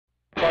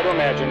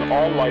imagine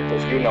all life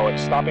as you know it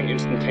stopping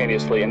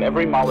instantaneously and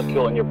every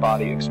molecule in your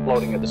body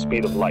exploding at the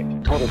speed of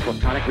light. Total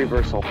Protonic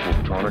Reversal.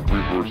 Protonic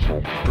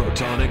Reversal.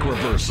 Protonic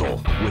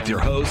Reversal with your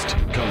host,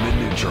 Conan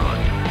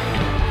Neutron.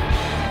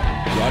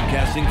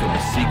 Broadcasting from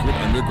a secret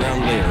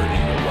underground lair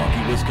in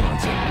Milwaukee,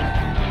 Wisconsin.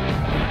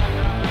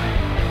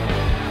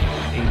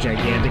 A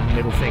gigantic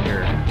middle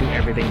finger to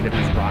everything that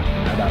is rotten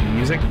about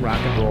music, rock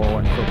and roll,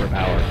 and corporate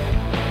power.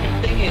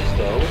 The thing is,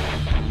 though,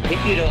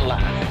 if you don't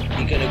laugh,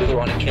 you're going to go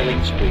on a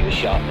killing spree with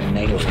sharpened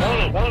nails.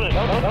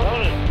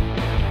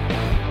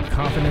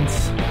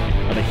 Confidence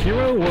of a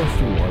hero or a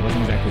fool. I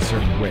wasn't exactly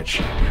certain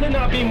which. Could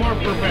not be more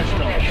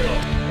professional. It's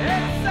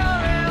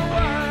only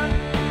one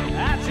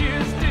I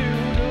choose to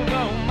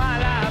devote my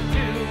life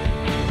to.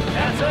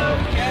 That's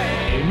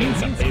okay. It means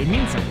something. It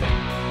means something.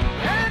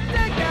 And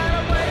take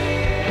that away.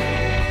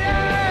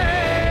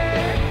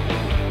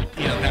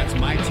 You know, that's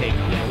my take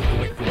on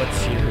it.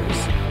 What's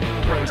yours?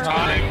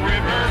 Protonic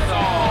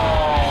Reversal!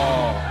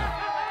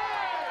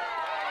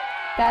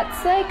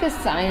 That's like a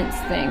science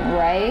thing,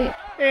 right?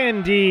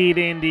 Indeed,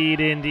 indeed,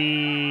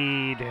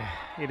 indeed.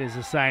 It is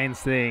a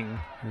science thing.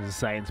 It is a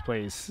science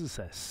place. It's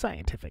a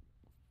scientific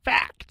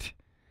fact.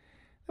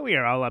 We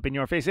are all up in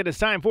your face. It is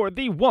time for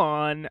the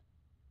one,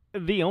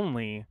 the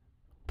only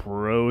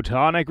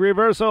Protonic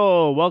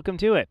Reversal. Welcome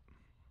to it.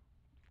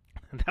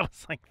 That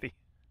was like the...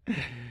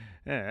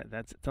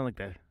 that's it sounded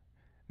like the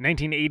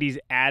 1980s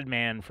ad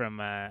man from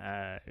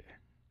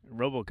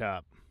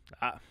RoboCop.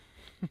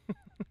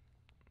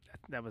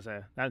 That was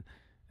a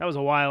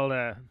wild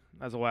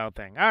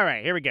thing. All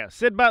right, here we go.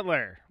 Sid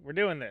Butler, we're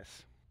doing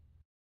this.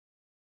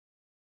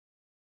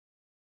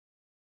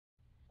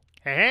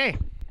 Hey.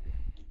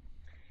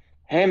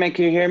 Hey, man,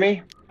 can you hear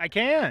me? I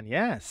can,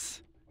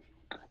 yes.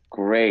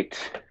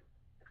 Great.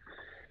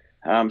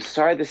 I'm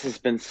sorry this has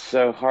been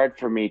so hard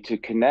for me to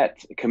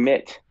commit.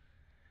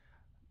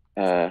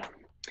 Homeschool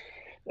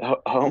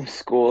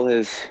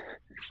has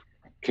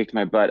kicked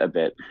my butt a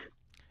bit.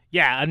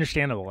 Yeah,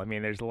 understandable. I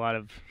mean, there's a lot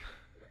of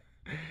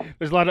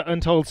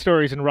untold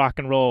stories in rock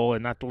and roll,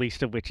 and not the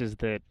least of which is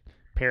that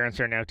parents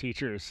are now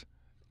teachers,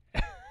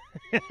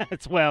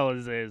 as well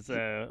as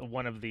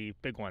one of the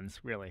big ones,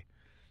 really.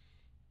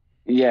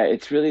 Yeah,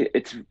 it's for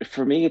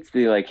me. It's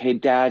the like, hey,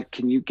 Dad,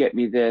 can you get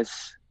me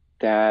this?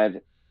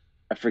 Dad,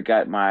 I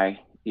forgot my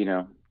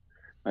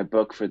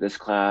book for this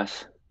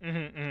class.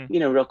 Mm-hmm.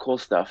 Real cool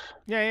stuff.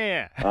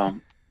 Yeah. The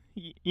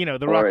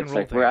or rock and it's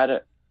roll like thing. we're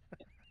at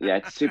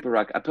it's super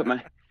rock. I put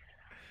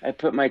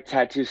my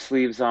tattoo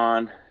sleeves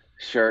on,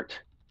 shirt,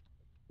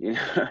 and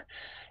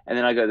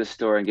then I go to the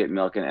store and get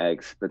milk and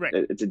eggs. But right.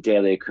 It's a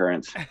daily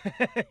occurrence.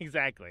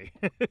 Exactly.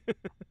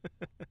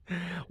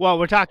 Well,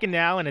 we're talking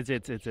now, and it's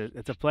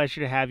a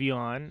pleasure to have you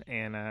on,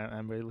 and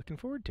I'm really looking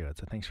forward to it.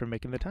 So thanks for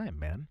making the time,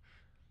 man.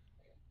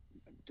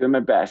 Doing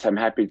my best. I'm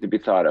happy to be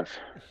thought of.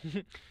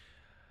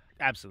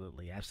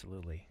 Absolutely.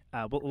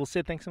 Well,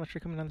 Sid, thanks so much for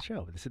coming on the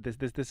show. This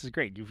is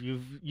great.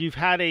 You've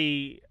had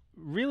a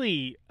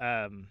really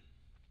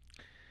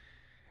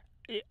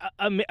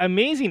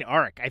amazing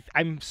arc.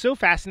 I'm so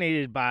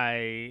fascinated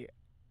by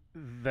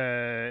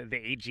the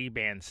AG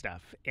band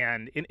stuff,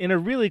 and in a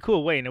really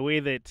cool way, in a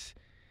way that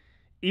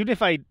even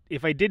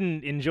if I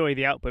didn't enjoy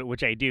the output,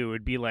 which I do, it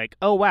would be like,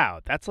 oh wow,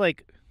 that's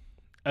like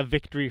a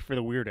victory for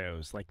the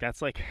weirdos. Like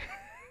that's like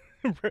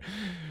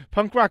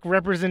punk rock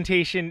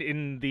representation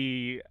in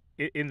the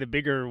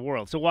bigger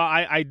world. So while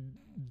I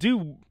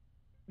do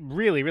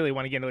really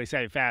want to get into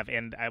Savy Fav,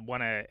 and I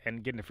want to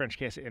get into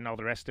Frenchkiss and all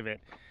the rest of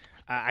it,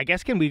 I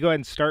guess can we go ahead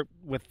and start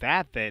with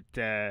that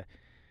dude,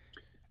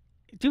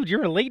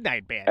 you're a late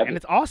night band, and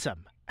it's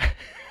awesome.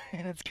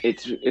 And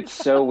it's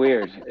so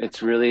weird.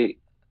 It's really,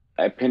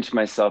 I pinch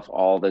myself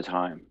all the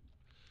time.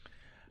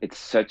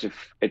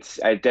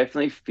 I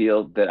definitely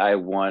feel that I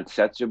want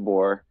Seth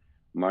Jabor,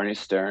 Marnie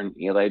Stern,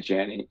 Eli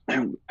Janney.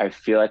 I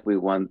feel like we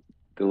won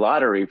the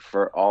lottery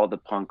for all the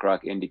punk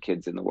rock indie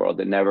kids in the world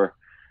that never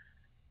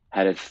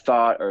had a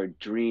thought or a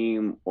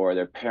dream, or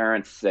their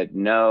parents said,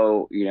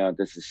 no,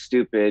 this is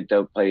stupid,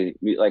 don't play.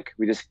 Like,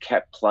 we just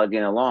kept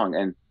plugging along,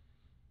 and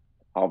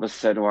all of a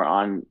sudden we're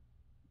on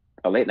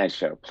a late night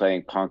show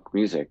playing punk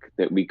music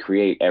that we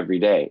create every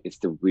day. It's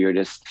the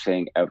weirdest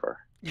thing ever.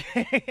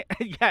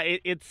 Yeah,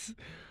 it's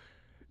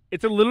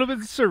a little bit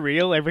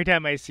surreal every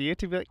time I see it,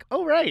 to be like,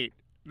 oh right,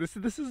 this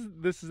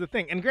is the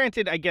thing. And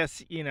granted, I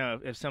guess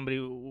if somebody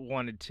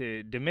wanted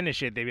to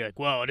diminish it, they'd be like,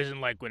 well, it isn't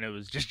like when it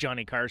was just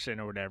Johnny Carson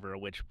or whatever,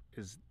 which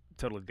is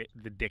totally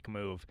the dick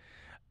move.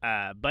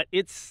 But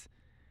it's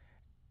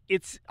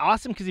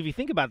awesome, because if you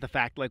think about the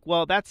fact, like,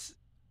 well, that's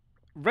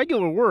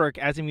regular work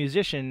as a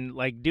musician,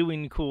 like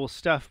doing cool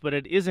stuff, but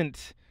it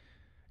isn't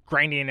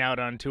grinding out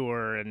on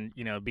tour and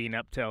being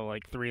up till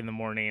like 3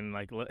 a.m,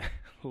 like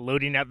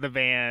loading out the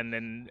van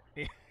and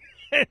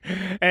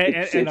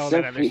and all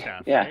that other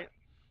stuff. Yeah,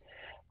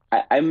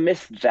 right? I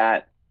miss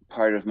that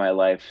part of my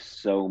life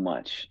so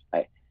much.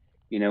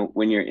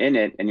 When you're in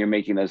it and you're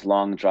making those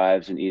long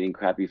drives and eating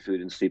crappy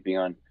food and sleeping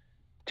on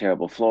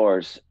terrible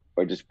floors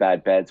or just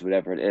bad beds,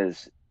 whatever it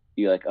is,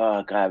 you're like,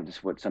 oh God, I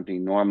just want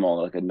something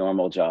normal, like a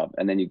normal job.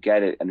 And then you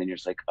get it. And then you're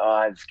just like, oh,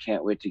 I just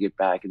can't wait to get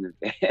back in the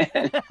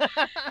band.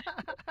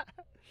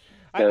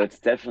 So it's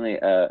definitely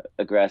a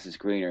grass is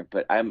greener,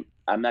 but I'm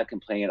not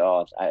complaining at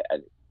all.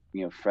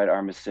 Fred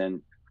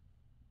Armisen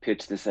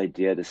pitched this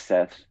idea to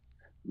Seth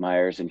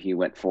Meyers and he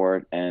went for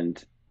it.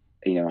 And,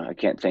 I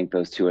can't thank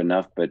those two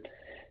enough, but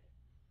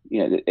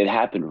it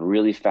happened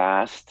really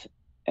fast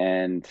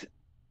and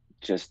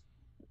just,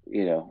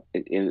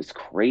 it was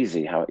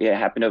crazy how it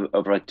happened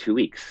over like 2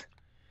 weeks.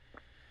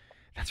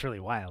 That's really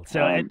wild.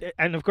 So,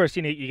 and of course,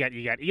 you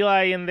got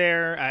Eli in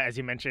there, as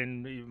you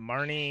mentioned,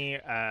 Marnie,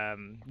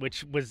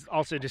 which was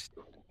also just,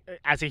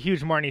 as a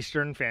huge Marnie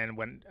Stern fan,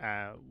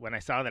 when I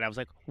saw that, I was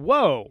like,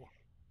 whoa,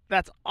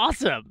 that's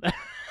awesome.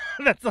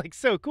 That's like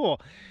so cool.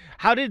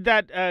 How did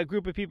that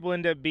group of people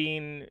end up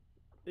being,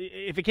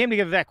 if it came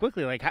together that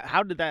quickly, like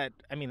how did that,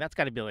 I mean, that's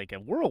got to be like a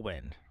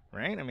whirlwind,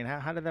 right? I mean,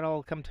 how did that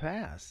all come to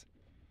pass?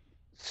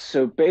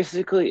 So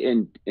basically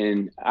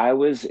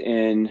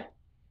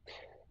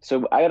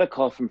so I got a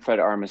call from Fred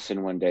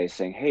Armisen one day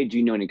saying, hey, do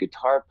you know any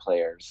guitar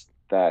players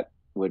that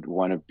would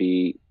want to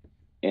be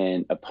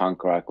in a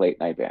punk rock late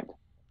night band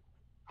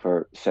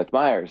for Seth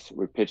Meyers?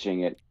 We're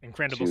pitching it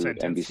Incredible to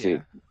sentence,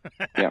 NBC.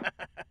 Yeah.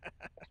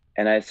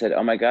 And I said,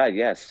 oh my God,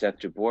 yes, Seth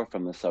Jabor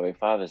from the Savy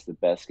Fav is the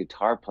best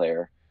guitar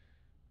player.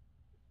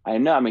 I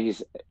know. I mean,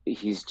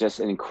 he's just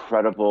an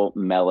incredible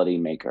melody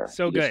maker.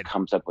 So he good. Just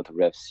comes up with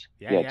riffs.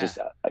 Yeah. Just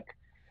like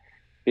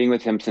being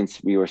with him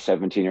since we were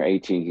 17 or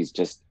 18,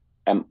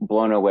 I'm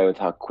blown away with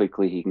how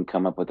quickly he can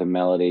come up with a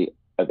melody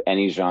of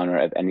any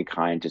genre, of any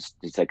kind.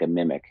 He's like a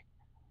mimic.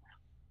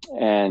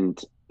 And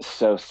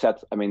so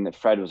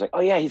Fred was like,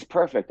 oh yeah, he's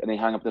perfect. And he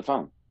hung up the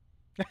phone.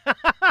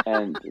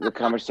 And the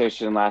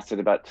conversation lasted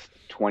about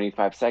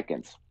 25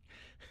 seconds.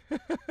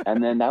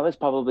 And then that was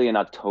probably in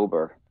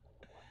October.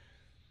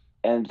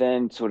 And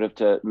then sort of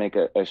to make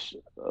a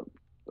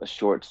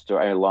short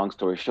story, a long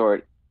story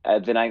short,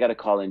 then I got a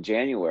call in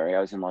January. I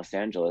was in Los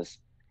Angeles.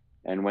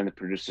 And one of the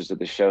producers of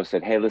the show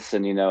said, hey,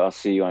 listen, I'll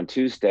see you on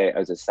Tuesday. It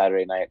was a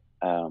Saturday night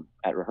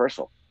at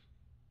rehearsal.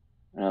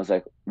 And I was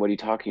like, what are you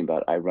talking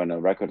about? I run a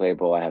record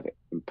label. I have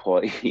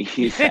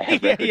employees. I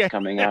have records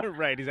coming out.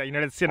 Right. He's like, you're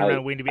not sitting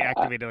around waiting to be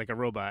activated like a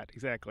robot.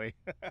 Exactly.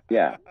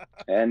 Yeah.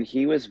 And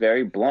he was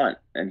very blunt.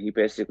 And he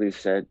basically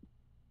said,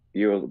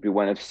 you'll be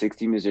one of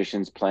 60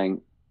 musicians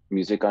playing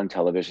music on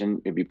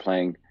television. You'll be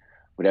playing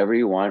whatever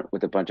you want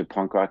with a bunch of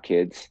punk rock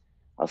kids.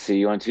 I'll see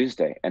you on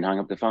Tuesday. And hung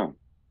up the phone.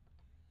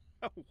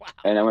 Oh, wow.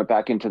 And I went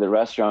back into the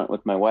restaurant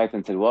with my wife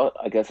and said, well,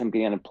 I guess I'm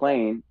getting on a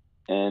plane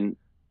and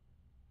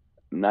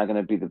I'm not going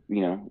to be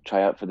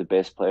try out for the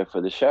bass player for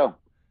the show.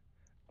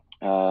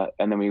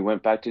 And then we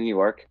went back to New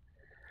York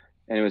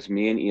and it was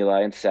me and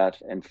Eli and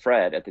Seth and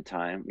Fred at the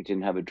time. We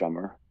didn't have a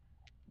drummer.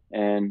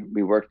 And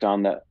we worked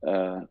on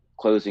the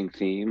closing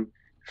theme.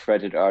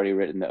 Fred had already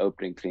written the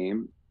opening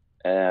theme.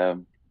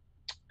 And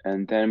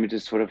then we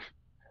just sort of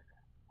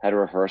had a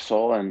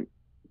rehearsal and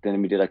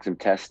then we did like some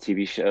test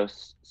TV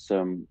shows,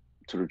 some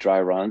sort of dry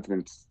runs, and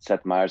then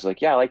Seth Meyers was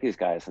like, yeah, I like these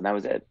guys, and that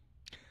was it.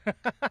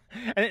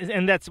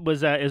 And that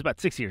was it was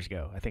about 6 years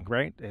ago, I think,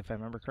 right? If I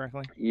remember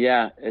correctly.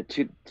 Yeah,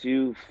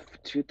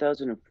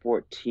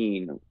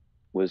 2014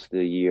 was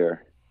the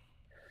year.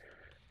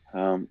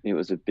 It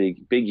was a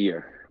big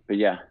year, but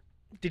yeah.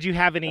 Did you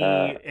have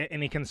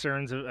any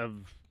concerns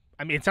of?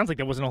 I mean, it sounds like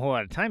there wasn't a whole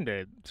lot of time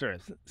to sort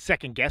of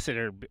second guess it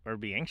or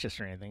be anxious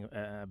or anything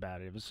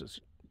about it. It was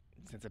just,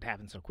 since it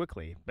happened so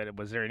quickly. But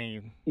was there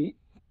any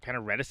kind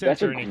of reticence?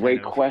 That's a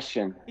great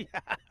question. Yeah.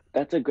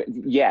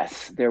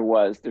 Yes, there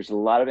was. There's a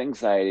lot of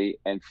anxiety,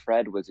 and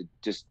Fred was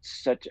just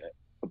such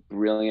a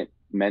brilliant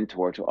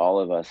mentor to all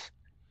of us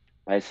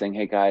by saying,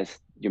 hey guys,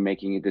 you're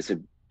making this a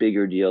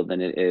bigger deal than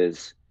it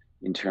is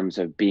in terms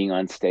of being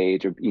on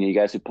stage, or you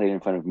guys have played in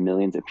front of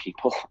millions of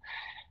people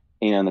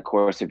in the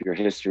course of your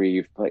history.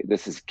 You've played,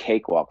 this is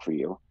cakewalk for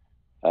you.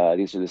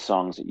 These are the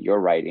songs that you're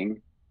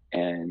writing,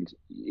 and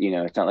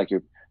it's not like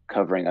you're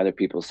covering other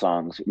people's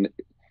songs.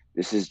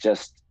 This is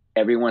just,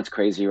 everyone's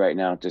crazy right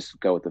now, just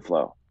go with the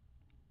flow.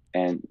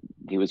 And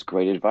he was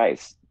great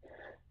advice.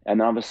 And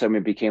then all of a sudden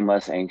we became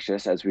less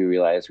anxious as we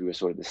realized we were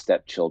sort of the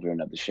stepchildren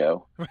of the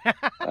show.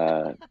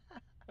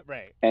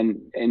 Right.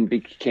 And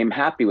became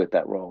happy with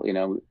that role,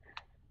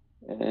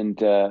 and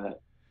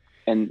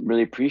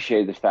really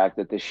appreciated the fact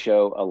that the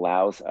show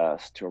allows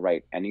us to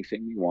write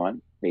anything we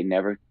want.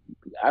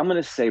 I'm going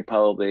to say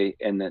probably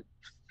in the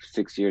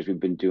 6 years we've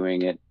been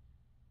doing it,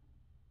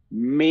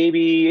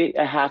 maybe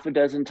a half a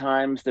dozen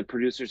times the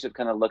producers have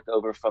kind of looked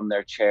over from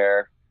their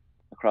chair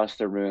across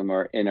the room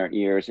or in our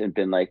ears and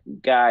been like,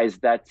 guys,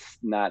 that's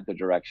not the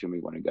direction we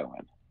want to go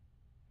in.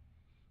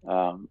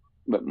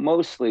 But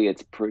mostly we're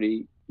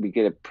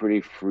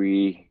pretty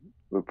free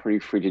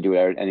to do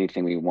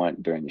anything we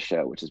want during the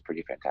show, which is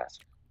pretty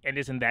fantastic. And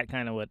isn't that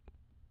kind of what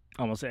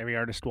almost every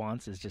artist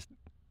wants, is just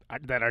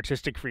that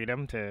artistic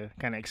freedom to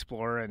kind of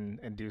explore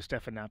and do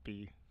stuff and not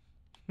be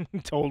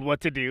told what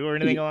to do or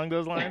anything along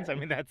those lines? I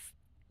mean, that's...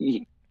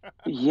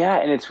 Yeah,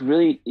 and it's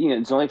really,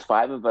 it's only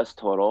 5 of us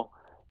total.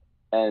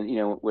 And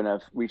when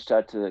I've reached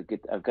out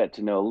I've got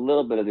to know a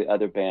little bit of the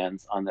other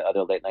bands on the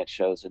other late night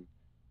shows, and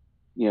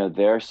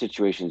their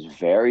situation is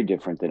very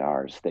different than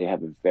ours. They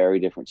have a very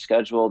different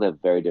schedule. They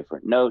have very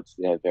different notes.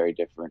 They have very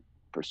different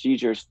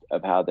procedures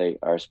of how they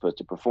are supposed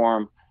to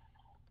perform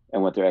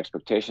and what their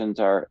expectations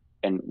are.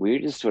 And we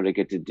just sort of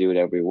get to do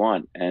whatever we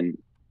want. And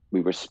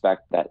we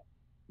respect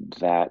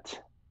that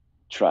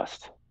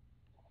trust.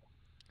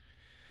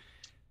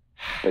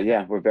 But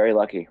yeah, we're very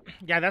lucky.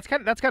 Yeah, that's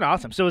kind of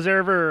awesome. So is there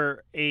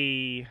ever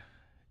and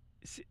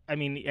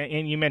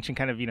you mentioned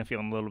kind of,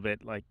 feeling a little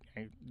bit like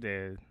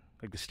the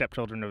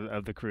stepchildren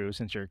of the crew,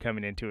 since you're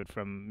coming into it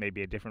from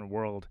maybe a different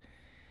world.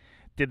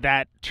 Did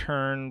that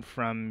turn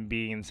from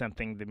being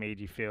something that made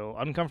you feel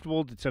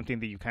uncomfortable to something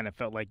that you kind of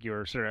felt like you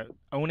were sort of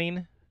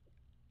owning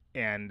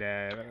and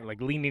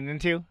like leaning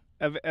into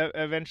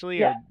eventually?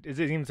 Yeah. Or is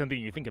it even something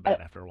you think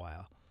about after a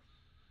while?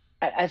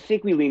 I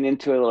think we lean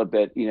into it a little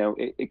bit.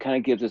 It kind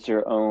of gives us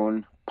our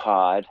own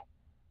pod,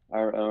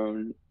 our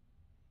own,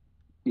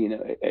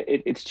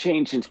 it's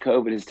changed since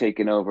COVID has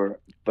taken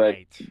over. But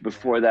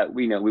before that,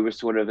 we were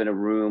sort of in a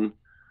room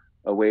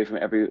away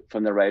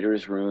from the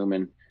writer's room,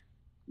 and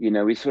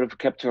we sort of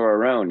kept to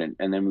our own,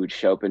 and then we would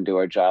show up and do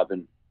our job.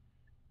 And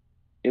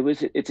it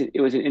was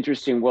an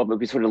interesting world, but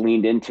we sort of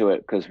leaned into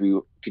it because we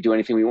could do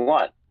anything we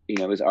want.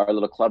 It was our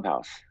little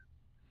clubhouse,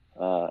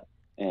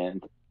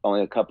 and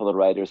only a couple of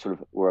writers sort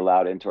of were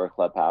allowed into our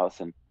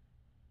clubhouse, and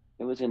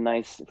it was a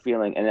nice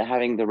feeling. And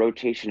having the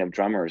rotation of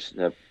drummers,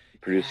 the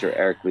producer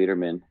Eric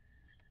Lederman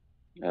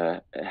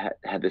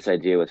had this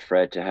idea with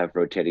Fred to have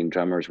rotating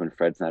drummers when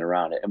Fred's not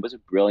around. It was a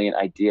brilliant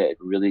idea. It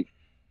really,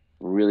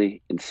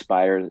 really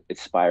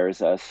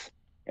inspires us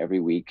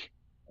every week,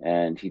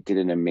 and he did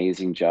an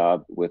amazing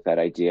job with that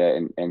idea.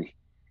 And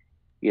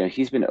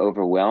he's been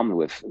overwhelmed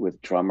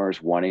with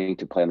drummers wanting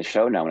to play on the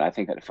show now. And I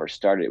think when it first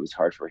started, it was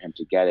hard for him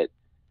to get it.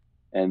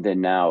 And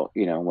then now,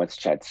 once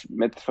Chad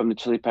Smith from the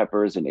Chili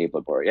Peppers and Ava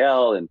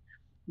Boreal, and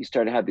you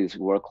start to have these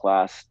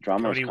world-class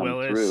drummers Cody come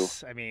Willis.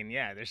 through. I mean,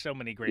 yeah, there's so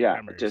many great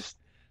drummers.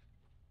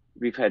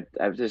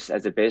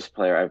 As a bass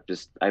player,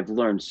 I've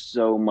learned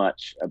so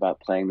much about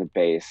playing the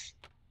bass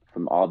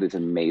from all these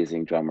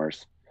amazing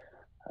drummers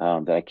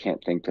that I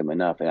can't thank them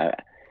enough. And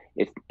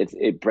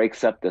it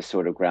breaks up the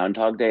sort of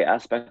Groundhog Day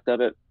aspect of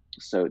it.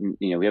 So,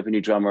 we have a new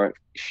drummer,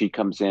 she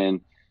comes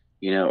in,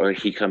 or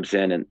he comes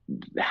in, and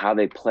how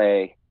they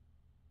play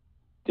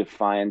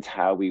defines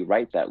how we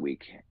write that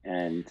week.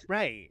 And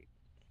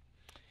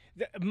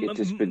it's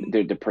just been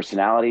the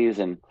personalities,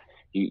 and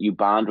you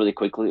bond really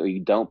quickly, or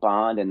you don't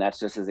bond, and that's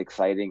just as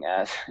exciting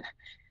as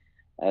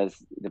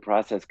the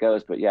process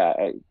goes. But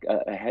yeah,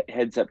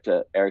 heads up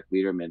to Eric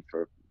Lederman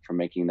for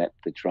making the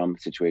drum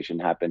situation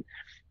happen.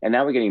 And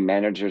now we're getting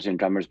managers and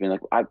drummers being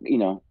like, I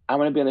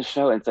want to be on the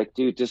show. And it's like,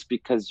 dude, just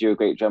because you're a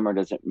great drummer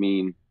doesn't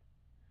mean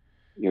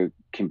you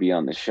can be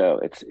on the show.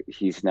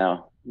 He's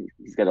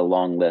got a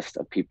long list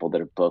of people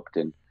that are booked,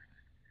 and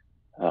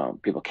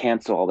people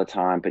cancel all the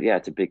time. But yeah,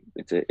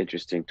 it's an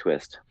interesting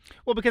twist.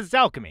 Well, because it's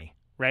alchemy,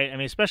 right? I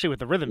mean, especially with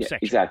the rhythm section.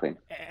 Exactly.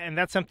 And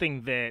that's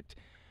something that's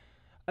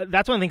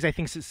one of the things I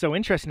think is so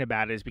interesting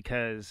about it, is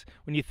because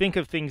when you think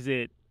of things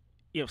that,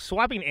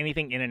 swapping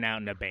anything in and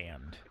out in a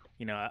band,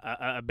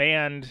 a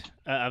band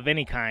of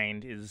any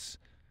kind is,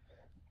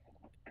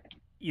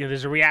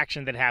 there's a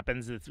reaction that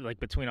happens that's like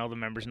between all the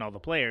members and all the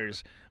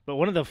players. But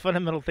one of the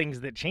fundamental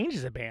things that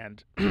changes a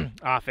band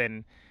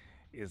often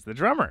is the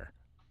drummer.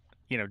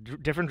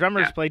 Different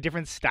drummers play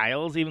different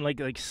styles, even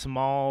like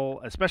small,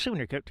 especially when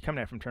you're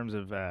coming at from terms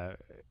of,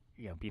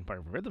 being part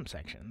of a rhythm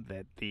section,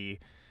 that the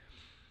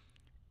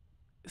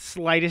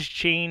slightest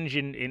change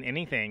in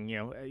anything,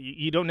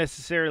 you don't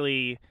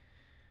necessarily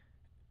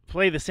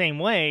play the same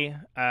way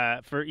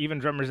for even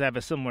drummers that have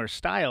a similar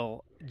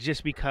style,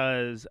 just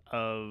because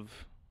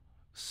of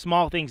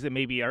small things that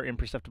maybe are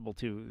imperceptible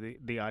to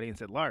the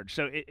audience at large.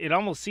 So it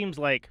almost seems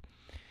like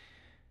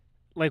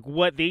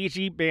what the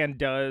AG band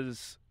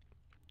does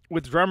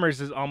with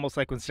drummers is almost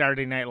like when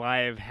Saturday Night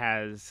Live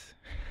has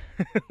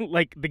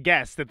like the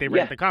guests that they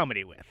write the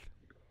comedy with.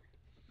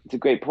 It's a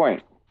great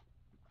point.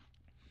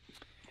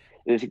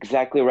 It's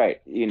exactly right.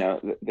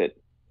 That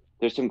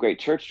there's some great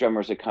church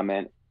drummers that come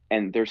in,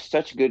 and they're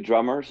such good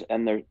drummers,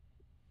 and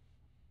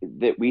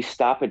that we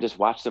stop and just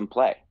watch them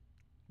play.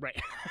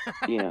 Right.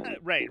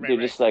 Right. They're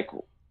just like,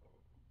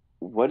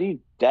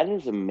 that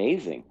is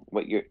amazing.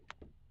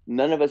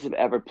 None of us have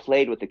ever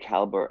played with the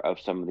caliber of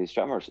some of these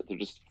drummers. They're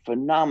just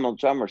phenomenal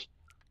drummers,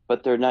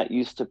 but they're not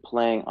used to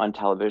playing on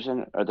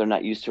television, or they're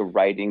not used to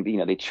writing.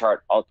 They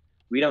chart all.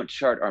 We don't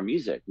chart our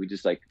music. We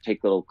just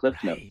take little clip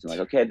notes. And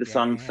okay, this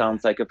song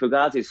sounds like a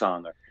Fugazi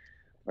song,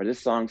 or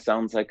this song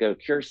sounds like a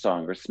Cure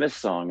song, or Smith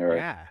song, or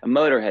a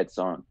Motorhead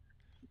song.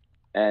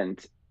 And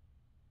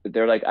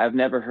they're like, I've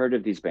never heard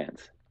of these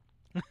bands.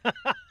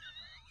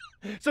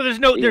 So there's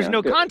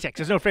no context.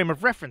 There's no frame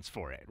of reference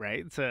for it,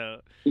 right? So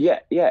yeah,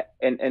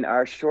 and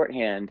our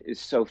shorthand is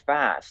so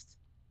fast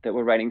that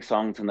we're writing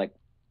songs in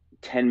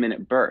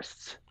 10-minute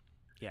bursts.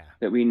 Yeah,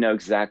 that we know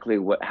exactly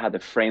how the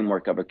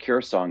framework of a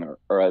Cure song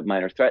or a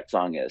Minor Threat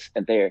song is,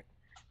 and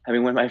I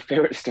mean, one of my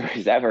favorite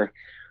stories ever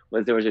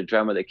was there was a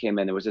drummer that came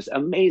in. There was this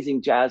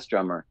amazing jazz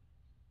drummer.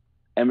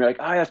 And we're like,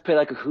 oh, let's play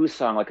like a Who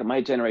song, like a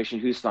My Generation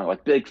Who song,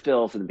 like Big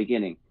Phil's in the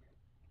beginning.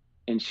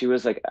 And she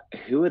was like,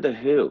 who are the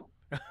Who?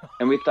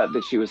 And we thought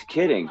that she was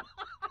kidding.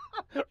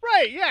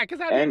 Right, yeah, because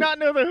how do you not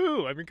know the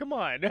Who? I mean, come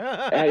on.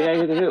 Yeah,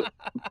 you're the Who.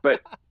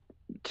 But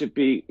to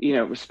be,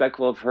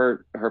 respectful of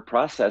her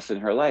process in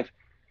her life,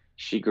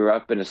 she grew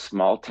up in a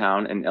small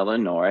town in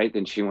Illinois.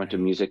 Then she went to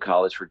music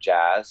college for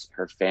jazz.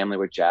 Her family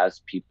were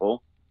jazz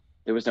people.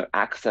 There was no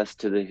access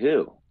to the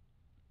Who.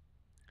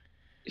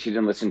 She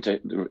didn't listen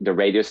to the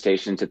radio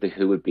stations that the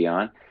Who would be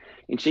on.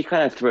 And she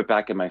kind of threw it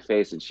back in my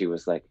face, and she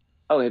was like,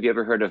 oh, have you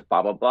ever heard of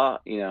blah, blah, blah?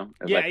 Yeah,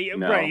 like,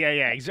 no. right,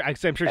 yeah. I'm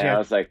sure she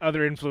has like,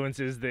 other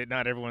influences that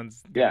not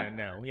everyone's going to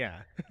know, yeah.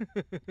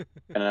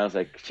 And I was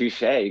like,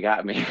 touche, you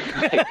got me.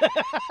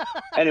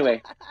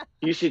 Anyway,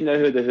 you should know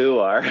who the Who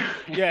are.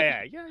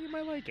 Yeah, you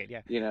might like it,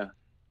 yeah.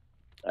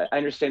 I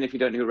understand if you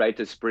don't know who Right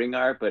to Spring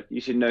are, but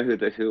you should know who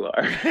the Who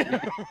are.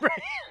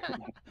 Right.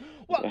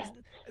 Well,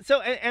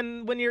 so,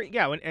 and when you're,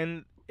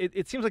 and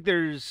it seems like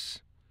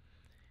there's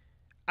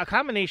a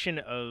combination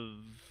of,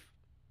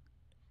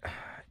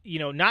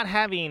 not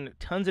having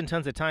tons and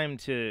tons of time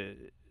to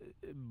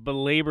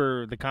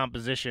belabor the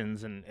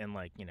compositions and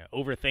like,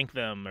 overthink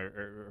them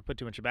or put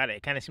too much about it.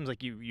 It kind of seems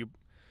like you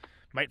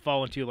might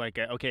fall into like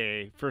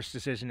okay, first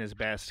decision is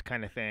best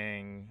kind of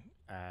thing.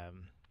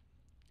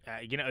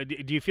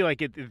 Do you feel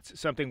like it's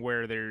something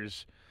where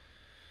there's,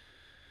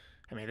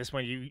 I mean, at this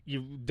point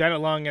you've done it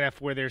long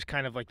enough where there's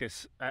kind of like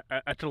this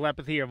a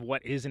telepathy of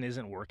what is and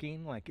isn't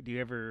working? Like, do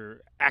you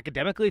ever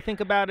academically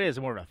think about it? Is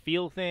it more of a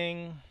feel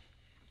thing?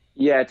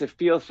 Yeah, it's a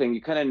feel thing.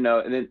 You kind of know,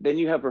 and then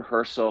you have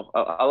rehearsal.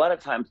 A lot of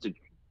times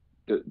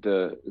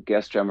the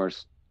guest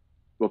drummers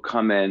will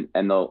come in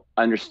and they'll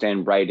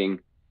understand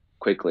writing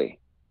quickly.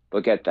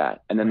 They'll get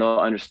that. And then they'll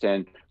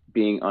understand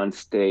being on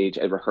stage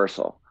at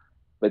rehearsal.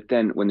 But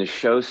then when the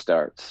show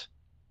starts,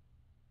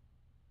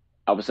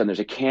 all of a sudden there's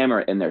a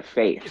camera in their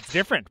face. It's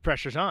different.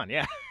 Pressure's on,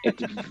 yeah.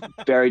 It's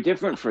very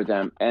different for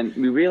them. And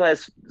we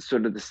realize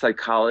sort of the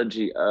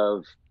psychology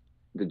of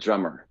the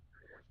drummer.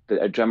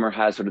 A drummer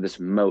has sort of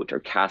this moat or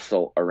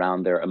castle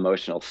around their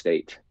emotional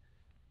state.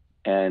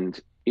 And,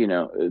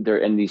 they're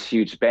in these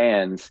huge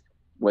bands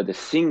where the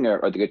singer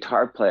or the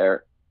guitar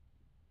player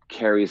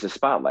carries the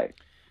spotlight.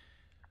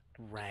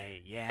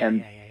 Right, yeah, and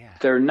yeah.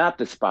 They're not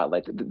the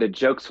spotlight. The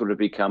joke sort of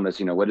become as,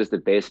 what does the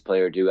bass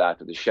player do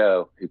after the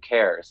show? Who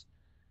cares?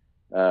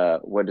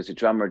 What does a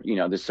drummer,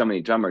 there's so many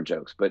drummer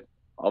jokes, but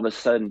all of a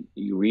sudden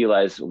you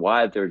realize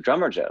why they're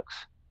drummer jokes.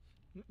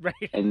 Right.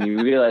 And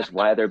you realize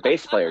why they're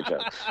bass player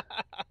jokes.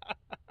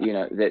 Can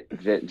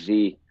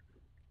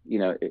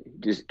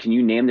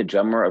you name the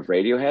drummer of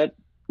Radiohead?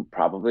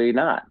 Probably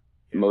not.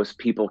 Yeah. Most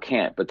people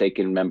can't, but they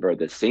can remember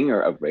the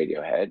singer of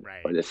Radiohead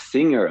or the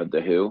singer of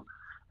The Who.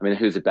 I mean, The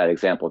Who's a bad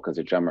example because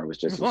the drummer was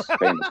just as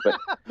famous. But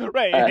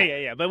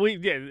right, yeah. But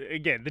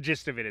again, the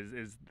gist of it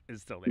is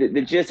still there.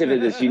 The gist of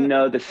it is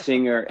the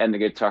singer and the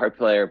guitar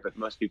player, but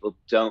most people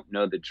don't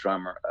know the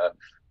drummer of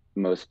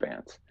most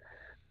bands.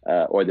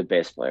 Or the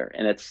bass player,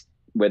 and it's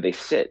where they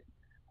sit.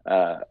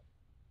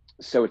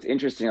 So it's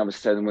interesting all of a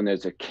sudden when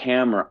there's a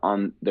camera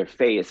on their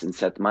face and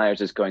Seth Meyers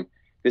is going,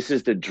 this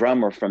is the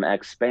drummer from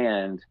X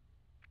band.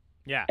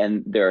 Yeah.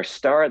 And they're a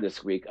star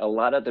this week. A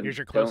lot of them Here's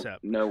your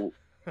close-up. don't know.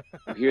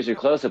 Here's your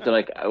close-up. They're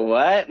like,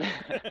 what?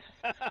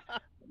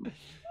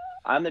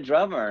 I'm the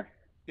drummer.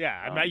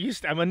 Yeah,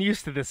 I'm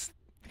unused to this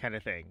kind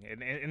of thing.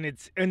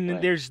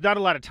 And there's not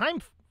a lot of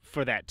time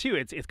for that too.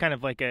 It's kind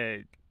of like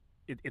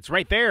it's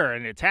right there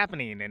and it's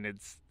happening and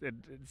it's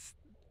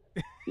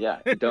yeah,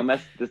 don't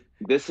mess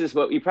this is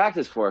what we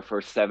practice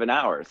for 7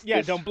 hours.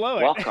 Yeah, don't blow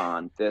it. Walk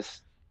on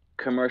this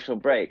commercial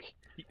break.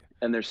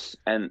 And there's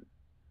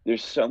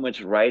so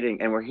much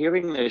writing, and we're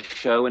hearing the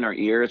show in our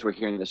ears, we're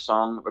hearing the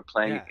song that we're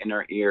playing in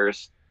our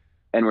ears,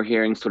 and we're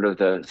hearing sort of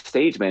the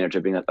stage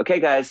manager being like,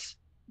 okay guys,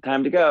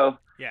 time to go.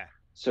 Yeah.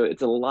 So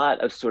it's a lot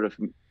of sort of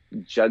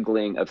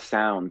juggling of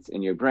sounds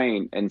in your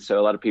brain. And so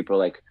a lot of people are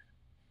like,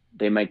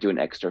 they might do an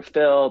extra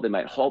fill, they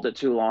might hold it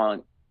too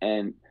long,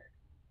 and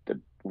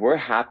we're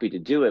happy to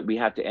do it. We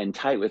have to end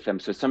tight with them.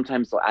 So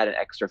sometimes they'll add an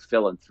extra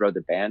fill and throw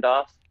the band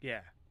off. Yeah.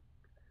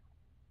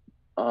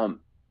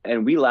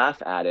 And we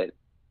laugh at it,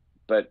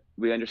 but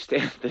we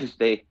understand that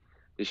the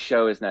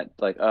show is not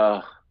like,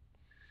 sort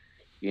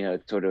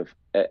of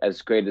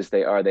as great as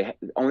they are.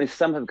 Only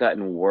some have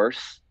gotten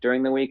worse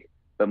during the week,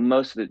 but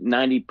most of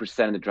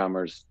 90% of the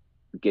drummers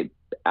get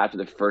after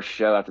the first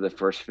show, after the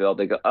first fill,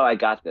 they go, oh, I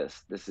got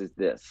this. This is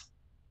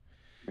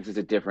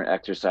a different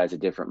exercise, a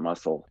different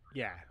muscle.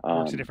 Yeah,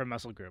 works a different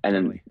muscle group. And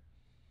totally. then,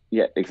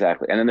 yeah,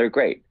 exactly. And then they're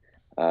great.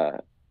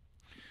 But,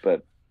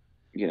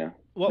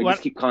 we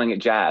just keep calling it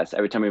jazz.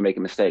 Every time we make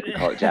a mistake, we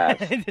call it jazz.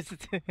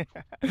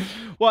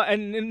 Well,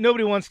 and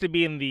nobody wants to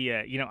be in the,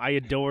 I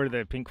adore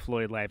the Pink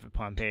Floyd Live at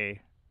Pompeii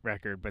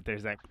record, but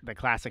there's that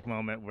classic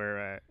moment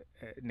where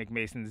Nick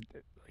Mason's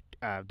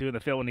doing the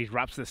fill when he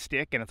drops the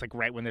stick, and it's like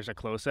right when there's a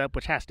close up,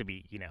 which has to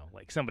be,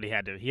 like he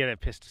had to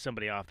pissed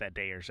somebody off that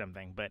day or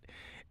something. But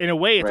in a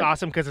way, it's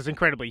awesome because it's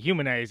incredibly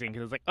humanizing.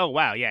 Because it's like, oh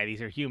wow, yeah,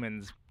 these are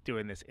humans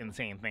doing this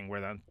insane thing.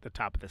 We're on the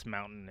top of this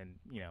mountain and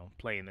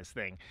playing this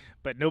thing.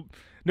 But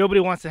nobody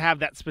wants to have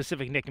that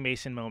specific Nick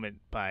Mason moment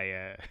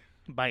by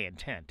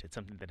intent. It's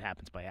something that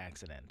happens by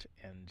accident,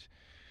 and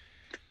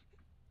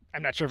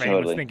I'm not sure if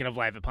anyone was thinking of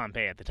Live at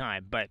Pompeii at the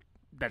time, but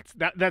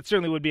that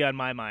certainly would be on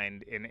my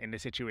mind in a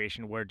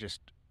situation where just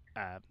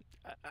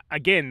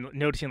again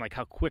noticing like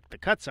how quick the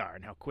cuts are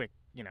and how quick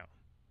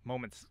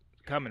moments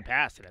come and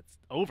pass and it's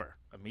over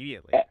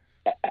immediately.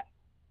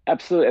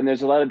 Absolutely, and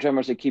there's a lot of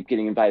drummers that keep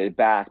getting invited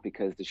back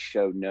because the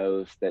show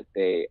knows that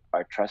they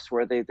are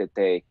trustworthy, that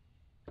they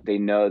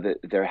know that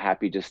they're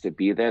happy just to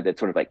be there. That's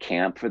sort of like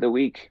camp for the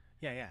week.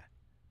 Yeah.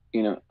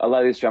 A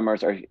lot of these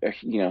drummers are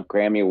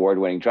Grammy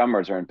award-winning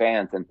drummers or in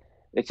bands, and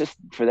it's just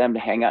for them to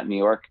hang out in New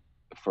York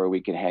for a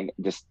week and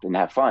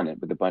have fun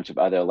with a bunch of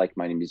other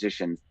like-minded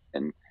musicians.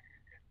 And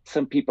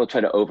some people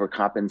try to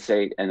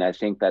overcompensate, and I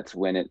think that's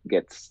when it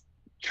gets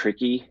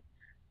tricky.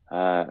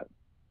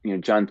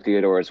 John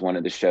Theodore is one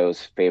of the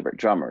show's favorite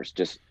drummers.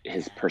 Just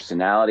his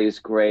personality is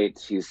great.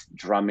 His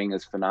drumming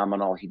is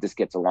phenomenal. He just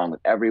gets along with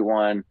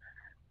everyone.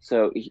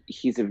 So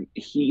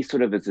he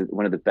sort of is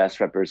one of the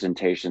best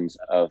representations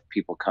of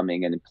people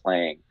coming in and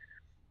playing.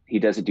 He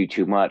doesn't do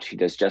too much. He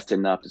does just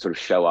enough to sort of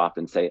show off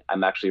and say,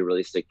 I'm actually a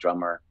really sick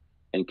drummer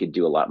and could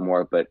do a lot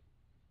more, but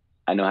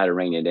I know how to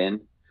rein it in.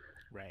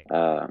 Right.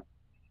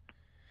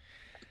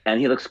 And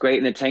he looks great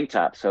in a tank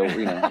top. So, what are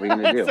you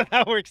going to do? So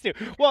that works too.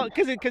 Well,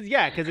 because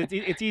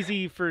it's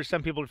easy for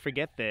some people to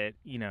forget that,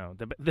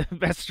 the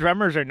best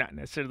drummers are not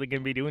necessarily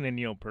going to be doing a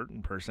Neil Peart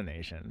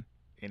impersonation.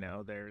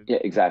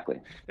 Exactly.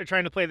 They're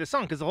trying to play the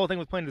song because the whole thing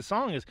with playing the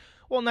song is,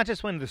 well, not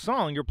just playing the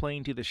song, you're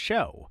playing to the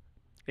show.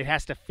 It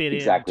has to fit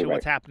into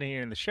what's happening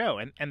in the show,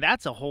 and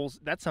that's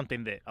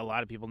something that a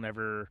lot of people that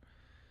are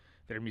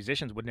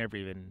musicians would never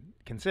even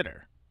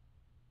consider.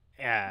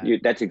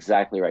 That's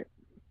exactly right.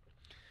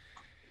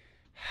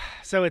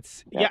 So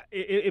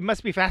it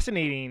must be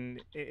fascinating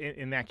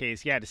in that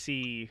case, to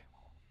see.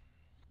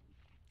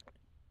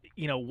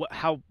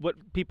 What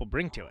people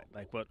bring to it,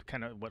 like what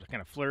kind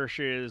of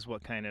flourishes,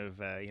 what kind of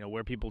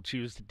where people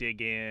choose to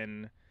dig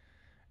in,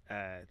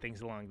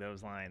 things along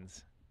those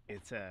lines.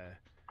 It's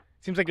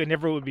seems like it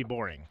never would be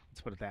boring.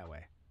 Let's put it that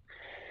way.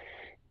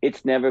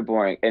 It's never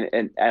boring,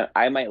 and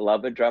I might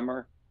love a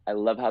drummer. I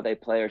love how they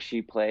play or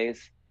she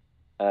plays,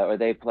 or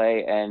they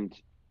play, and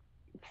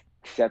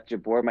Seth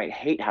Jabor might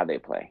hate how they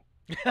play.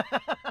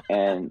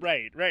 And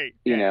right.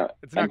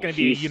 It's not going to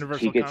be a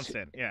universal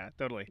constant. Yeah,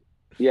 totally.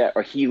 Yeah,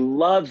 or he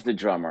loves the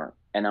drummer,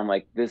 and I'm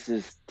like,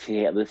 this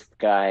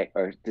guy,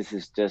 or this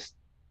is just,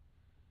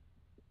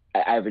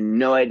 I have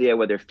no idea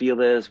what their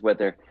feel is,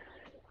 whether,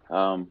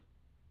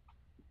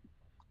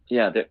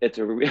 it's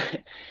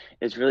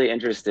really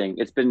interesting.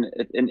 It's been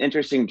an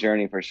interesting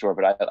journey for sure,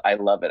 but I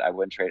love it. I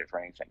wouldn't trade it for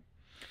anything.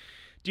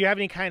 Do you have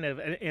any kind of,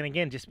 and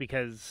again, just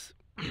because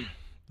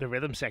the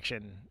rhythm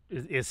section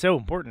is so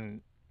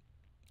important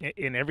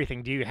in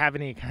everything, do you have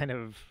any kind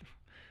of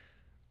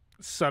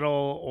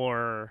subtle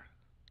or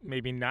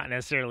maybe not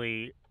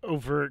necessarily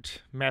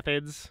overt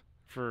methods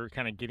for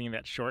kind of getting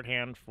that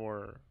shorthand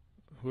for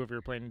whoever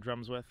you're playing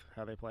drums with,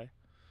 how they play?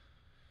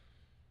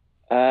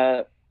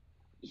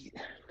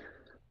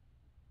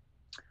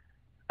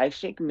 I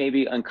think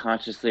maybe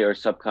unconsciously or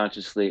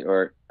subconsciously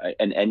or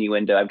an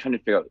innuendo. I'm trying to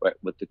figure out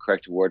what the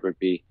correct word would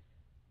be.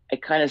 I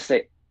kind of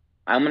say,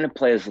 I'm going to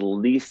play as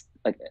least,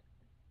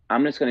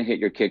 I'm just going to hit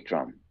your kick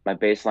drum. My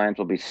bass lines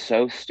will be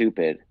so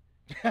stupid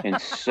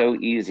and so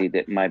easy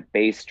that my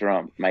bass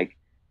drum, my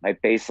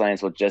bass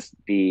lines will just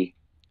be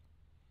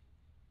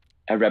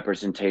a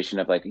representation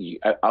of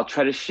I'll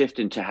try to shift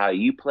into how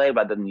you play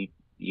rather than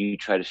you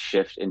try to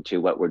shift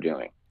into what we're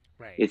doing.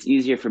 Right. It's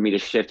easier for me to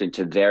shift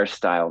into their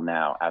style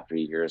now after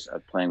years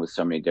of playing with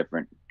so many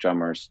different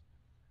drummers.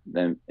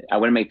 Then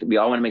we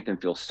all want to make them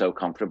feel so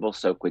comfortable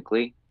so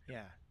quickly.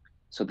 Yeah.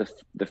 So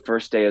the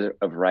first day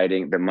of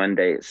writing, the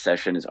Monday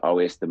session is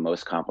always the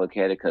most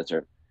complicated because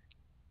they're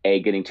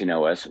getting to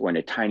know us. We're in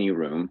a tiny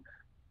room.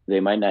 They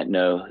might not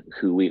know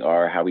who we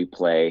are, how we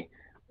play,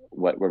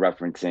 what we're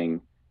referencing.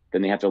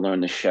 Then they have to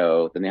learn the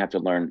show. Then they have to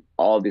learn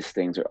all these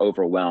things. Are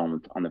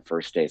overwhelmed on the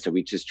first day. So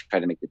we just try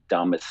to make the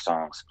dumbest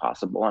songs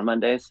possible on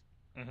Mondays.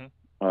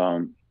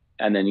 Mm-hmm.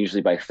 And then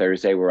usually by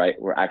Thursday,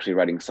 we're actually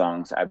writing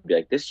songs. I'd be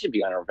like, this should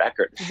be on a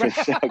record. This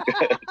is so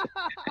good.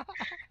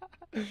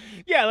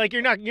 Yeah,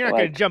 you're not going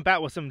to jump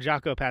out with some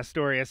Jaco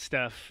Pastorius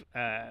stuff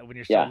when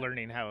you're still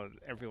learning how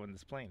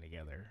everyone's playing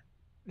together.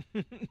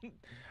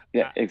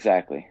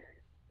 Exactly.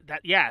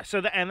 That's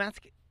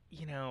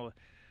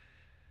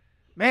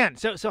man.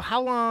 So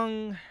how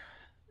long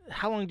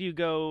do you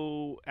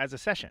go as a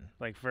session?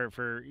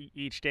 For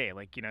each day?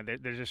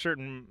 There's a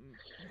certain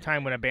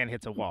time when a band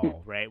hits a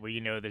wall, right?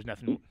 Where there's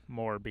nothing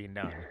more being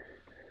done.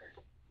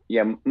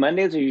 Yeah,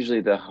 Mondays are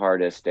usually the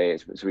hardest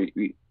days. So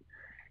we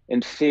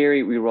in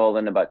theory, we roll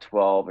in about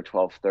 12 or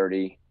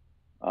 12:30,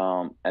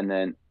 and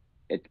then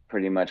it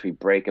pretty much, we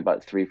break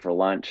about 3 for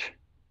lunch.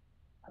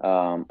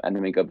 And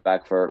then we go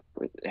back for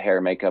hair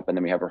and makeup, and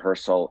then we have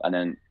rehearsal, and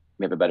then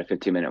we have about a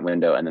 15-minute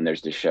window, and then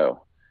there's the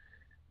show.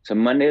 So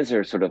Mondays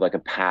are sort of like a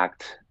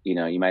packed,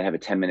 you might have a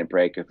 10-minute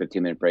break or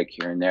 15-minute break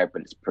here and there,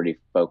 but it's pretty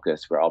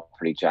focused. We're all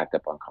pretty jacked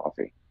up on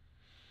coffee.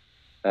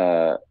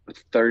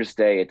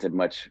 Thursday, it's a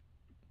much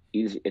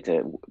easy. It's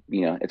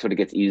it sort of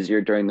gets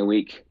easier during the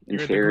week.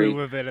 You're in the groove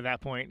of it at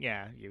that point,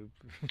 yeah.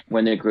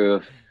 When they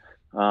groove.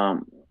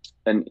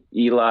 And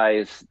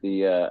Eli's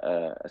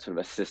the sort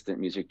of assistant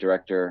music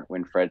director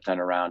when Fred's not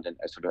around, and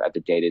sort of at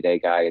the day-to-day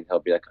guy, and he'll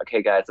be like,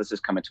 okay guys, let's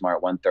just come in tomorrow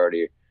at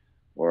 1:30,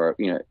 or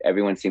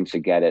everyone seems to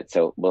get it,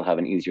 so we'll have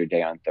an easier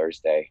day on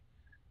Thursday.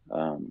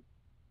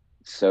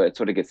 So it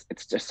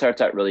just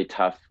starts out really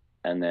tough,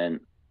 and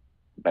then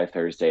by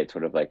Thursday it's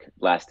sort of like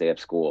last day of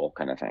school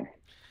kind of thing.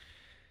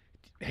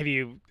 Have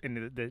you, and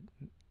the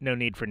no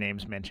need for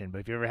names mentioned, but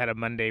have you ever had a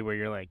Monday where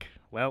you're like,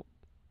 well,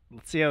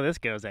 let's see how this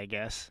goes, I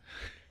guess?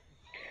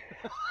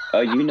 Oh,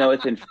 we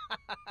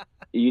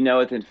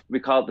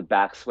call it the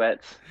back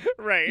sweats.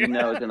 Right.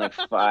 Within like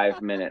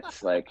 5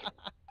 minutes, like,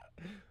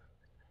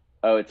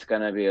 oh, it's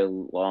gonna be a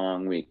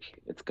long week.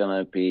 It's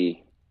gonna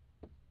be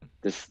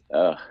this.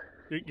 You're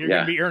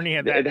gonna be Ernie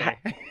at that day.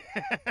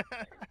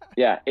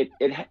 Yeah,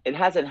 it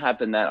hasn't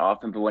happened that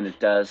often, but when it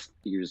does,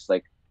 you're just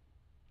like,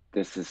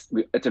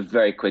 it's a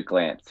very quick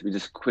glance. We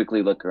just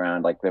quickly look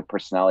around, like their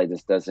personality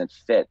just doesn't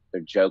fit.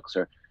 Their jokes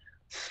are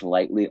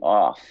slightly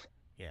off.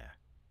 Yeah.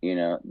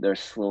 They're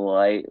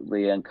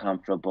slightly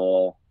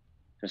uncomfortable.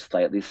 They're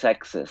slightly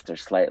sexist. They're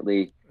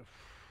slightly,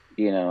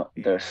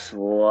 they're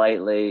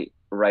slightly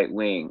right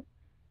wing.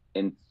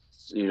 And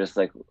you're just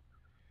like,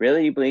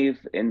 really? You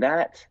believe in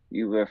that?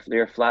 You're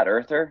a flat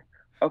earther?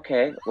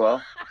 Okay,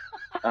 well,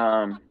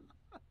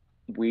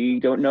 we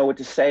don't know what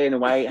to say. And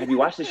why? Have you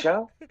watched the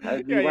show?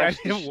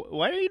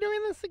 Why are you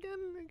doing this again?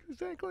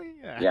 Exactly.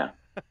 Yeah.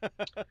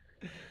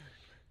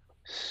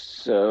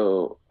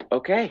 So,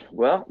 okay,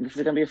 well, this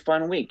is going to be a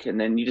fun week. And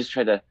then you just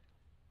try to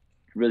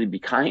really be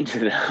kind to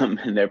them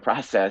in their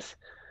process.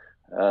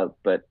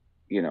 But,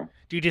 Do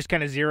you just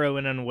kind of zero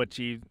in on what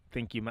you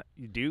think you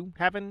do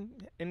have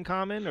in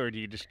common? Or do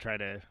you just try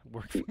to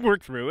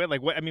work through it?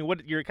 Like,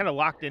 what you're kind of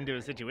locked into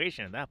a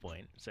situation at that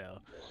point. So,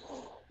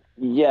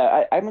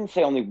 yeah, I'm going to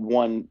say only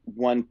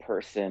one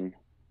person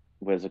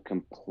was a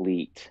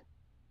complete,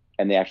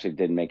 and they actually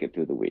did make it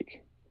through the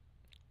week.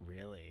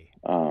 Really?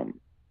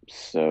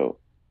 So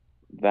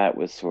that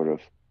was sort of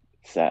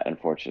sad,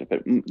 unfortunate.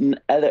 But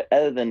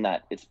other than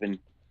that, it's been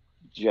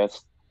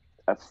just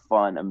a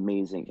fun,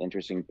 amazing,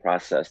 interesting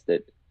process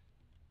that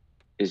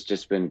has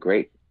just been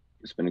great.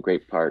 It's been a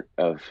great part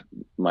of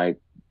my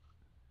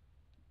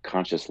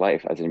conscious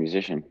life as a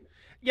musician.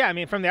 Yeah, I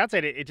mean, from the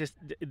outside,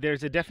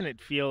 there's a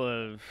definite feel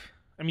of,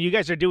 you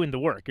guys are doing the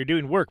work. You're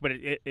doing work, but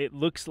it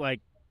looks like,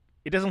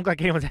 it doesn't look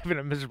like anyone's having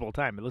a miserable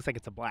time. It looks like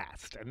it's a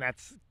blast, and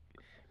that's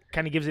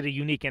kind of gives it a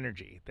unique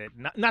energy that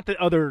not that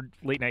other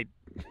late night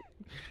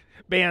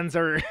bands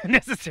are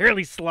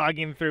necessarily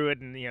slogging through it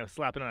and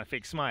slapping on a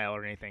fake smile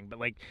or anything, but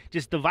like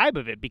just the vibe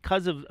of it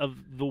because of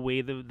the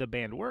way the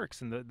band works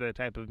and the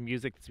type of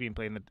music that's being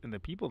played and the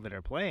people that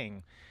are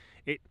playing,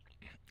 it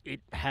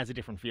has a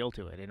different feel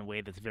to it in a way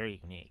that's very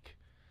unique.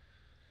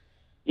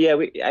 Yeah,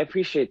 I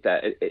appreciate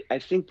that. I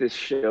think the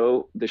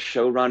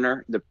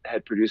showrunner, the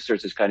head producer,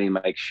 is this guy named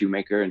Mike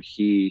Shoemaker, and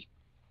he's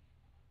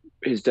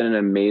done an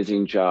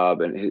amazing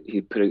job, and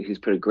he's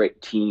put a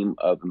great team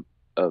of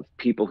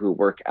people who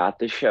work at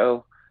the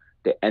show.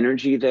 The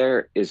energy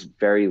there is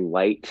very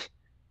light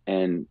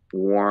and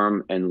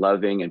warm and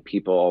loving, and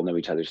people all know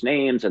each other's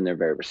names, and they're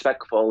very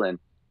respectful, and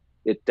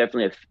it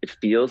definitely it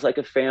feels like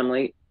a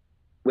family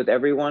with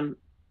everyone,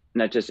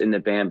 not just in the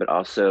band, but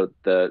also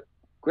the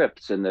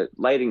grips and the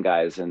lighting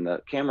guys and the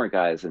camera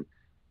guys, and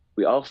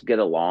we all get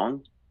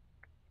along.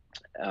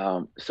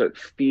 So it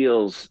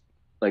feels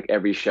like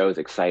every show is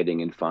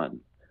exciting and fun.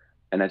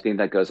 And I think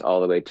that goes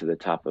all the way to the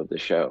top of the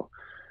show.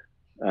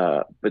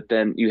 But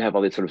then you have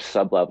all these sort of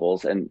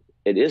sub-levels, and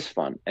it is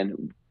fun.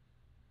 And,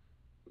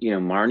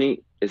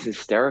 Marnie is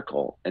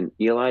hysterical, and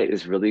Eli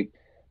is really,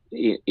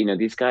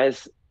 these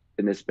guys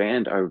in this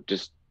band are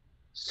just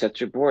Seth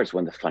Jabbour is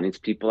one of the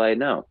funniest people I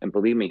know. And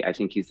believe me, I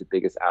think he's the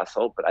biggest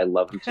asshole, but I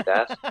love him to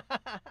death.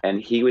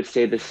 And he would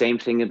say the same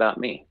thing about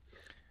me.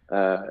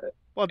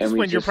 Well, just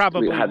when you're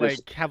probably have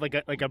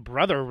like a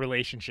brother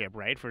relationship,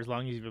 right? For as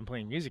long as you've been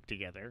playing music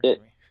together.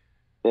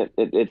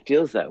 It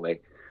feels that way.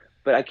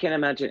 But I can't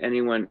imagine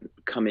anyone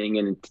coming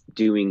in and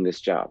doing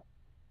this job.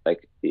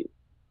 Like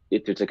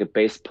if there's like a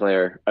bass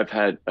player, I've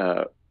had,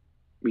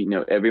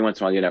 every once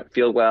in a while,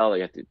 feel well, or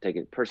you have to take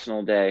a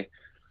personal day.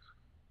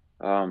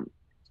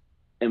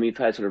 And we've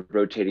had sort of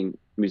rotating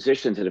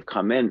musicians that have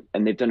come in,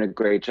 and they've done a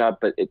great job,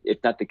 but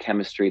it's not the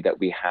chemistry that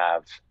we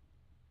have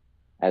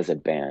as a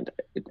band.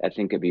 I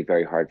think it'd be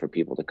very hard for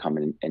people to come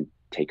in and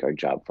take our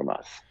job from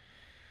us.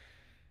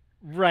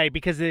 Right,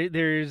 because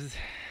there's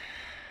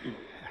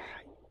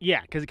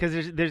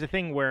a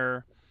thing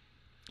where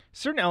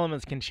certain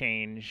elements can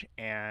change,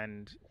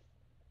 and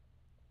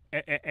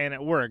and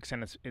it works,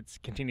 and it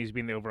continues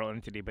being the overall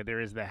entity. But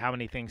there is the how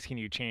many things can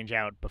you change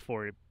out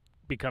before it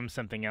becomes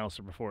something else,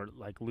 or before it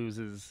like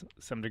loses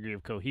some degree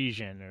of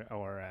cohesion,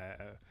 or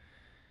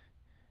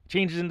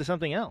changes into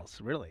something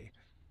else, really.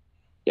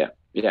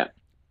 Yeah.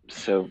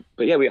 So,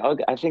 but yeah,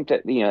 I think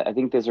that, I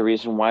think there's a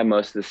reason why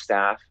most of the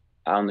staff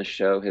on the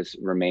show has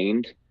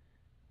remained.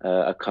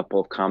 A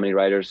couple of comedy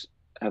writers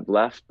have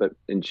left, but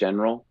in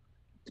general,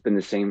 it's been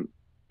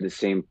the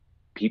same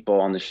people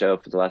on the show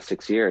for the last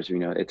 6 years.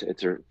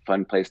 It's a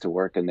fun place to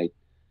work, and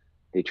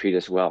they treat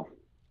us well.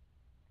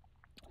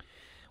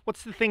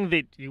 What's the thing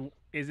that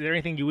is there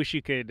anything you wish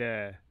you could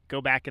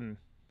go back and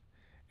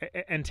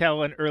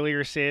tell an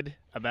earlier Sid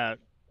about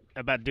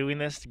doing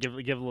this, to give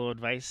a little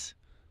advice?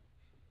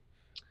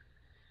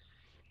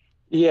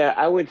 Yeah,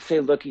 I would say,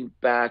 looking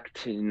back,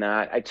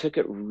 I took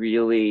it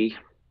really,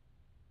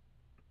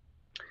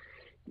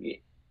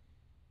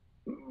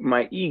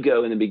 my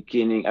ego in the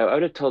beginning, I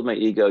would have told my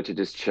ego to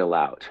just chill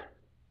out.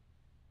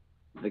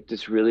 Like,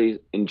 just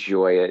really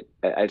enjoy it.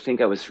 I think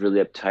I was really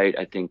uptight.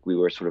 I think we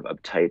were sort of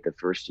uptight the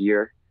first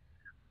year.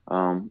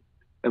 And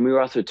we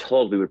were also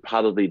told we would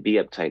probably be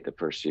uptight the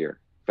first year.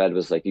 Fred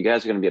was like, you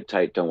guys are going to be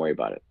uptight. Don't worry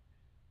about it.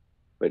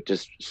 But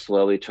just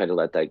slowly try to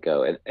let that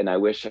go. And I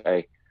wish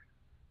I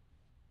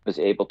was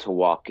able to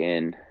walk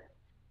in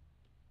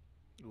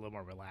a little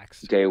more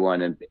relaxed day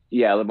one, and a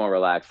little more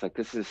relaxed. Like,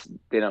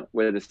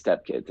 we're the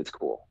step kids. It's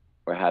cool.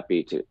 I'm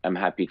happy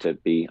to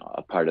be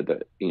a part of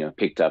the,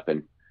 picked up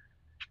and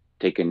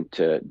taken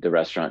to the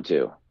restaurant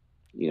too.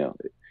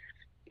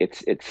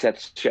 It's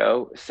Seth's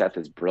show. Seth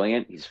is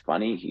brilliant. He's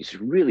funny. He's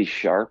really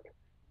sharp.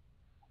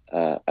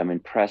 I'm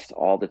impressed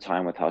all the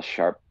time with how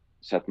sharp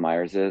Seth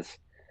Meyers is.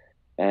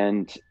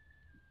 And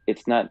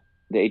it's not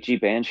the AG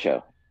band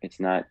show. It's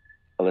not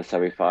a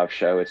Savy Fav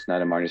show. It's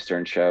not a Marty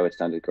Stern show. It's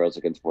not a Girls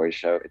Against Boys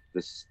show. It's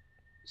this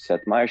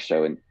Seth Meyers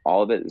show, and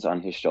all of it is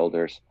on his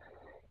shoulders.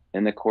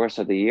 In the course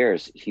of the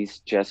years, he's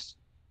just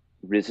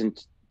risen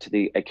to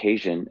the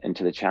occasion and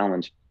to the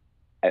challenge.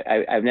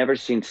 I've never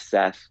seen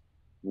Seth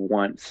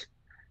once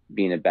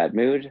be in a bad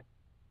mood.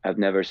 I've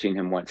never seen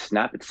him once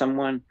snap at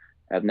someone.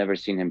 I've never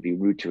seen him be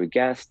rude to a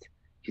guest.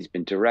 He's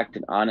been direct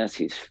and honest.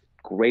 He's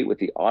great with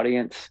the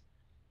audience.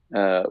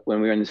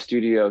 When we were in the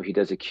studio, he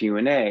does a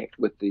Q&A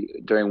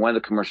during one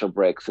of the commercial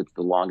breaks. It's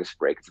the longest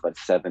break. It's about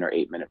 7 or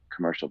 8 minute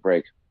commercial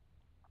break.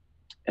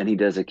 And he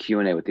does a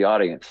Q&A with the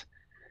audience.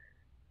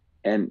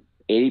 And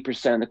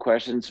 80% of the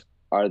questions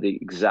are the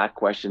exact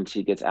questions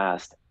he gets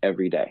asked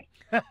every day.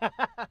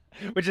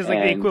 Which is like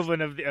the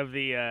equivalent of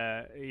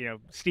the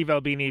Steve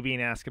Albini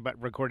being asked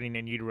about recording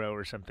in utero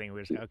or something.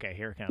 Which, okay,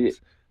 here it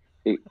comes.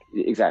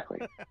 Exactly.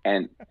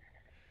 and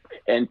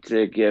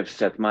to give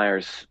Seth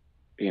Meyers,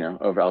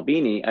 over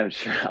Albini, I'm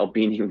sure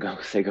Albini would go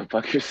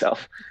fuck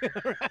yourself.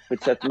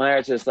 But Seth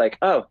Meyers is like,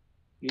 oh,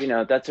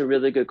 that's a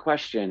really good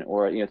question,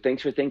 or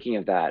thanks for thinking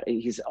of that.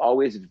 He's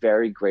always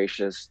very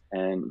gracious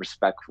and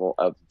respectful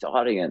of the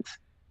audience,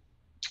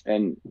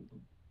 and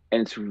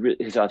it's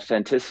his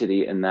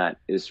authenticity in that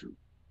is,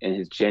 and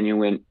his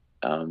genuine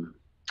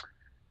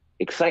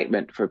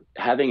excitement for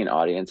having an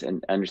audience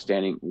and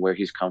understanding where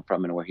he's come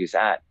from and where he's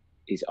at.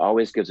 He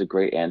always gives a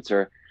great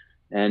answer,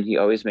 and he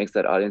always makes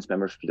that audience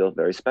member feel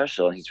very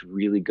special. And he's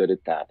really good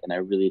at that, and I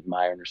really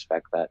admire and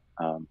respect that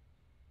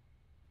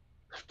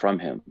from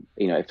him.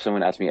 If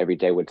someone asked me every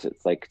day what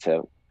it's like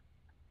to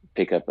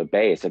pick up a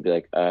bass, I'd be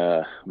like,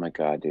 oh my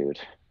God, dude.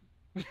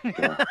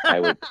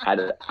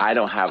 I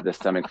don't have the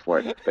stomach for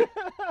it. But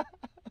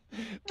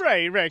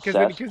right.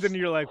 Because then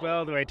you're like,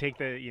 well, do I take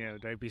the,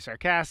 do I be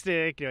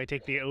sarcastic? Do I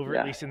take the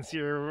overtly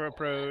sincere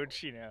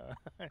approach?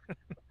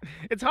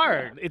 It's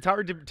hard. It's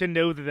hard to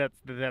know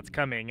that's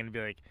coming and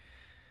be like,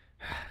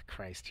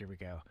 Christ, here we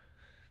go.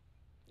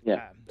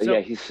 Yeah.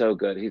 He's so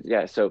good.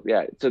 So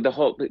the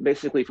whole,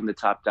 basically from the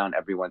top down,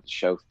 everyone at the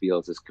show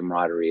feels this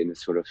camaraderie and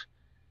this sort of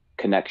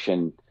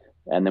connection.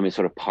 And then we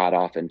sort of pot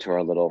off into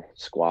our little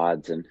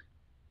squads and,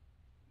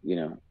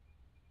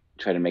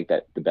 try to make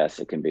that the best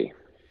it can be.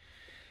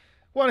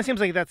 Well, and it seems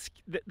like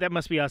that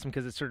must be awesome,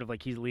 because it's sort of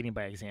like he's leading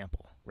by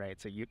example, right?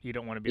 So you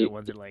don't want to be the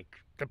ones that are like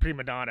the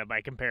prima donna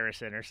by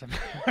comparison or something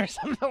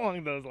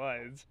along those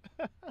lines.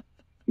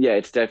 Yeah,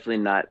 it's definitely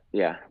not.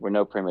 Yeah, we're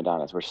no prima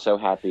donnas. We're so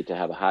happy to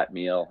have a hot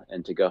meal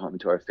and to go home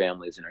to our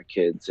families and our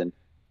kids and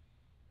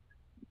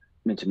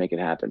to make it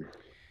happen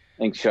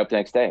and show up the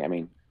next day. I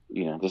mean,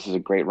 this is a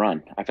great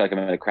run. I feel like I'm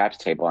at a craps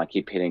table and I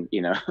keep hitting,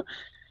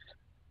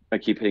 I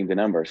keep hitting the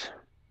numbers.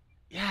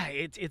 Yeah,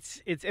 it's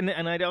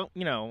and I don't,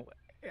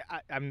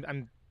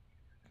 I'm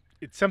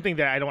it's something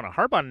that I don't want to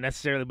harp on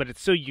necessarily, but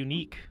it's so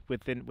unique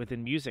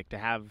within music to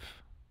have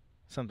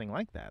something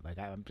like that. Like,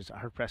 I'm just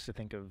hard pressed to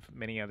think of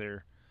many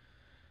other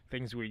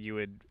things where you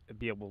would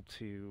be able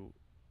to,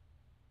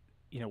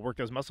 work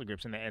those muscle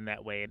groups in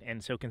that way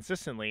and so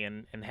consistently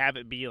and have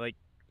it be like,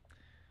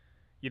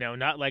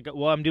 not like,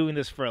 well, I'm doing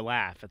this for a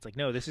laugh. It's like,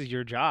 no, this is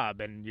your job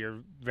and you're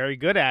very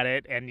good at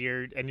it and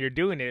you're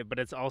doing it, but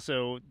it's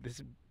also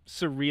this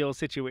surreal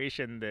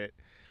situation that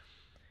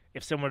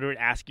if someone were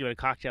to ask you at a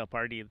cocktail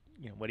party,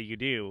 what do you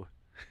do?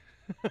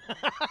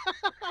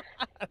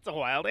 That's a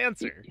wild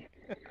answer.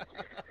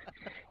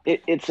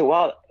 It's a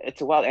wild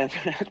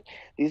answer.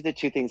 These are the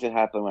two things that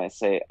happen when I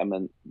say I'm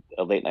in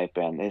a late night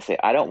band. They say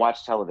I don't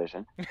watch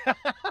television.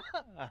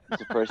 It's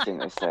the first thing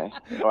they say.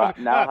 Or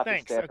now I have to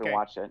stay up and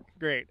watch it.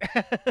 Great.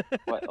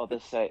 But I'll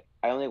just say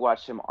I only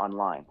watch them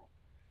online.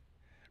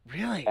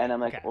 Really? And I'm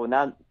like, well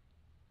now,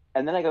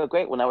 and then I go,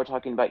 great. Well, now we're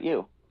talking about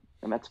you,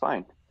 and that's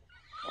fine.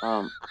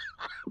 But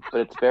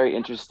it's very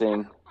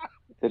interesting.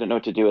 They don't know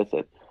what to do with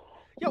it.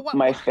 Yeah,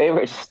 my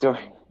favorite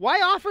story.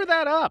 Why offer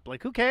that up?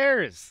 Like, who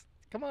cares?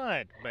 Come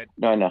on. But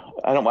No,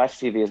 I don't watch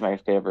TV as my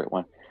favorite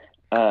one.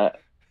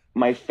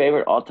 My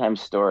favorite all-time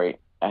story,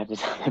 I have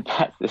to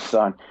pass this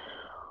on.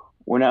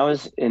 When I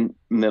was in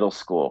middle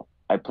school,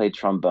 I played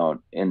trombone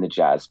in the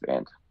jazz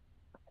band.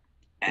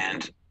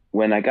 And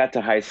when I got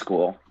to high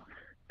school,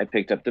 I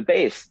picked up the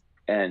bass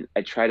and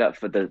I tried out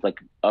for the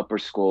upper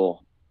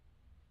school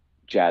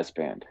jazz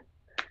band.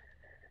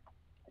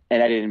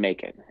 And I didn't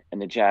make it.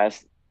 And the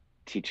jazz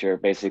teacher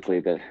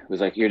basically was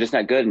like, you're just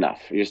not good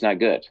enough. You're just not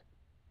good.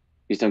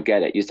 You just don't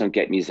get it. You just don't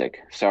get music.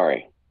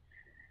 Sorry.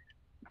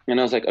 And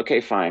I was like,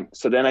 okay, fine.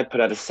 So then I put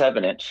out a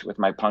 7-inch with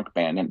my punk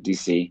band in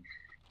DC.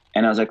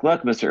 And I was like,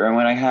 look, Mr.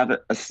 Irwin, I have a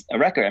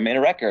record. I made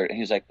a record. And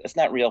he was like, it's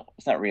not real.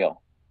 It's not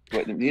real.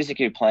 The music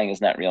you're playing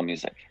is not real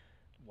music.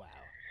 Wow.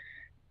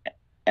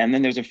 And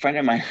then there's a friend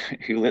of mine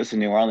who lives in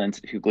New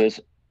Orleans who lives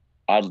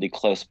oddly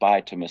close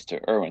by to Mr.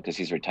 Irwin because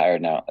he's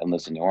retired now and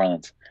lives in New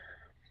Orleans.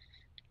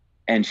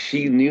 And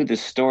she knew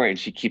this story and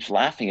she keeps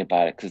laughing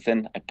about it because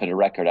then I put a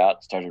record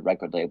out, started a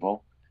record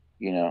label,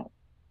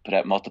 put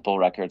out multiple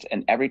records.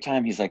 And every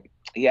time he's like,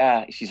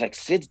 yeah, she's like,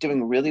 Sid's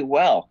doing really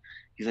well.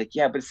 He's like,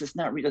 yeah, but it's just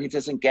not real. He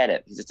doesn't get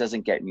it. He just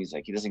doesn't get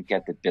music. He doesn't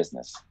get the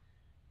business.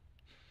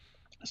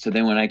 So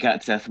then when I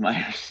got Seth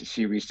Meyers,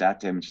 she reached out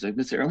to him and she's like,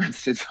 Mr. Irwin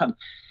Sid's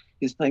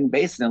he's playing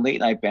bass in a late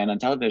night band on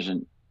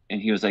television.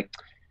 And he was like,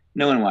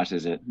 no one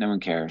watches it. No one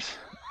cares.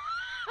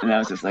 And I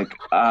was just like,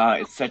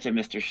 it's such a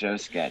Mr. Show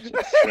sketch.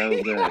 It's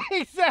so good.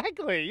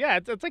 Exactly. Yeah.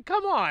 It's like,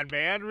 come on,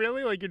 man.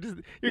 Really? Like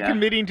you're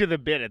committing to the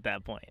bit at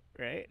that point,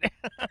 right?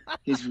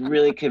 He's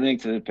really committing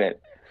to the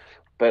bit.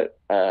 But,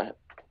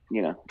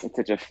 it's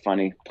such a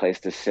funny place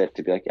to sit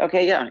to be like,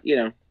 okay,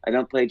 yeah, I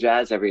don't play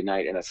jazz every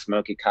night in a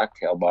smoky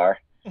cocktail bar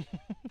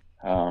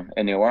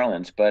in New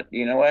Orleans. But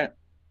you know what?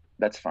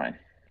 That's fine.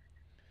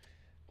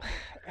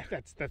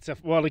 That's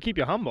to keep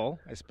you humble,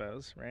 I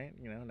suppose, right?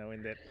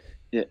 Knowing that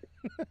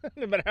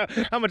no matter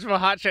how much of a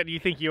hotshot you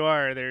think you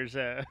are, there's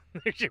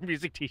your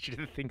music teacher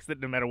that thinks that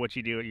no matter what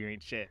you do, you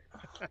ain't shit.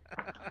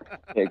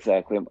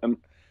 Exactly.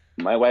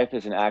 My wife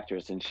is an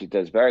actress and she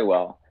does very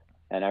well.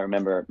 And I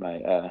remember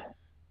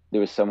there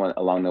was someone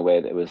along the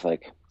way that was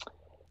like,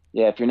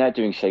 yeah, if you're not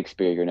doing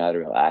Shakespeare, you're not a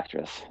real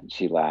actress. And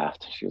she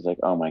laughed. She was like,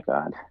 oh my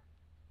God.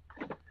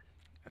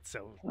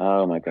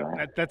 Oh my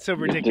God. That's so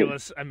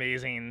ridiculous,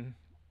 amazing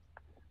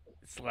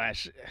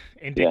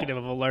 / indicative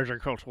of a larger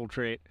cultural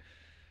trait.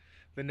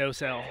 The no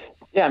sell.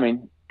 Yeah, I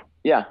mean,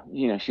 yeah,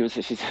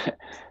 she's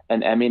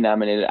an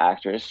Emmy-nominated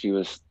actress. She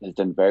has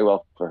done very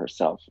well for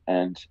herself,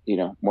 and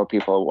more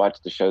people watch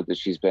the show that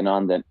she's been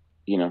on than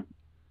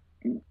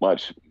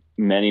watch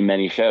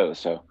many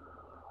shows.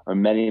 Or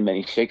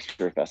many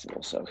Shakespeare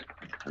festivals. So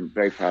I'm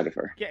very proud of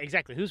her. Yeah,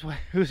 exactly. Who's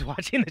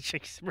watching the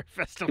Shakespeare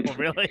festival,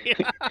 really?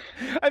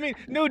 I mean,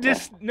 no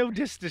diss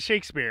to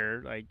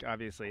Shakespeare, like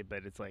obviously,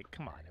 but it's like,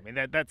 come on. I mean,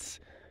 that's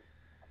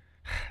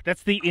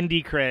the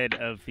indie cred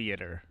of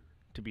theater.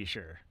 To be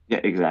sure. Yeah,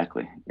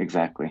 exactly.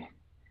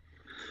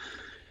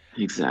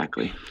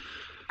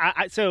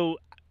 So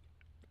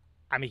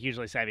I'm a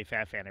hugely Savy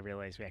Fav fan. I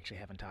realize we actually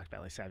haven't talked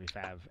about Savy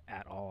Fav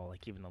at all,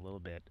 like even a little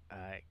bit.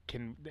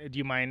 Do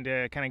you mind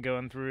kind of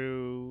going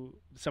through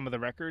some of the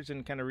records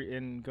and kind of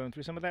going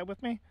through some of that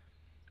with me?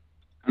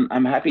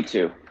 I'm happy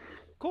to.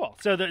 Cool.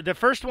 So the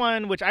first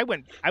one, which I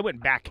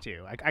went back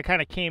to, I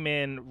kind of came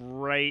in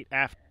right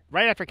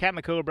after Cat and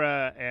the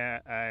Cobra,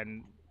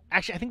 and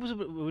actually I think it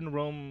was when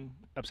Rome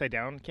Upside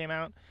Down came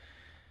out.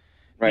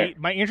 Right.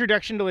 My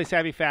introduction to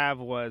Savy Fav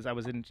was I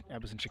was in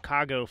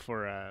Chicago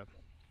for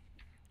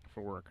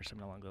work or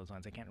something along those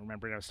lines. I can't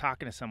remember. And I was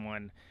talking to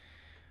someone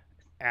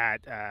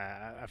at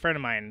a friend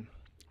of mine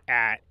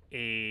at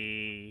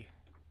a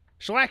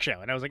Shellac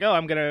show, and I was like, "Oh,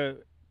 I'm gonna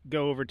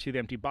go over to the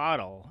Empty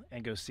Bottle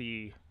and go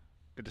see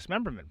the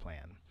Dismemberment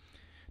Plan."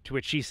 To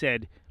which she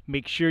said,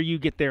 "Make sure you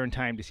get there in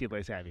time to see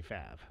Savy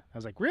Fav." I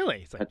was like,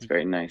 "Really?" It's like, that's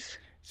very nice.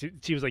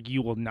 She was like,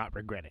 "You will not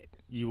regret it.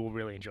 You will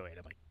really enjoy it."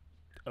 I'm like,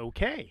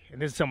 "Okay."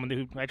 And this is someone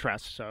who I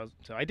trust, so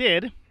I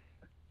did,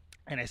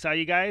 and I saw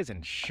you guys,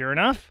 and sure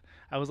enough,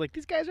 I was like,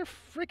 these guys are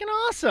freaking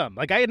awesome.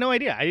 Like, I had no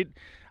idea.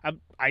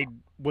 I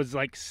was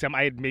like,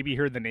 I had maybe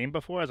heard the name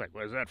before. I was like,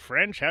 was that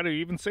French? How do you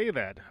even say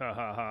that? Ha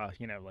ha ha.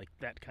 Like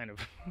that kind of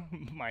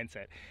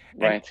mindset.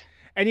 Right.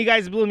 And you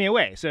guys blew me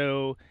away.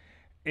 So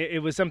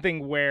it was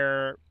something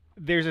where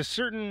there's a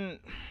certain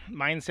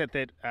mindset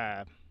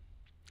that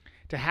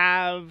to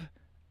have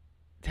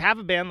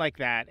a band like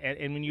that,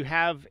 and when you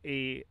have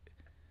a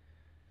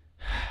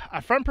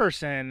front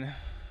person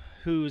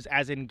who's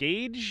as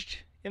engaged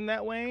in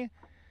that way,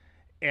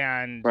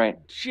 and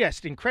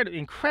just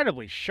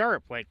incredibly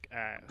sharp, like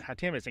how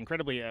Tim is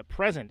incredibly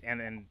present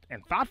and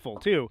thoughtful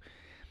too.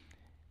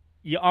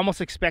 You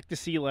almost expect to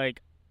see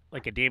like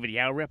a David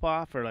Yao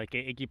ripoff or like a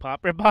Iggy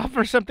Pop ripoff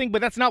or something,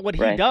 but that's not what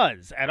he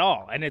does at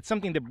all. And it's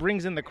something that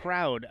brings in the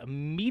crowd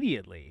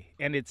immediately,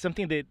 and it's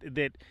something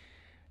that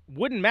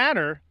wouldn't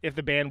matter if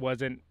the band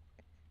wasn't,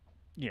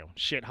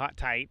 shit hot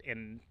tight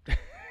and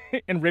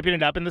and ripping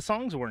it up and the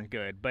songs weren't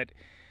good, but.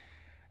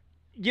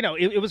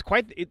 It was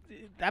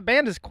that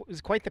band is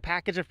quite the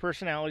package of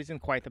personalities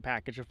and quite the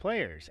package of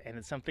players. And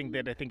it's something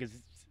that I think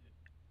is,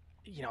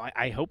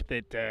 I hope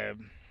that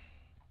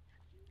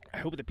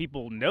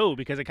people know,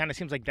 because it kind of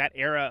seems like that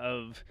era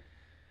of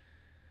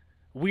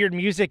weird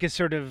music is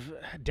sort of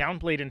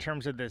downplayed in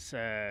terms of this,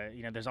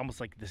 there's almost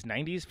like this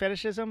 90s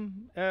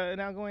fetishism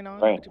now going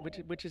on,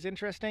 which is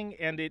interesting.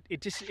 And it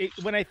just,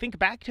 when I think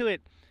back to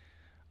it,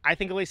 I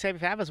think Savy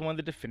Fav is one of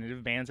the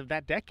definitive bands of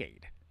that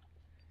decade.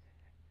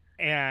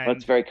 And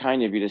that's very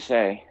kind of you to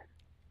say.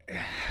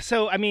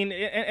 So, I mean,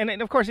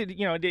 and of course, it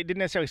didn't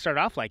necessarily start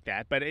off like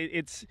that, but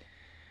I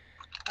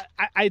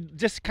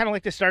just kind of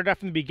like to start off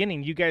from the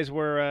beginning. You guys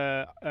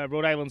were a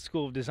Rhode Island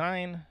School of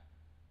Design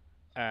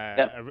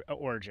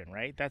origin,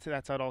 right? That's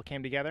how it all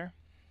came together?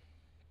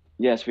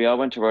 Yes, we all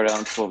went to Rhode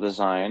Island School of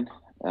Design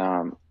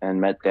and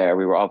met there.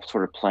 We were all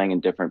sort of playing in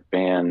different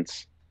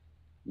bands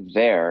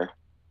there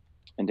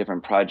in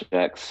different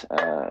projects.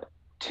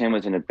 Tim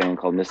was in a band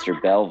called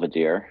Mr.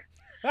 Belvedere.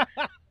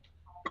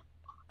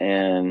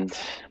 And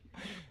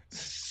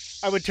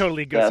I would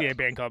totally go see a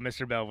band called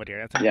Mr.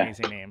 Belvedere. That's an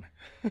amazing name.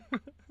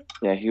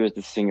 Yeah, he was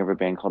the singer of a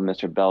band called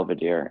Mr.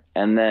 Belvedere.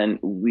 And then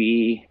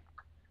we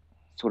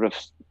sort of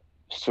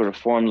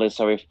formed Les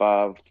Savy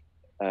Fav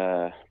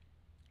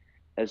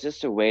as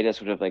just a way to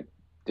sort of like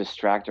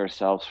distract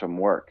ourselves from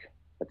work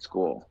at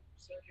school.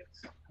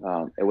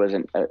 It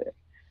wasn't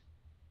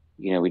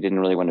we didn't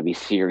really want to be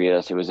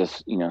serious. It was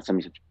just,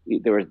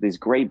 there were these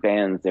great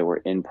bands that were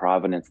in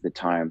Providence at the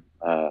time.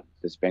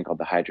 This band called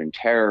the Hydrant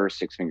Terror,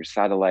 Six Finger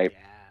Satellite.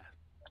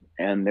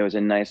 Yeah. And there was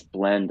a nice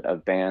blend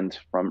of bands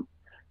from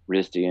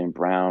RISD and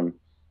Brown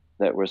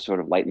that were sort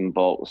of Lightning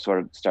Bolt, sort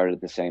of started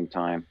at the same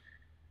time.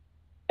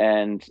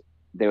 And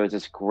there was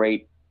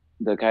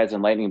the guys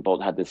in Lightning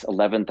Bolt had this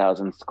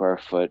 11,000 square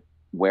foot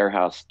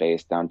warehouse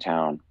space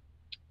downtown.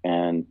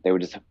 And they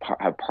would just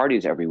have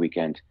parties every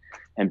weekend,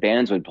 and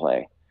bands would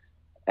play.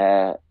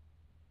 And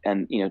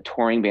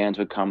touring bands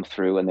would come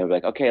through, and they were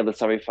like, okay, let's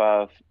Savy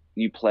Fav,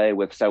 you play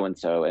with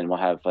so-and-so, and we'll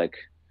have like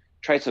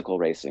tricycle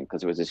racing,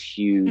 because it was this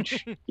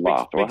huge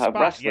loft, or we'll have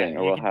wrestling,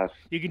 or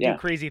you can do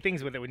crazy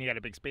things with it when you got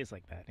a big space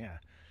like that. Yeah.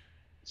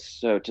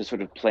 So to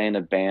sort of play in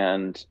a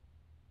band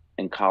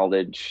in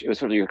college, it was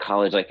sort of your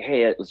college, like,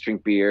 hey, let's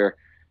drink beer,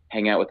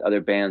 hang out with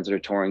other bands that are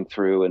touring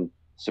through and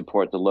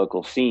support the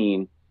local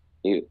scene.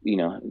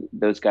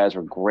 Those guys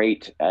were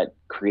great at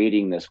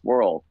creating this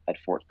world. At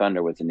Fort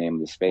Thunder was the name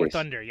of the space. Fort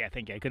Thunder, yeah,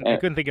 I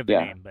couldn't think of the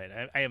name, but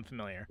I am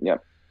familiar.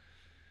 Yep.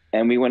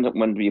 And we wanted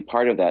to be a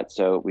part of that,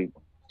 so we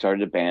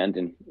started a band,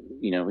 and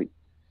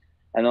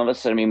and all of a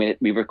sudden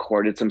we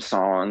recorded some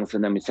songs,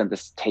 and then we sent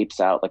the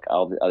tapes out like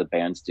all the other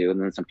bands do, and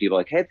then some people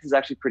were like, hey, this is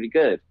actually pretty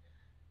good.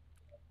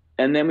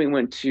 And then we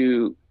went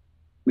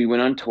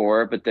on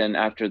tour, but then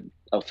after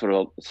a sort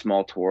of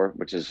small tour,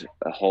 which is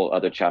a whole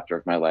other chapter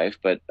of my life,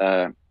 but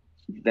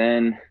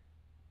then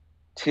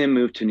Tim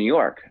moved to New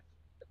York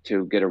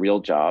to get a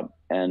real job,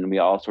 and we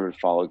all sort of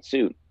followed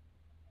suit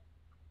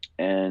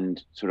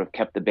and sort of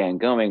kept the band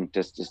going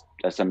just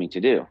as something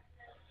to do.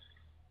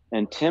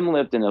 And Tim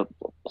lived in a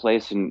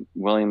place in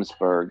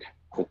Williamsburg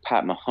with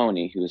Pat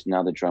Mahoney, who is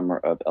now the drummer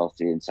of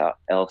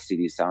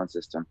LCD Sound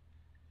System.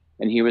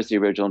 And he was the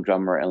original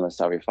drummer in Les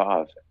Savy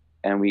Fav.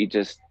 And we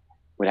just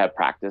would have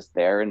practice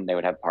there, and they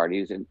would have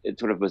parties, and it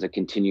sort of was a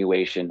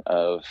continuation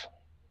of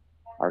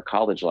our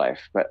college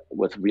life, but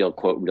with real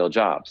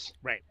jobs.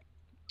 Right.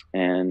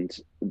 And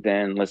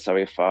then Les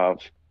Savy Fav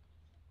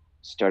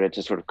started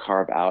to sort of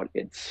carve out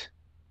its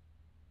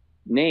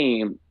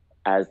name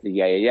as the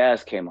Yeah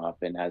came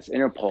up, and as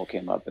Interpol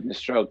came up, and the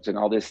Strokes, and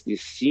all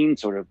these scenes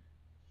sort of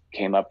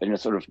came up, and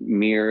it sort of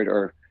mirrored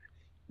or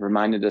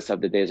reminded us of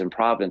the days in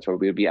Providence where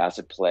we would be asked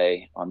to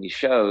play on these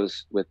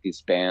shows with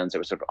these bands that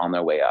were sort of on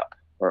their way up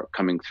or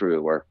coming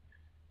through, or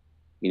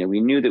we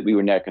knew that we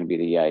were not going to be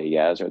the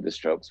Yeah or the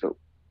Strokes, but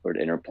or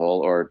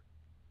Interpol or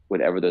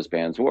whatever those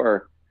bands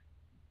were.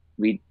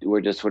 We were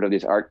just sort of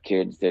these art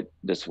kids that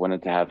just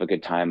wanted to have a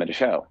good time at a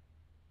show.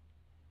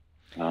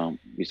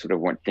 We sort of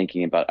weren't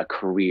thinking about a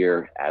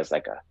career as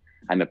like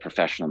I'm a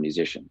professional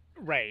musician.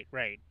 Right.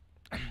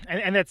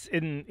 And that's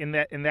in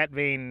that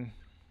vein,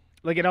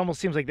 like it almost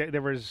seems like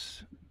there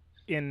was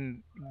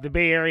in the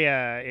Bay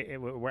Area,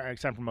 where I'm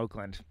from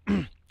Oakland,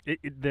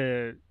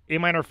 the A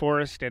Minor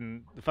Forest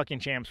and the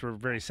fucking Champs were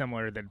very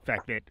similar. The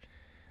fact that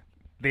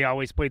they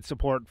always played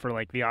support for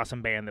like the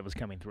awesome band that was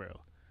coming through.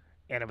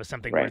 And it was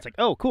something where it's like,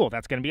 oh, cool,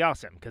 that's going to be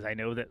awesome. Because I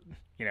know that,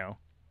 A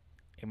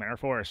Minor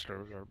Forest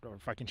or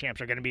fucking Champs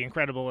are going to be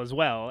incredible as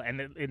well.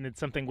 And it's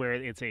something where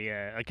it's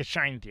like a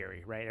shine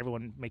theory, right?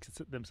 Everyone makes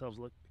themselves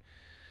look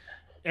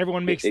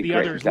Everyone makes the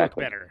others look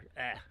better.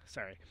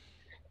 Sorry.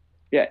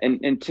 Yeah,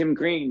 and Tim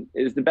Green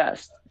is the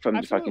best from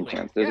Absolutely. the fucking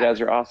Chance. Those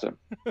guys are awesome.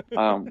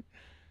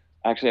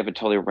 I actually have a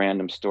totally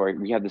random story.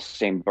 We had the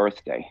same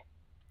birthday.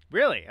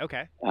 Really?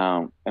 Okay.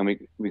 And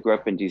we grew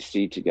up in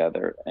D.C.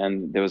 together.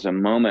 And there was a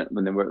moment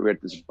when we were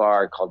at this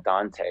bar called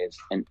Dante's,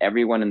 and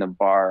everyone in the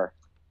bar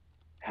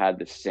had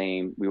the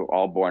same. We were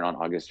all born on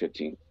August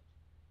 15th.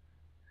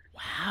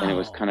 Wow. And it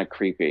was kind of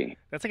creepy.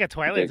 That's like a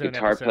Twilight Zone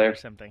guitar episode player, or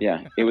something.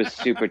 Yeah, it was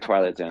super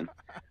Twilight Zone.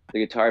 The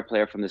guitar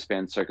player from this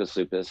band, Circus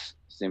Lupus,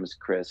 his name was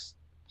Chris.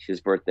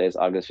 His birthday is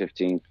August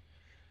 15th.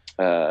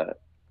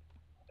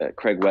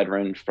 Craig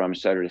Wedren from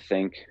Shudder to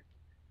Think,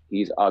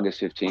 he's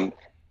August 15th.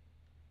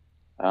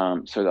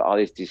 So all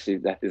these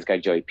DC, this guy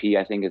Joey P,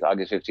 I think, is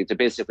August 15th. So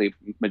basically,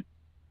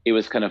 it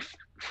was kind of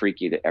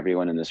freaky that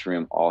everyone in this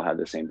room all had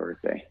the same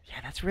birthday.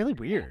 Yeah, that's really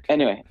weird.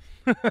 Anyway,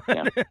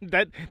 yeah.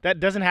 that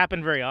doesn't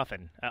happen very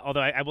often. Although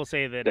I will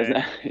say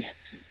that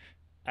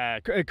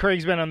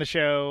Craig's been on the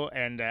show,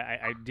 and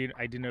I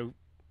do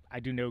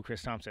know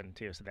Chris Thompson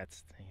too. So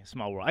that's a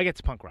small world. I get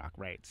to punk rock,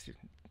 right?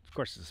 Of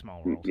course, it's a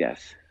small world.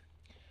 Yes,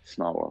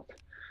 small world.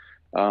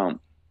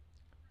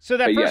 So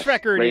that first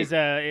record is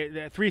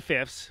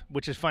 3/5,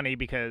 which is funny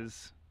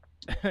because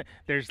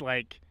there's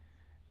like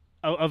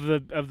of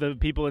the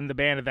people in the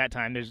band at that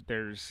time.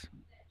 There's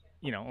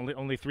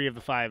only 3 of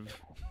the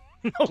 5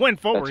 went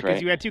forward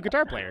because you had 2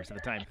 guitar players at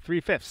the time.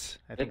 3/5,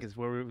 I think, is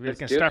where we're going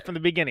to start from the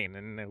beginning,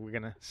 and we're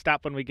going to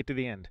stop when we get to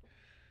the end.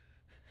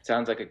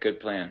 Sounds like a good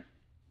plan.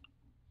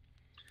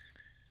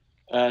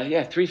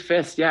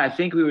 3/5. Yeah, I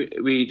think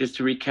we just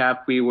to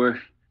recap, we were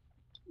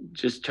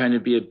just trying to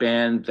be a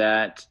band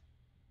that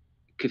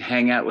could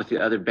hang out with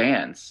the other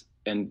bands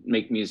and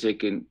make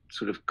music and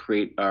sort of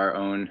create our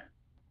own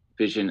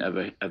vision of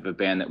a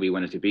band that we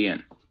wanted to be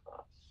in.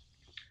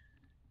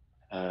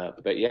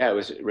 But yeah, it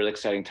was really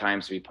exciting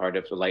times to be part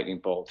of the Lightning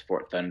Bolt,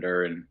 Fort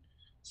Thunder, and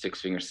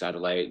Six Finger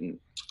Satellite, and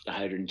the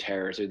Hydrogen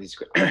Terrors, or these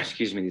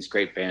these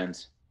great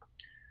bands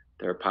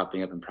that were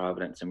popping up in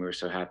Providence, and we were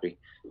so happy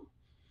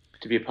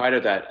to be a part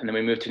of that. And then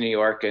we moved to New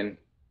York and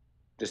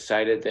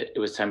decided that it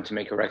was time to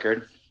make a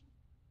record.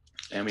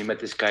 And we met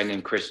this guy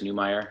named Chris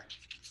Neumeier,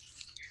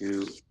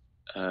 who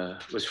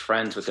was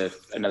friends with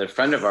another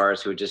friend of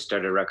ours who had just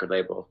started a record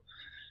label.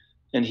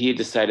 And he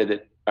decided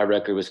that our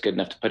record was good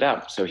enough to put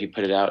out. So he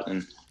put it out.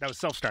 And that was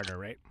Self-Starter,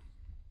 right?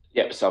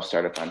 Yep,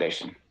 Self-Starter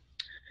Foundation.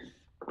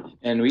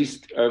 And we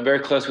are very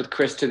close with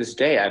Chris to this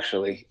day,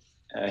 actually.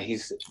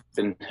 He's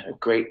been a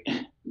great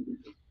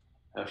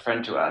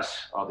friend to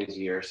us all these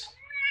years.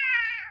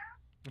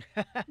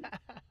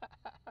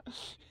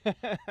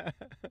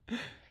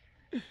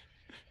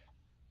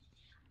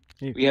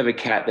 We have a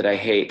cat that I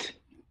hate,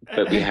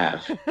 but we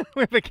have.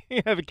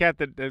 We have a cat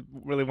that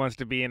really wants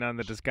to be in on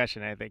the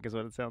discussion, I think, is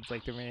what it sounds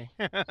like to me.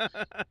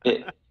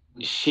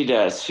 She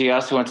does. She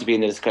also wants to be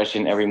in the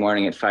discussion every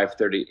morning at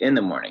 5:30 in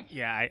the morning.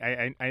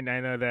 Yeah, I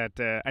know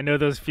that. I know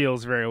those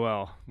feels very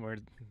well.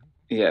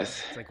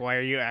 Yes. It's like, why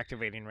are you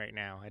activating right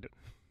now?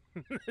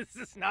 This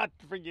is not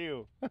for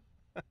you.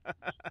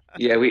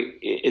 Yeah,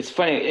 it's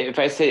funny. If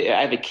I say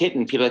I have a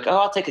kitten, people are like, oh,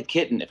 I'll take a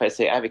kitten. If I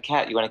say I have a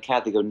cat, you want a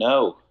cat? They go,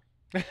 no.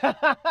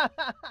 Yeah,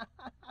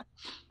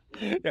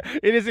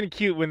 it isn't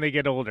cute when they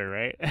get older,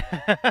 right?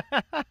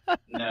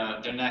 No,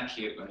 they're not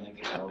cute when they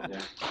get older.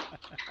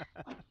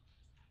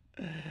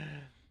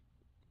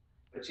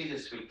 But she's a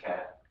sweet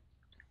cat.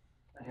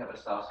 I have a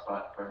soft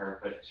spot for her,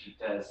 but she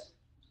does.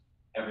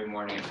 Every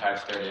morning at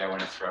 5:30, I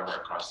want to throw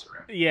her across the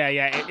room. Yeah.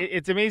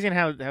 It's amazing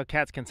how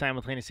cats can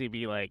simultaneously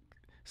be like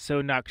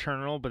so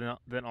nocturnal, but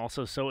then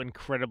also so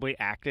incredibly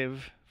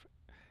active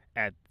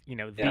at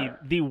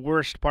the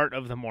worst part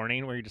of the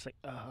morning, where you're just like,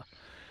 oh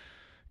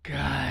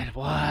God,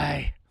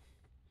 why?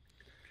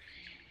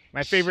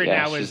 My favorite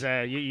now is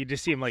you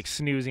just see him like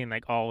snoozing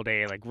like all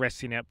day, like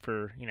resting up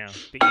for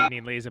the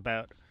evening lays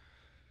about.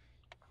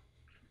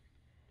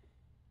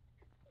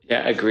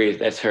 Yeah, agreed.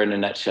 That's her in a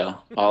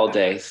nutshell. All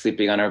day,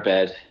 sleeping on our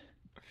bed.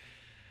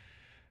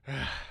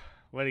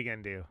 What are you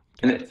gonna do?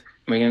 What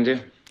are you gonna do?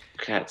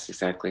 Cats,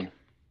 exactly.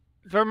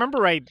 If I remember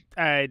right,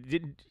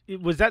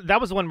 was that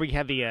was the one where you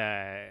had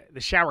the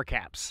shower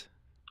caps?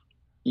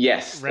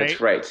 Yes, right? That's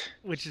right.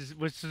 Which is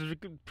a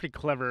pretty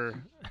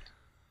clever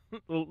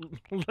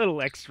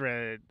little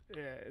extra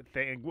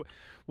thing.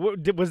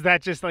 Was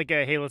that just like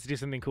a hey, let's do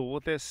something cool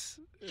with this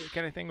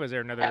kind of thing? Was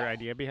there another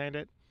idea behind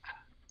it?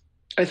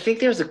 I think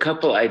there's a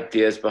couple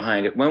ideas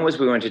behind it. One was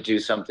we wanted to do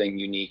something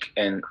unique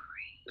and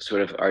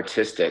sort of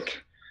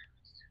artistic.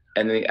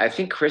 And then I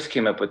think Chris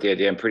came up with the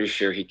idea. I'm pretty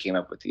sure he came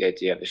up with the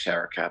idea of the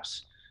shower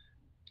caps.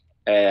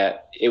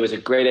 It was a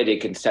great idea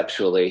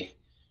conceptually.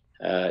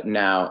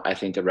 Now I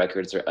think the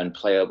records are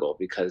unplayable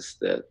because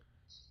the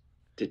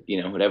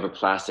whatever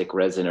plastic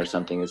resin or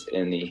something is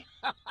in the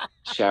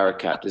shower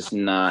cap does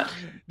not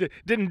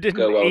didn't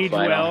go well age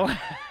well.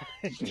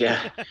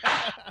 Yeah.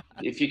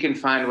 If you can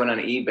find one on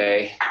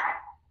eBay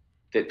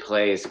that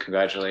plays,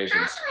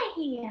 congratulations.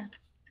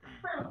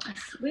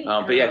 Sweet.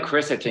 But yeah,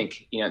 Chris, I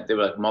think, they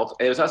were like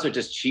it was also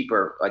just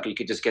cheaper. Like you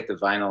could just get the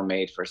vinyl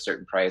made for a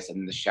certain price,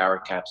 and the shower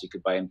caps you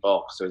could buy in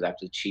bulk. So it was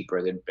actually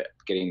cheaper than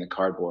getting the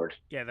cardboard.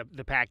 Yeah,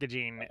 the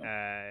packaging.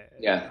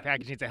 Yeah. The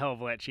packaging's a hell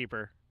of a lot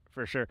cheaper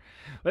for sure.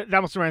 That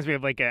almost reminds me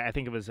of I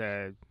think it was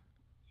a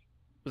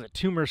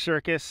Tumor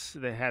Circus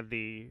that had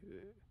the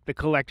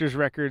collector's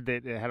record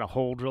that had a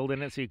hole drilled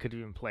in it, so you couldn't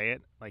even play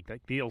it, like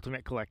the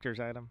ultimate collector's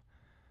item.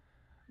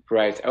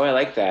 Right. Oh, I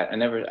like that. I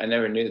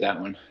never knew that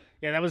one.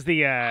 Yeah, that was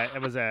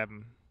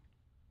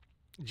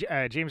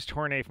James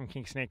Tornay from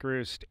King Snake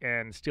Roost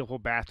and Steel Pole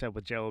Bathtub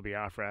with Jello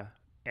Biafra.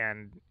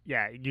 And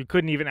yeah, you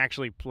couldn't even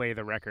actually play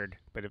the record,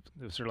 but it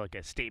was sort of like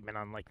a statement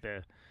on like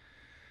the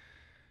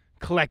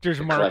collector's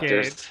market.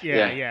 Collectors.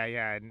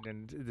 Yeah. And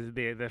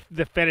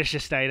the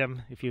fetishist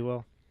item, if you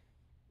will.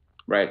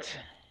 Right.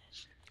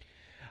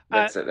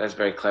 That's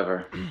very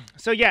clever.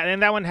 So yeah,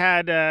 and that one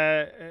had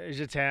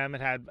Je T'aime, it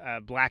had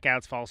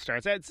Blackouts, False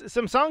Starts. It had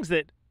some songs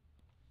that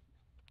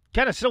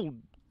kind of still,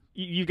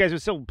 you guys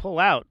would still pull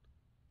out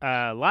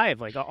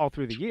live, like all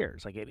through the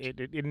years. Like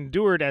it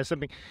endured as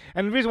something.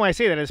 And the reason why I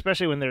say that,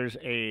 especially when there's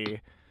any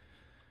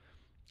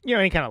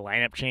kind of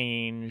lineup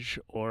change,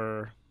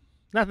 or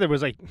not that there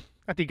was not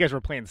that you guys were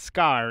playing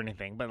ska or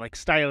anything, but like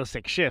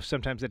stylistic shifts.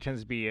 Sometimes there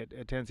tends to be a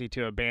tendency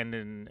to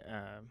abandon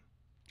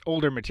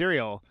older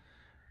material.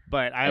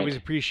 But I always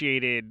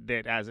appreciated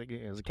that as a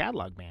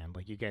catalog band,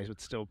 like you guys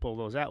would still pull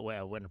those out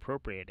when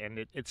appropriate, and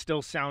it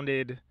still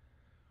sounded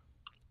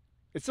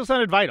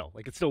vital,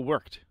 like it still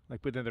worked,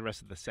 like within the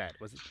rest of the set.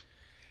 Was it?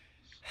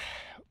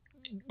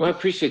 Well, I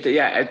appreciate that.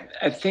 Yeah,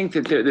 I think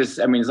that there's.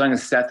 I mean, as long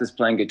as Seth is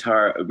playing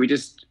guitar, we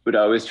just would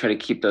always try to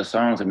keep those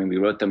songs. I mean, we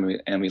wrote them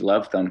and we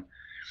loved them.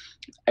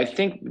 I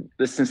think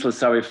since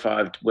Savy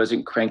Fav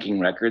wasn't cranking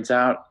records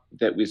out,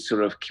 that we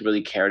sort of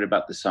really cared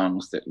about the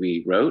songs that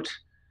we wrote.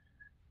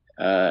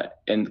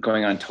 And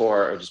going on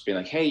tour, or just being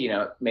like, hey,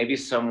 maybe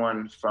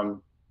someone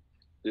from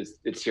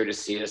that's here to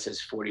see us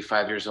is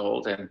 45 years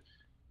old and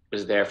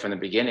was there from the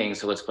beginning,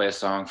 so let's play a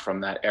song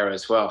from that era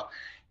as well.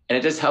 And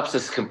it just helps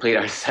us complete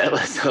our set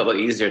list a little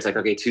easier. It's like,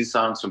 okay, 2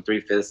 songs from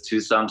 3/5,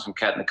 2 songs from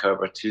Cat and the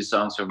Cobra, 2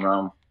 songs from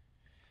Rome,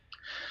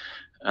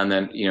 and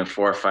then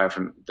 4 or 5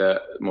 from the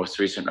most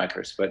recent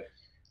records. But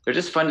they're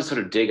just fun to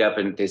sort of dig up,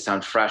 and they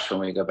sound fresh when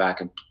we go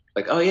back and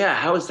like, oh yeah,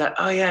 how was that?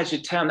 Oh yeah,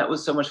 Je T'aime, that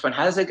was so much fun.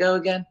 How does it go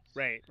again?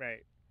 Right.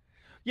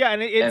 Yeah,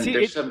 and I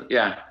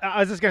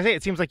was just gonna say,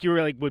 it seems like you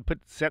really would put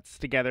sets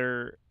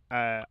together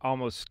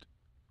almost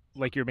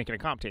like you're making a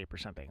comp tape or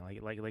something,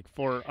 like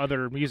for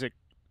other music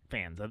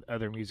fans,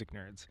 other music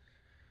nerds.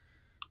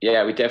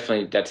 Yeah, we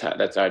definitely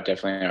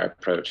definitely our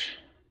approach.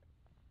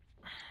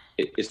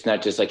 It's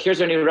not just like, here's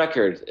our new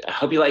record, I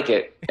hope you like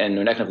it, and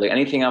we're not gonna play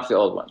anything off the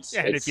old ones.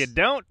 Yeah, and if you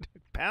don't,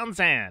 pound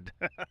sand.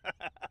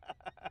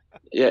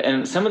 Yeah,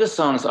 and some of the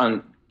songs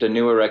on the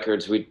newer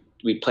records we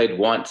played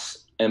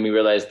once, and we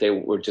realized they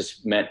were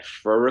just meant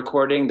for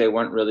recording. They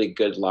weren't really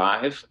good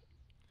live.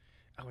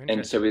 Oh,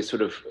 and so we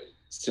sort of,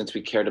 since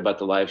we cared about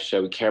the live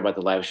show, we care about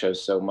the live show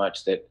so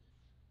much that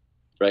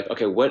we're like,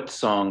 okay, what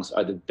songs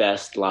are the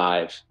best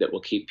live that will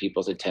keep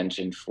people's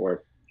attention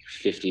for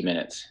 50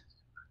 minutes?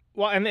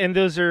 Well, and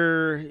those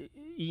are,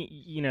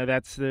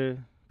 that's the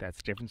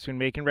difference between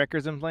making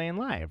records and playing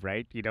live,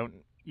 right?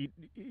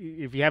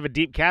 If you have a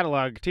deep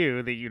catalog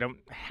too, that you don't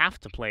have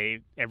to play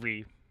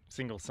every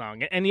single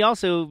song, and you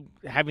also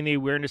having the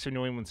awareness of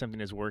knowing when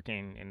something is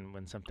working and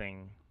when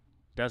something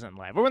doesn't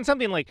live, or when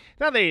something like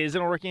not that it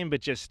isn't working,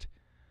 but just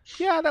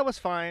that was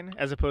fine,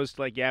 as opposed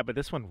to like but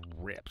this one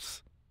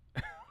rips.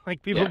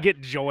 Like people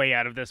get joy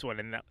out of this one,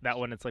 and that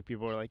one it's like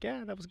people are like,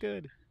 that was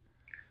good.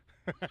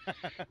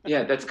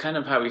 Yeah, that's kind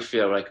of how we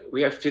feel. Like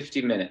we have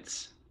 50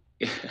 minutes.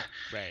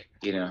 Right.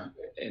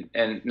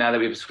 And now that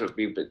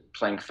we've been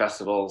playing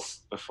festivals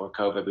before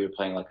COVID, we were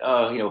playing like,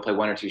 we'll play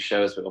 1 or 2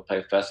 shows, but we'll play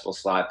a festival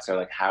slot. So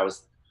like,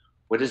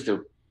 what is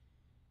the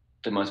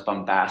most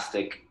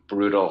bombastic,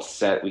 brutal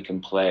set we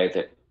can play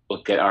that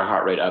will get our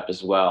heart rate up,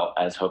 as well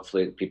as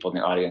hopefully people in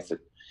the audience that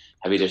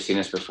have either seen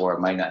us before or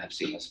might not have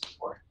seen us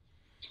before.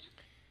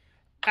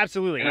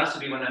 Absolutely. And also,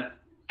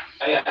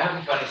 I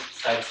have a funny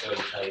side story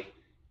to tell you.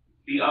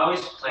 We always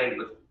played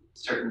with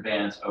certain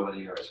bands over the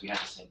years. We had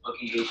the same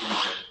booking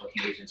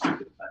agents,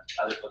 with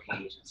other booking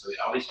agents. So we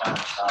always found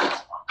ourselves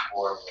on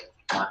tour with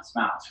Max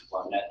Mouse,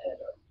 or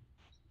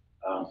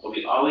Methead, but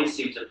we always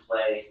seemed to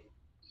play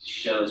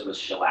shows with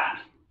Shellac.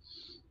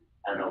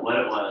 I don't know what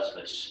it was,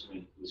 but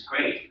it was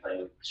great to play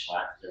with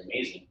Shellac. They're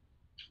amazing.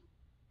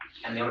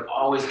 And they would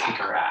always kick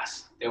our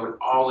ass. They would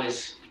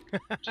always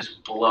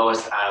just blow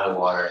us out of the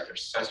water. They're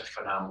such a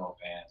phenomenal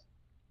band.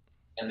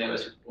 And there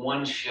was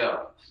one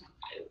show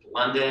in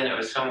London, it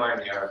was somewhere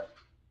in Europe,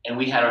 and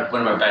we had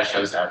one of our best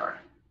shows ever.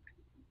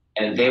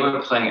 And they were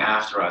playing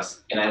after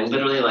us, and I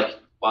literally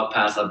walked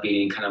past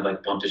Albini, kind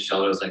of bumped his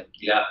shoulder, was like,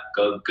 yeah,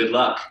 good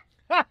luck.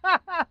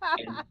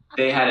 And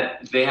they had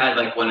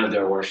one of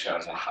their worst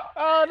shows, I thought.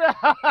 Oh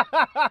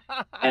no.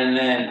 And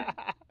then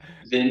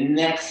the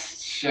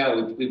next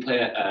show we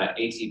played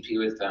ATP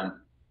with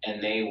them,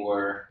 and it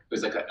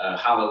was like a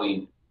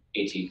Halloween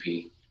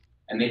ATP,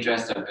 and they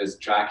dressed up as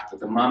Dracula,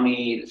 the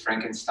Mummy,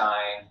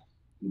 Frankenstein,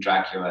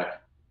 Dracula,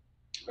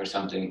 or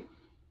something,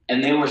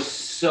 and they were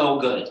so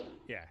good.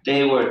 Yeah,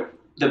 they were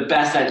the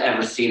best I'd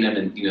ever seen them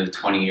in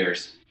 20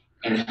 years.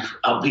 And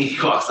he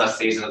walks off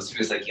stage and he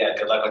was like, "Yeah,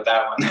 good luck with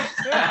that one."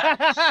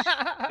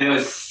 It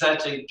was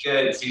such a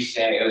good touche.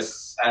 I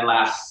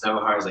laughed so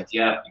hard. I was like,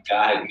 "Yeah, you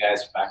got it. You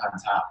guys are back on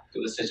top." It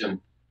was such a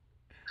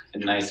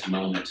nice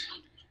moment.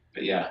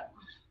 But yeah,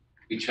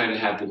 we try to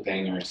have the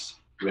bangers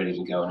ready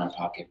to go in our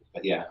pocket.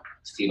 But yeah,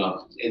 Steve,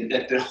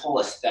 the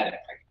whole aesthetic,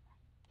 like,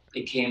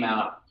 it came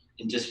out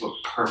and just were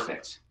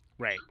perfect.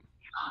 Right.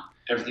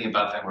 Everything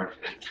about them were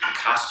the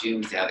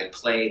costumes, how they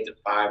played, the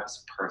vibe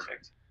was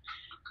perfect.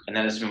 And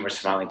then I just remember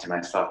smiling to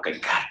myself, going,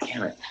 "God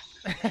damn it,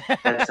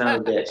 that son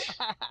of a bitch."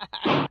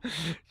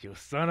 You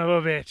son of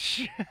a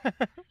bitch.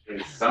 You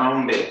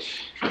son of a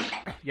bitch.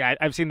 Yeah,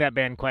 I've seen that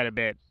band quite a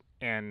bit,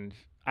 and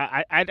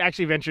I'd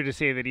actually venture to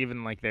say that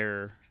even like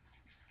their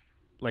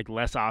like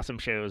less awesome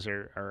shows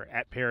are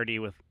at parity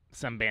with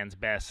some bands'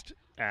 best,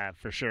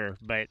 for sure.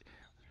 But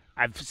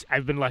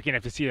I've been lucky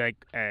enough to see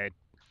like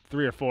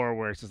 3 or 4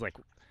 where it's just like,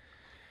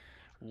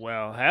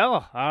 well,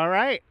 hell, all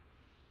right.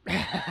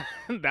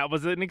 That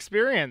was an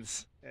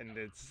experience, and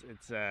it's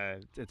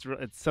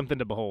something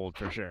to behold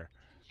for sure.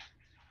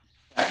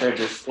 They're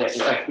just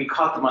like, we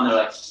caught them on their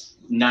like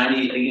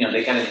 90.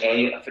 They got an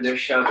A for their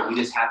show, but we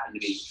just happened to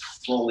be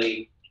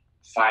fully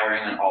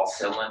firing on all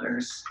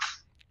cylinders.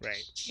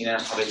 Right.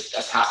 Probably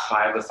a top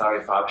 5 with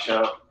Savy Fav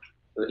show.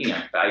 But,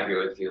 I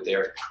agree with you.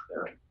 They're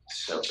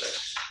so good.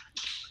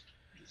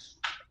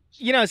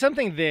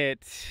 Something that.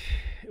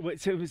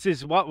 So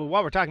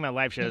while we're talking about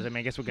live shows, I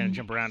guess we're going to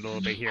jump around a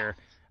little bit here.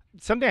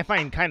 Something I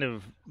find kind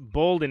of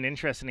bold and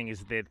interesting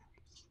is that,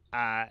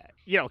 a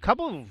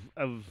couple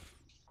of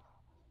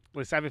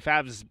Savy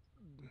Fav's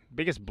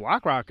biggest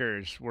block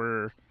rockers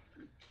were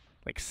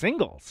like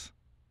singles.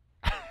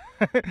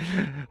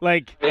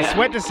 Like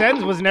Sweat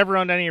Descends was never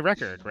on any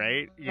record,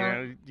 right?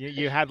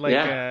 You had like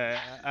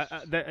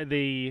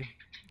the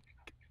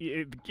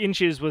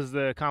Inches was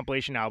the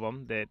compilation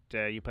album that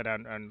you put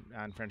out on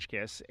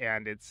Frenchkiss,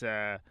 and it's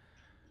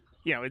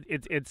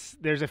it's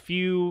there's a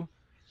few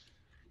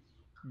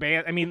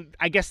band.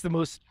 I guess the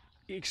most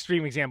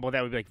extreme example of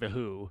that would be like The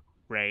Who,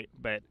 right?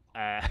 But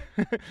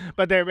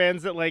but there are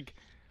bands that like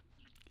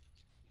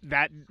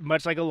that,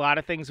 much like a lot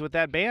of things with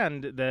that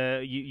band.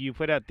 You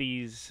put out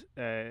these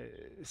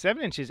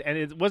 7 inches, and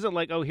it wasn't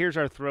like, oh, here's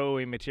our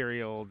throwaway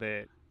material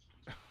that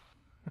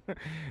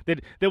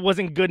that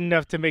wasn't good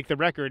enough to make the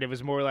record. It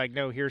was more like,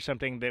 no, here's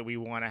something that we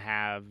want to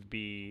have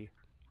be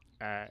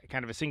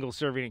kind of a single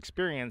serving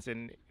experience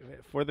and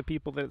for the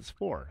people that it's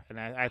for. And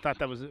I thought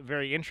that was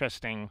very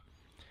interesting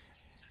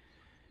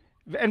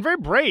and very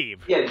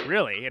brave,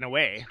 really, in a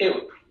way.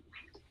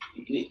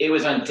 It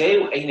was on day,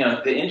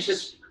 the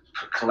Inches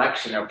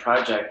collection or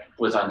project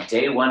was on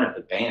day 1 of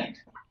the band.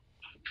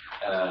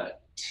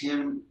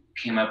 Tim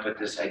came up with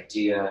this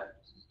idea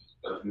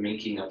of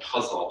making a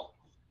puzzle,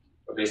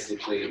 or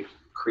basically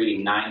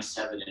creating 9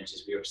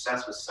 7-inches. We were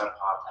obsessed with Sub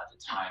Pop at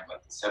the time,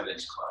 like the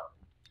 7-inch club.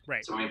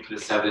 Right. So when we put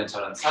a 7-inch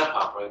on Sub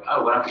Pop, we're like,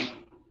 oh, why don't we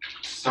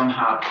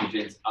somehow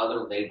convince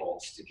other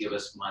labels to give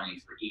us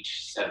money for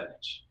each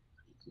 7-inch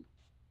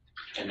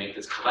and make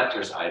this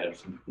collector's item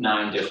from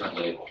 9 different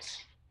labels.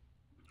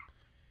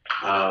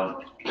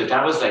 But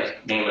that was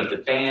like name of the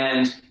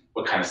band,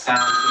 what kind of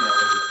sound we were going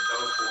to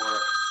go for,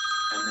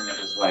 and then it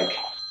was like,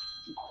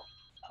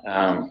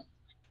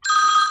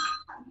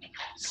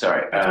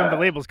 sorry. That's one of the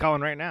labels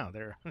calling right now.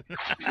 They're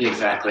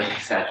exactly.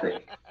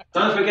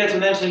 Don't forget to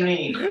mention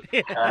me.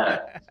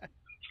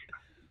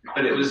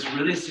 But it was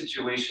really a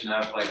situation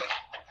of like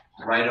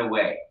right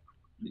away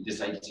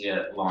this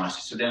idea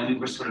launched. So then we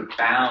were sort of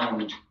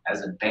bound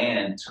as a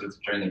band, sort of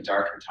during the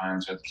darker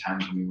times or the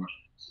times when we were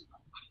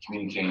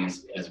communicating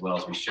as well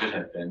as we should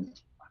have been.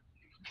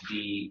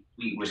 We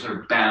were sort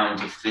of bound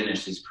to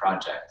finish this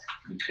project.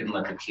 We couldn't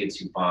let the kids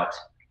who bought,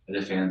 or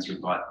the fans who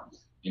bought,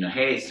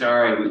 hey,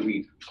 sorry,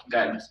 we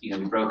got, we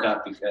broke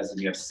up because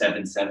we have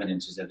 7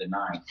 7-inches of the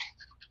 9.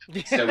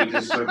 So we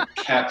just sort of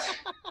kept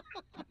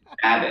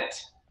at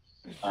it.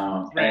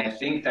 And I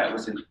think that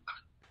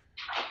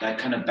that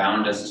kind of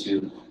bound us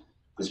to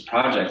this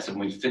project. So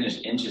when we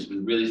finished Inches, we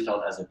really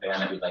felt as a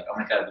band that we like, oh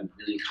my God, we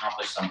really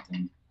accomplished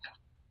something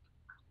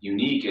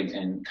unique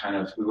and kind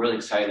of, we were really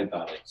excited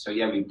about it. So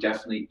yeah, we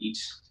definitely,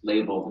 each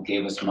label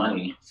gave us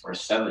money for a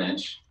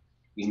 7-inch.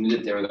 We knew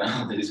that they were going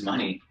to lose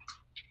money.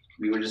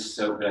 We were just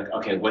so like,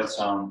 okay, what's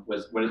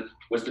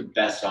the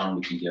best song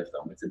we can give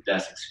them? What's the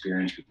best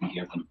experience we can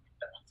give them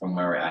from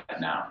where we're at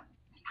now?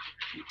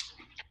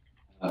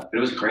 But it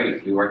was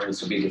great. We worked with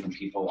so many different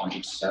people on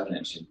each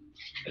 7-inch, and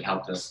it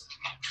helped us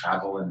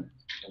travel, and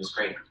it was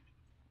great.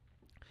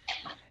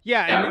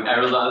 Yeah,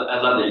 I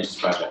love the Inches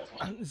project.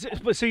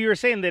 So you were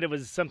saying that it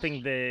was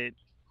something that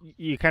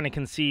you kind of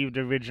conceived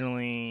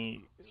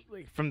originally,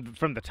 like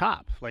from the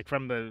top, like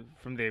from the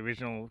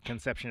original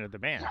conception of the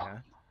band, huh?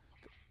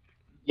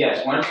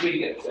 Yes, once we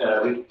get,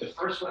 the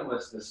first one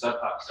was the Sub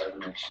Pop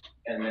 7-inch,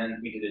 and then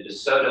we did a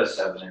DeSoto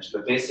 7-inch,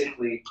 but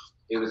basically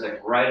it was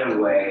like right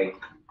away.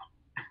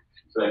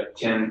 So like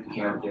Tim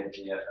came up with the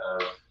idea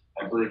of,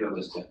 I believe it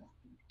was Tim.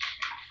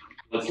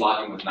 Let's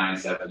lock in with 9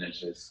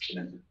 7-inches and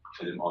then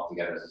put them all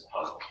together as a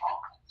puzzle.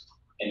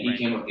 And he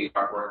came up with the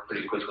artwork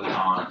pretty quickly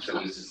on. So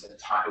it was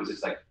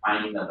just like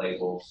finding the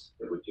labels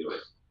that would do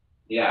it.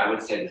 Yeah, I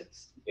would say that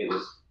it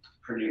was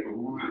pretty,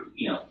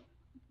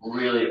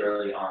 really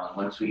early on.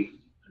 Once we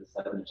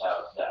put the 7-inch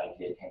out, the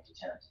idea came to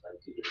Tim to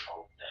like do this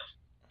whole thing.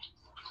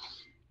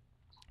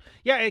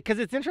 Yeah, because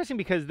it's interesting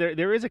because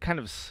there is a kind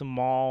of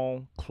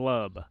small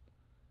club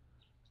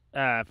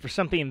for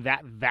something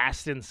that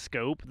vast in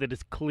scope that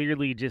is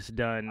clearly just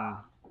done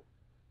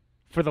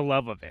for the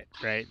love of it,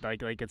 right?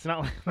 Like it's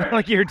not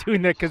like you're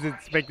doing that because it's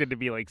expected to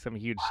be like some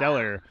huge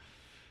seller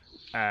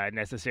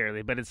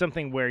necessarily, but it's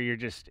something where you're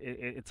just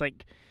it's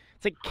like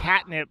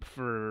catnip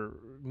for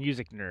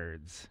music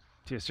nerds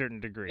to a certain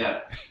degree.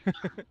 Yeah,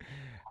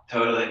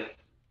 totally.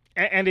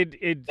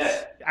 And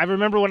I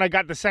remember when I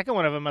got the second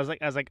one of them, I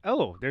was like,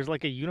 oh, there's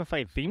like a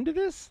unified theme to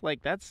this,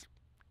 like that's,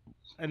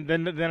 and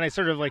then I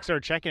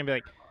started checking and be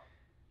like,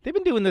 they've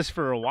been doing this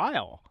for a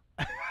while.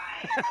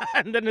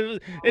 And then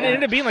it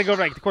ended up being like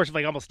over like the course of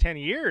like almost 10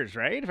 years,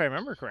 right? If I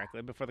remember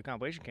correctly, before the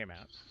compilation came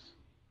out.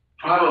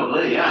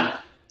 Probably,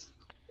 yeah.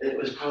 It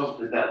was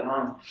probably that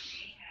long.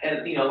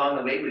 And, along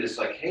the way, we were just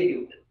like, hey,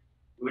 we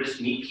would just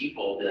meet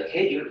people, be like,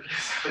 hey, you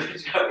put a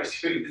job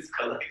doing this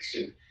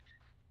collection.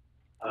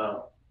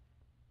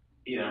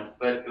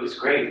 But it was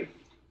great.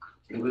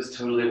 It was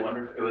totally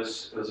wonderful. It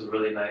was a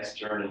really nice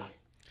journey.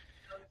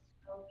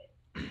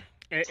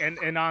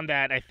 And on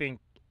that, I think,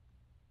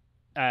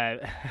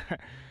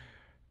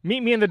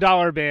 Meet Me in the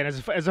Dollar Bin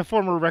as a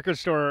former record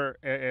store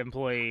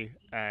employee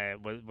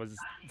was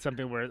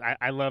something where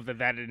I love that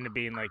ended up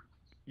being like,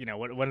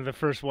 one of the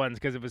first ones,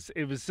 because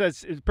it was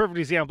such a perfect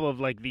example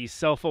of like the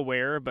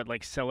self-aware but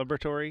like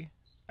celebratory.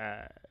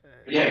 Yeah,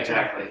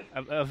 exactly.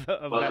 Of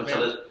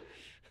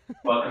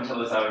Welcome to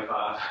the Savy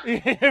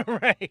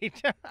Fav.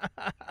 Right.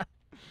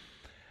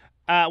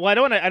 Well, I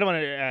don't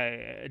want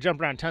to jump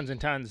around tons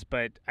and tons,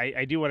 but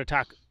I do want to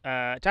talk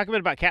a bit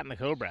about Cat and the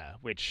Cobra,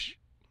 which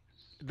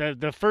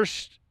the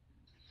first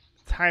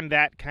time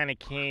that kind of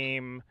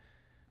came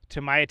to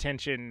my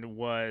attention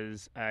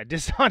was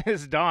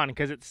Dishonest Dawn,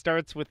 because it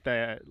starts with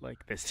the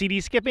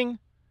CD skipping,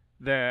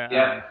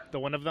 the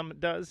one of them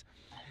does,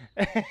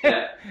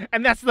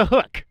 and that's the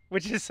hook,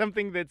 which is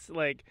something that's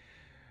like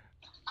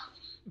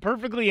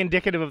perfectly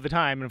indicative of the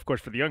time. And of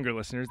course, for the younger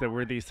listeners, there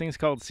were these things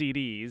called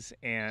CDs,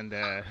 and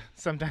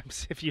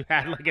sometimes if you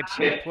had like a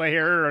chip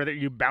player or that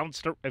you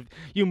bounced, or if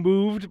you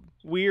moved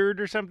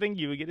weird or something,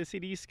 you would get a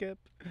CD skip.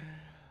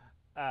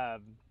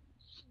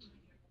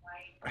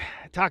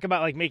 Talk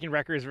about like making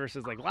records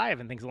versus like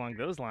live and things along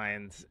those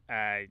lines.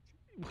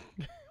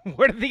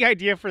 Where did the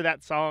idea for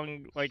that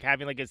song, like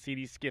having like a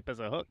CD skip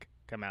as a hook,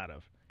 come out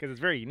of? Because it's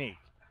very unique.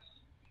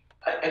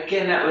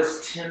 Again, that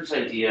was Tim's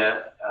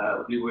idea.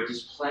 We were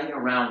just playing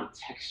around with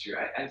texture.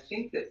 I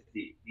think that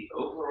the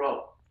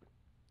overall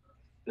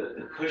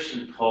the push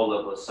and pull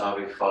of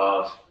Savy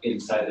Fav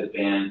inside the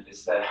band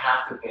is that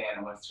half the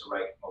band wants to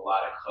write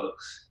melodic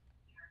hooks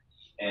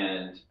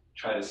and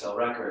try to sell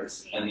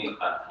records, and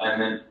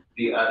then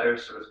the other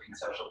sort of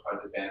conceptual part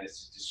of the band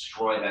is to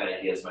destroy that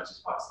idea as much as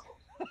possible.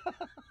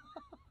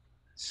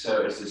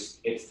 So it's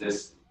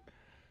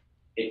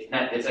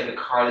like a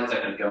car that's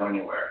not going to go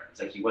anywhere. It's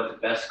like you want the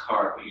best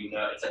car, but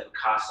it's like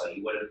Picasso.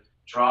 You want to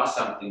draw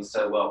something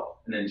so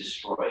well and then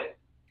destroy it.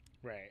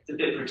 Right. It's a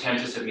bit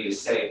pretentious of me to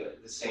say, but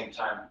at the same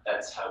time,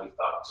 that's how we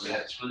thought. So we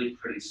had this really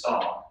pretty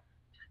song,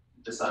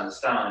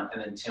 Dishonest Dawn,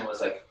 and then Tim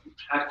was like,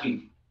 how can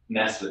we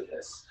mess with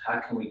this? How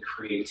can we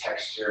create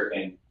texture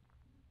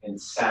and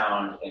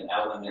sound and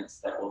elements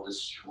that will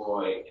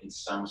destroy in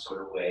some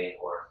sort of way?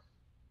 Or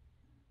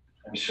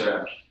I'm sure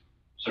I'm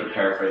sort of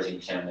paraphrasing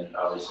Tim, and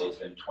obviously it's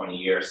been 20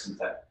 years since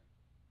that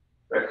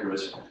record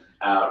was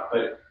out,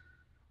 but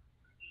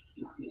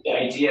the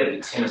idea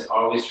that Tim is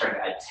always trying to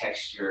add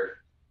texture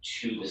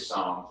to the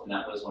songs, and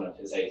that was one of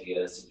his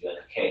ideas, to be like,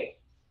 okay,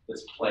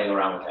 let's play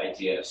around with the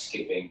idea of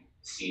skipping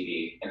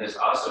CD. And there's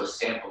also a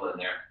sample in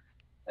there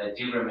that I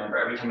do remember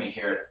every time I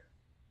hear it,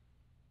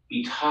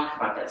 we talk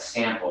about that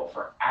sample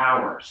for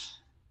hours.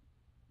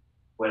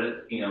 What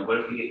if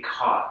we get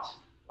caught?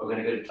 We're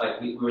gonna go to,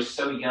 we were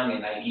so young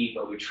and naive,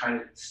 but we were trying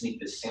to sneak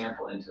this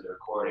sample into the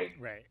recording.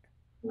 Right.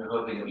 We were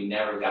hoping that we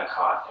never got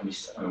caught, and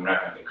we're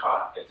not gonna get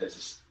caught if there's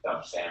this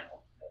dumb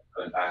sample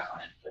going back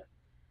on it. But,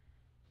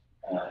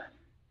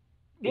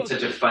 it's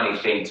such a funny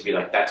thing to be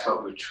like, that's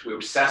what we're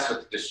obsessed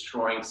with,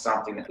 destroying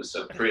something that was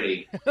so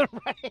pretty.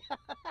 Right.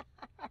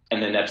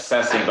 And then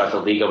obsessing about the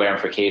legal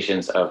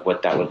ramifications of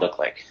what that would look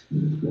like.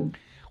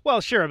 Well,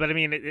 sure, but I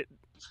mean,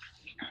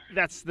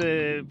 that's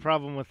the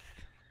problem with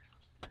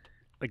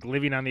like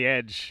living on the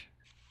edge.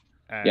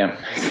 Yeah,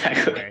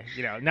 exactly. Okay.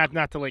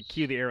 Not to like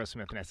cue the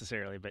Aerosmith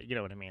necessarily, but you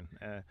know what I mean.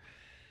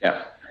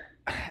 Yeah.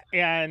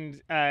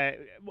 And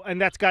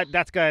that's got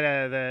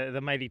the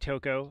mighty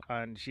Toko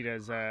on. She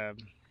does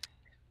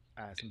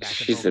some backup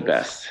She's vocals. the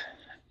best.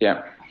 Yeah.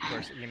 Of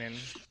course, Enan.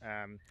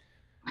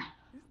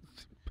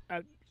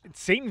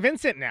 St.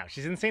 Vincent now.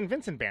 She's in St.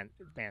 Vincent band,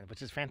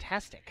 which is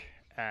fantastic.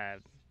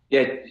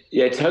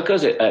 Yeah.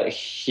 Toko's a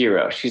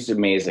hero. She's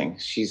amazing.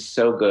 She's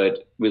so good.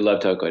 We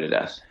love Toko to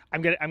death.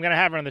 I'm gonna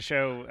have her on the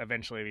show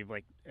eventually. We've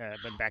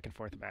been back and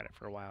forth about it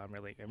for a while. I'm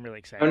really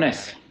excited. Oh,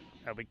 nice.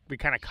 About it. We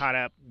kind of caught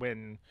up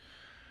when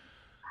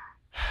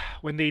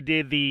they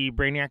did the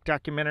Brainiac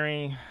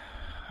documentary,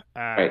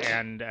 Right.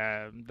 and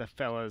the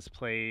fellas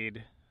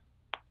played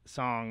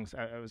songs.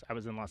 I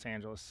was in Los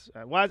Angeles.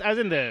 I was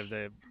in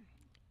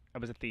I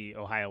was at the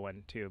Ohio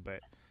one too,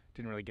 but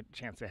didn't really get a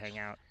chance to hang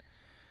out.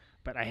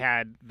 But I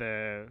had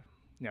the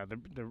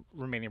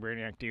remaining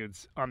Brainiac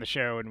dudes on the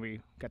show, and we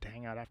got to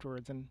hang out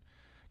afterwards. And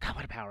God,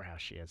 what a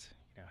powerhouse she is!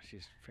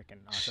 She's freaking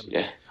awesome.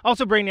 Yeah.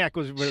 Also, Brainiac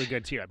was really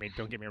good too. I mean,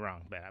 don't get me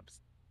wrong, but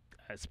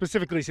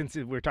specifically since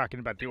we're talking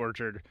about the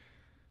Orchard,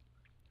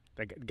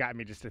 that got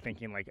me just to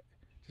thinking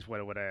just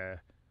what a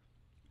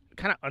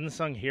kind of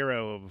unsung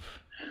hero of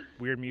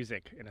weird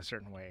music in a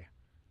certain way.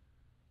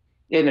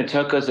 Yeah, no,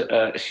 Toko's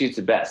she's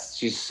the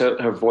best.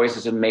 Her voice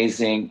is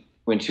amazing.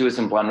 When she was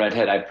in Blonde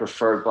Redhead, I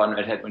preferred Blonde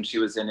Redhead when she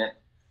was in it.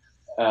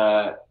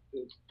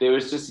 There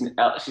was just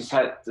she's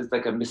had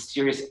like a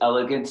mysterious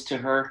elegance to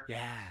her.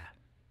 Yeah.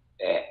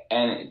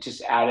 And it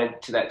just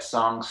added to that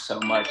song so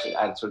much. It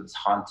added sort of this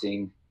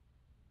haunting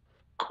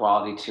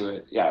quality to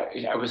it. Yeah,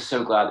 I was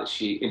so glad that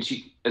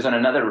she is on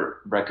another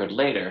record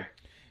later.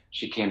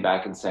 She came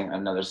back and sang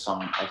another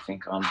song, I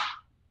think, on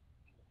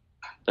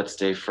Let's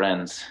Stay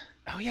Friends.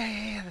 Oh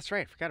yeah, that's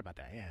right. I forgot about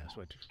that. Yeah, that's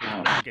what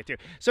we'll get to.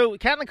 So,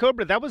 Cat and the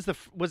Cobra, was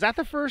that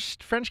the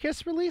first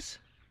Frenchkiss release?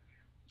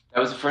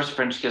 That was the first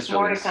Frenchkiss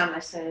More release. to come,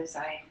 says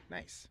I.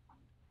 Nice.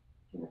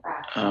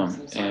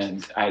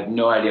 And I had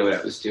no idea what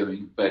I was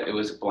doing, but it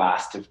was a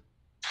blast to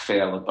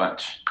fail a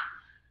bunch.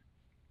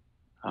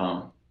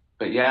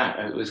 But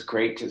yeah, it was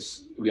great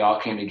we all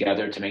came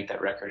together to make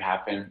that record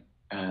happen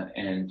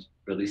and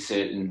release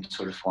it and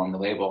sort of form the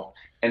label.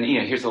 And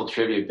here's a little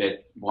trivia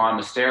bit: Juan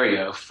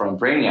Mysterio from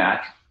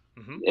Brainiac.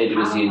 Mm-hmm. It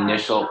was the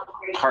initial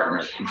partner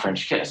in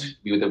Frenchkiss.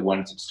 We were the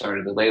ones that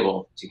started the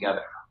label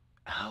together.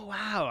 Oh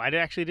wow! I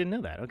actually didn't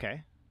know that.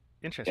 Okay,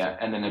 interesting. Yeah,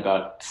 and then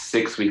about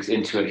 6 weeks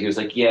into it, he was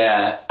like,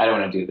 "Yeah, I don't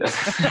want to do this."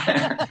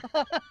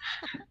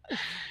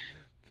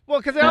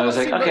 Well, because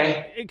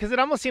it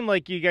almost seemed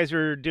like you guys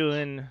were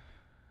doing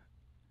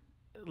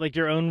like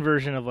your own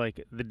version of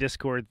like the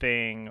Discord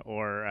thing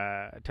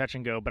or Touch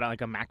and Go, but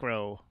like a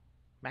macrocosmic.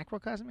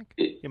 Microcosmic.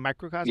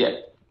 Yeah.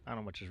 I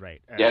don't know which is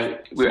right.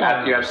 You're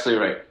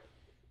absolutely right.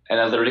 And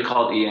I literally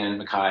called Ian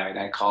Mackay and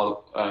I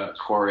called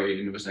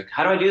Corey and was like,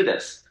 "How do I do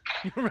this?"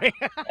 Right.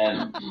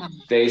 And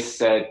they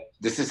said,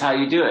 "This is how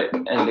you do it."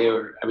 And they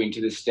were,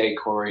 to this day,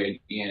 Corey and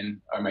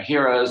Ian are my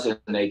heroes, and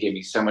they gave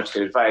me so much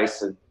good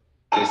advice. And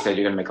they said,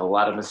 "You're going to make a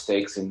lot of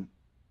mistakes." And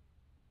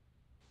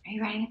are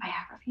you writing a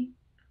biography?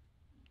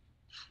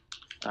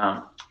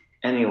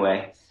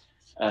 Anyway,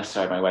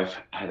 sorry, my wife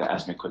had to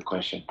ask me a quick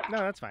question. No,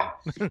 that's fine.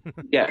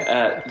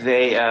 Yeah,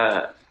 they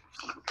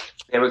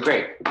were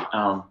great.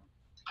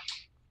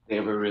 They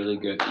were really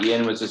good.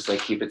 Ian was just like,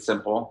 keep it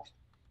simple.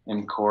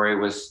 And Corey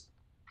was,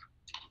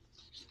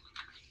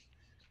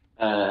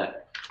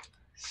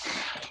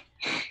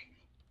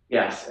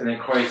 yes. And then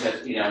Corey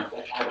said,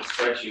 have a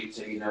spreadsheet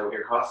so you know what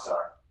your costs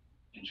are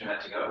and try not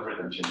to go over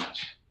them too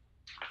much.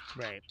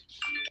 Right.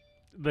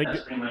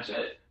 That's pretty much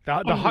it.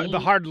 The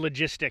hard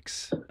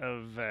logistics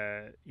of,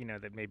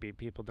 that maybe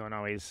people don't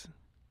always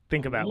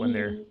think about when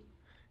they're,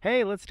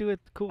 hey, let's do a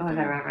cool thing.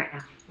 Right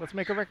now. Let's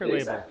make a record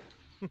label.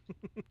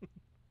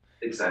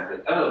 Exactly.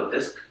 Oh,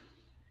 this,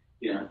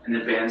 and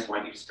then bands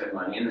want you to spend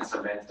money, and then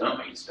some bands don't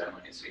want you to spend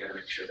money. So you got to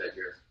make sure that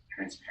you're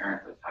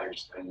transparent with how you're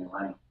spending your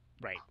money.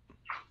 Right.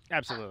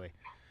 Absolutely.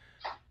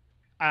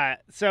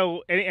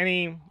 So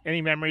any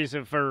memories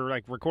for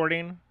like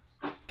recording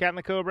Cat and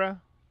the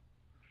Cobra?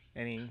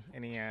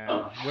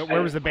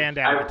 Where was the band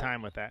at the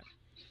time with that?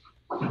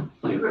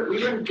 We were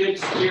in good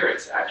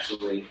spirits,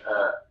 actually.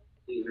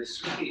 It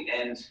was really the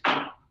end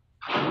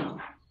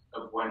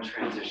of one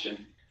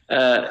transition.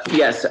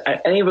 Yes,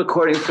 any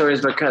recording stories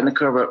about Cat and the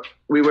Cobra?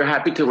 We were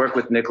happy to work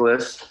with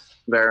Nicholas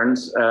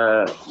Barnes.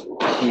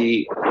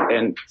 He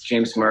and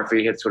James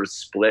Murphy had sort of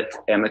split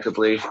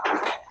amicably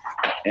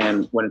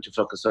and wanted to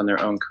focus on their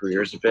own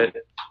careers a bit.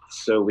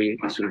 So we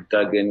sort of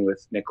dug in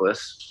with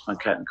Nicholas on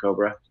Cat and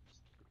Cobra.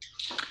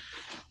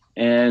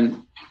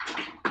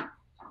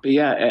 But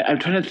yeah, I'm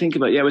trying to think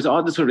about, it was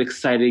all the sort of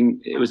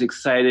exciting. It was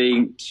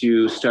exciting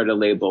to start a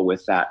label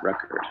with that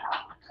record.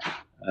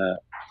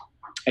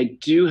 I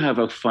do have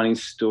a funny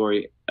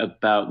story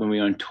about when we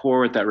were on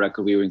tour with that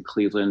record. We were in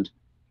Cleveland,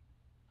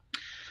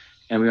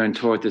 and we were on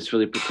tour with this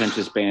really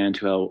pretentious band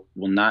who I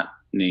will not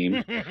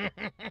name.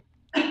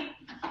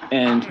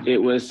 And it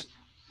was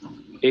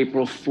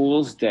April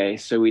Fool's Day,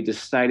 so we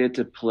decided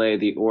to play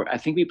I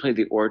think we played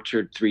the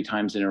Orchard 3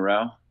 times in a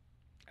row.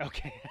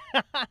 Okay.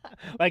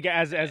 Like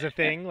as a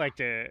thing, like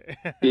to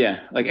yeah,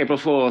 like April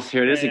Fool's,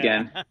 here it is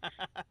again.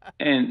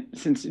 And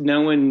since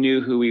no one knew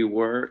who we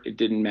were, it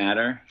didn't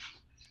matter.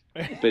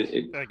 But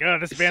like, oh,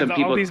 this band's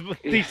all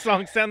these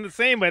songs sound the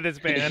same by this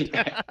band.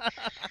 Yeah,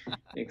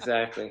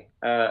 exactly.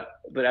 But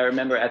I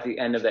remember at the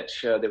end of that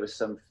show, there was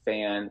some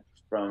fan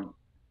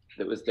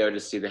that was there to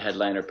see the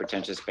headliner,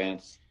 Pretentious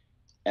Band,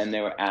 and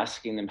they were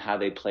asking them how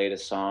they played a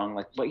song,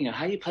 like, what,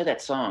 how do you play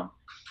that song?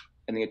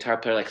 And the guitar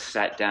player like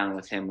sat down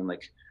with him and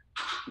like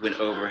went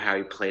over how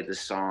he played the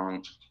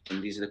song,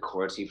 and these are the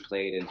chords he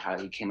played and how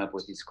he came up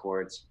with these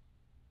chords.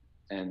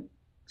 And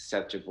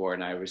Seth Jabor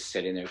and I were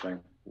sitting there going,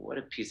 what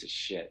a piece of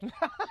shit.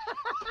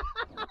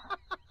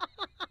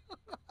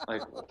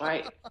 Like,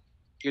 why?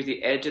 You're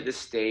the edge of the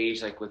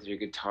stage, like with your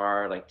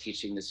guitar, like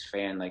teaching this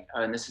fan, like,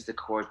 oh, and this is the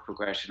chord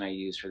progression I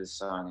use for this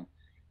song.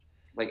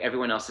 Like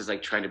everyone else is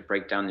like trying to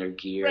break down their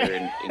gear,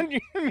 right. and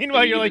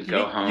meanwhile you're like,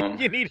 go home.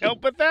 You need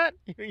help with that?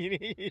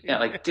 Yeah,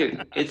 like,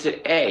 dude, it's an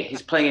A.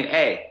 He's playing an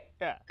A.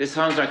 Yeah. This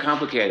songs aren't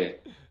complicated.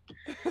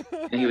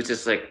 And he was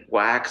just like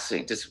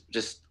waxing,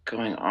 just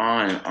going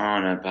on and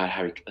on about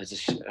how he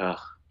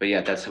But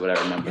yeah, that's what I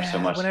remember so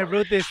much. When I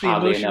wrote this, the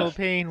Oddly emotional enough,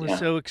 pain was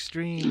so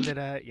extreme that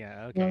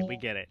okay, we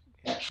get it.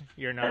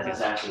 You're an artist.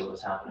 That's exactly what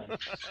was happening.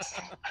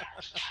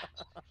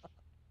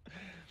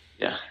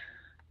 Yeah.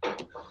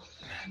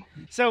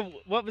 So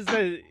what was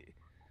so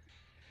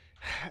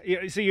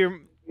you're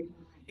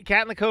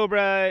Cat and the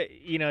Cobra,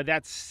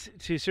 that's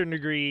to a certain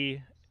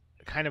degree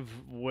kind of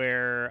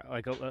where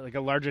like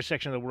a larger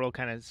section of the world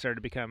kind of started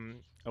to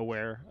become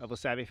aware of the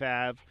Savy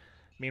Fav.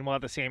 Meanwhile,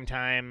 at the same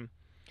time,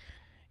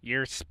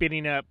 you're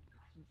spinning up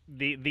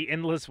the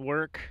endless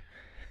work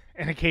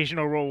and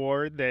occasional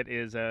reward that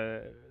is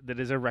a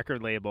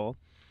record label.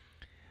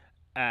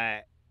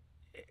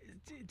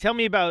 Tell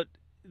me about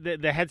the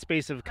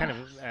headspace of kind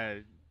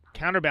of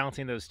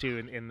counterbalancing those two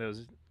in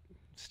those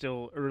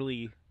still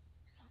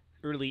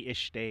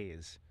early-ish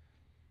days.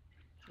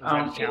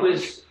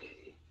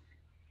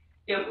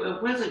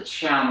 It was a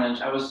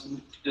challenge. I was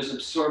just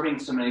absorbing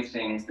so many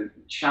things. The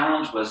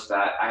challenge was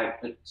that I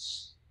had put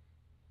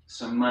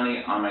some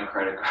money on my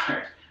credit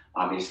card,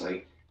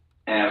 obviously,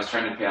 and I was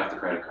trying to pay off the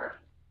credit card.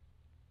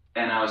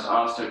 And I was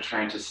also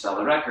trying to sell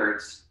the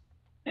records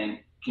and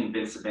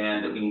convince the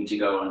band that we need to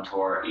go on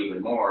tour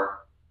even more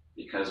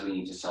because we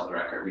need to sell the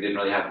record. We didn't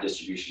really have a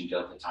distribution deal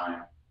at the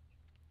time.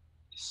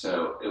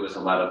 So it was a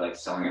lot of like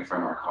selling it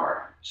from our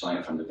car, selling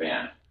it from the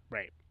van.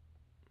 Right.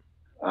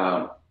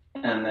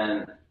 And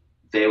then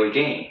they were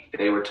game.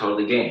 They were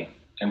totally game,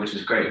 and which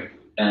was great.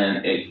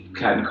 And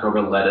Cat and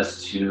Cobra led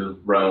us to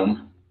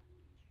Rome,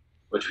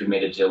 which we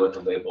made a deal with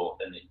the label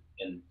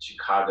in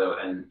Chicago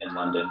and in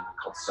London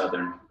called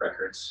Southern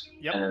Records.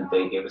 Yep. And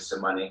they gave us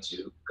some money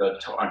to go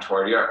on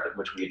tour to Europe,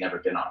 which we had never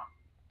been on.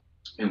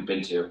 We've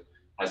been to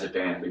as a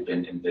band, we've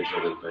been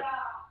individually, but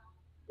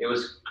it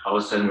was all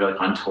of a sudden we're like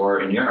on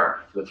tour in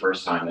Europe for the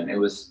first time, and that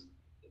was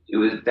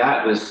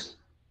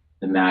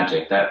the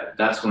magic.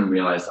 That's when we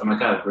realized, oh my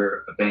God,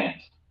 we're a band.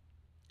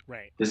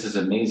 Right. This is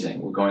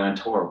amazing. We're going on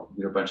tour.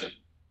 We're a bunch of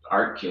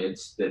art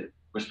kids that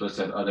were supposed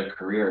to have other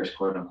careers,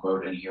 quote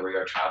unquote, and here we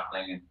are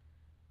traveling. And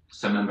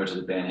some members of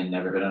the band had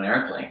never been on an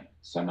airplane.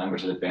 Some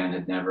members of the band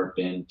had never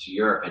been to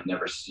Europe, had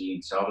never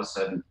seen. So all of a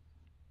sudden,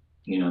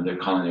 they're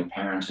calling their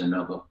parents in the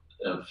middle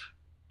of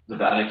the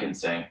Vatican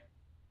saying,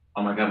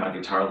 oh my God, my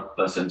guitar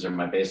lessons or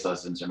my bass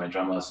lessons or my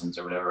drum lessons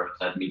or whatever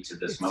led me to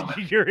this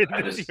moment. You're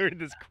in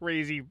this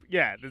crazy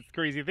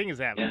thing is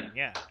happening.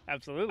 Yeah,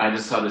 absolutely. I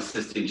just saw the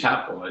Sistine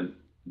Chapel and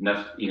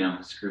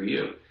screw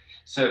you.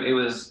 So it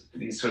was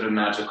these sort of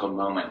magical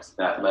moments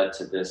that led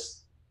to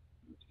this,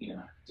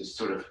 just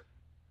sort of,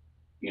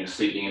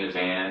 sleeping in a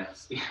van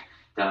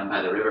down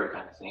by the river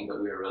kind of thing,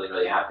 but we were really,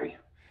 really happy.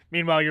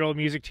 Meanwhile, your old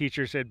music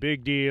teacher said,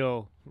 big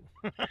deal.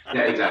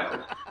 Yeah, exactly.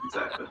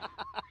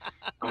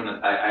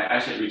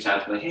 I should reach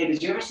out to them, like, hey,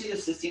 did you ever see the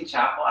Sistine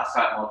Chapel? I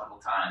saw it multiple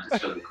times.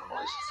 It's really cool.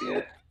 You should see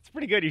it. It's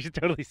pretty good. You should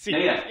totally see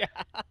it.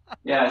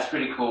 Yeah, it's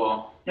pretty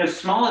cool. It's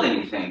smaller than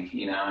you think,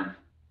 and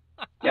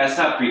yeah, I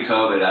saw it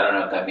pre-COVID. I don't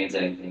know if that means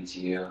anything to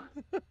you.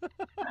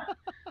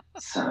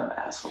 Son of an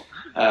asshole.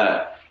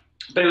 But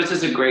it was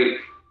just a great,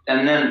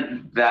 and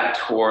then that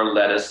tour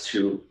led us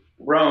to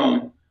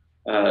Rome.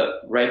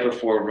 Right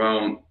before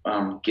Rome,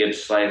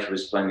 Gibbs Slife, who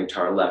was playing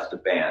guitar, left the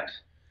band.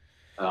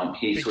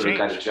 He big sort change.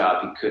 of got a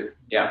job. It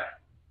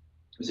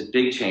was a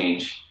big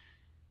change.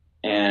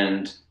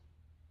 And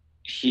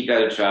he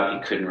got a job he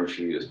couldn't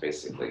refuse,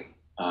 basically.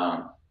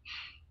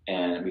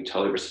 And we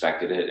totally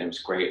respected it. And it was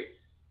great.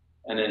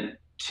 And then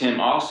Tim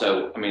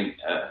also,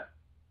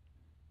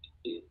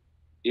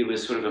 it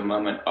was sort of a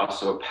moment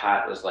also,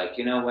 Pat was like,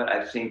 you know what,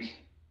 I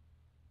think,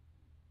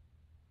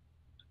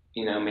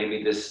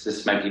 maybe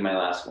this might be my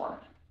last one.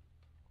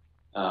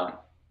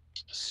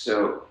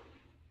 So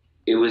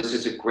it was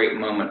just a great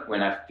moment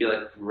when I feel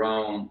like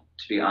Rome,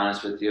 to be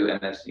honest with you,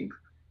 and I think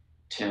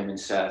Tim and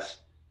Seth,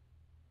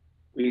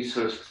 we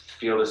sort of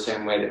feel the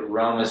same way, that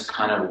Rome is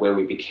kind of where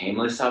we became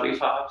the Savy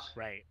Fav.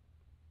 Right.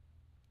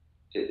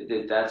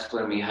 That's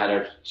when we had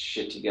our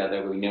shit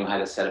together. We knew how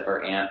to set up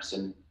our amps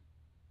and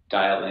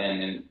dial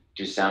in and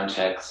do sound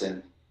checks,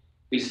 and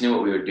we just knew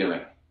what we were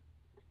doing.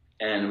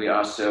 And we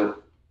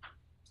also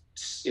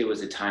it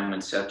was a time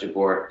when Seth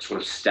Jabor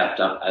sort of stepped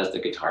up as the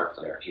guitar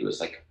player. He was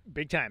like,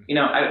 big time.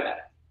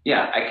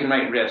 I can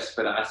write riffs,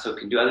 but I also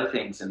can do other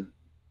things. And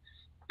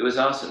it was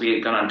also, we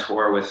had gone on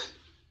tour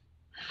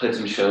played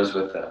some shows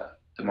with the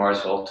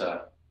Mars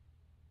Volta,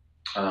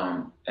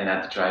 and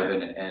at the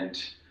drive-in,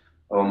 and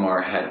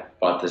Omar had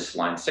bought this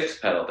Line 6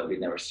 pedal that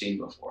we'd never seen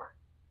before.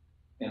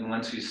 And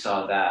once we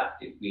saw that,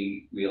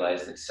 we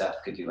realized that Seth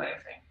could do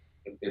anything.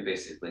 It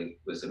basically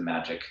was a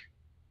magic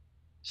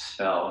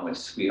spell in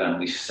which we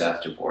unleashed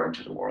Seth Jabor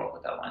into the world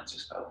with that Line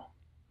 6 pedal.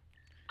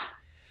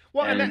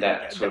 Well, and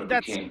that sort of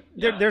became...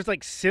 Yeah. There's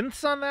like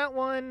synths on that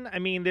one. I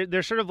mean,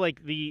 there's sort of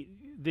like the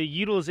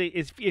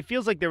utilization. It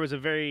feels like there was a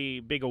very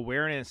big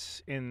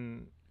awareness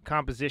in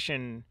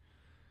composition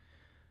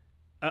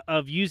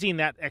of using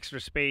that extra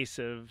space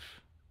of,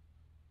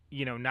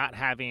 not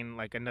having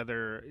like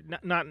another,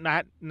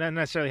 not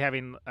necessarily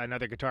having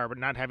another guitar, but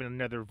not having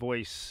another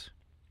voice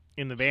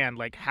in the band.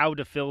 Like how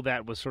to fill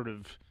that was sort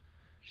of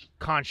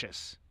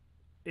conscious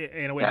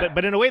in a way,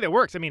 but in a way that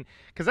works. I mean,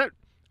 because that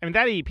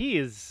EP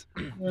is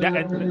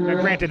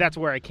granted that's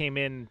where I came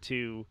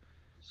into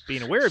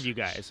being aware of you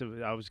guys. So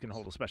I was going to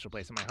hold a special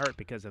place in my heart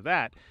because of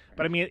that.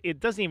 But I mean, it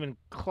doesn't even.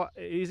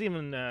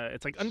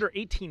 It's like under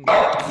 18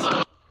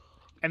 minutes,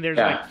 and there's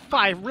like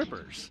 5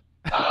 rippers.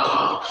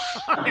 And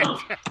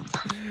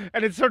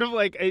it's sort of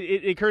like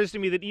it occurs to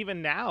me that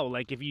even now,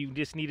 like if you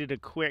just needed a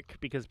quick,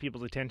 because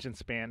people's attention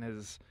span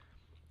has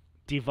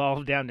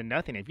devolved down to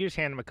nothing. If you just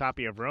hand them a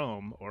copy of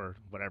Rome or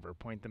whatever,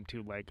 point them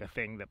to like a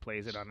thing that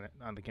plays it on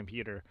the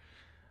computer,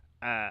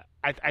 I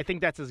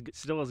think that's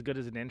still as good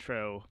as an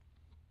intro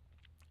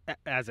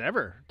as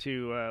ever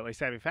to like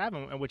Savy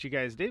Fav and what you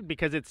guys did,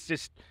 because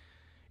it's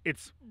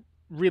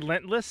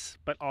relentless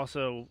but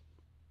also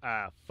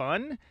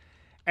fun.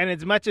 And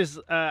as much as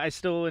I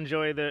still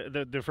enjoy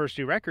the first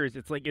 2 records,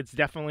 it's like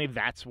definitely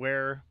that's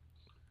where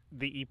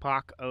the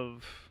epoch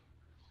of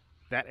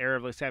that era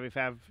of like Savy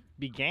Fav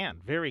began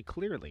very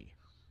clearly.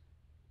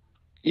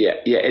 Yeah,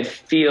 it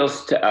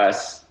feels to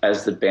us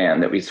as the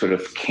band that we sort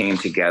of came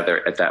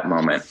together at that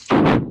moment,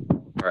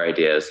 our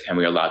ideas, and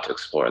we were allowed to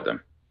explore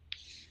them.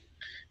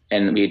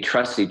 And we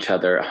trusted each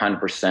other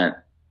 100%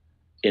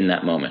 in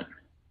that moment.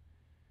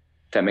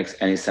 If that makes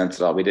any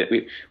sense at all. We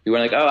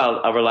weren't like,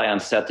 oh, I'll rely on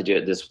Seth to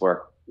do this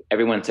work.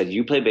 Everyone said,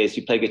 you play bass,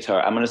 you play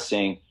guitar, I'm going to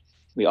sing.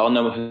 We all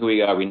know who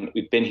we are.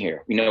 We've been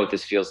here. We know what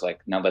this feels like.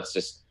 Now let's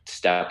just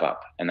step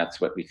up. And that's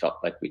what we felt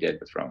like we did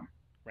with Rome.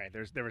 Right.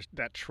 There was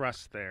that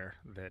trust there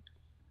that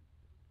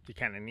you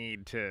kind of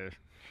need to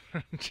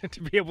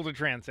to be able to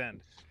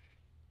transcend.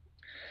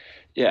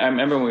 Yeah, I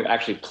remember when we were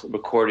actually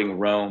recording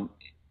Rome,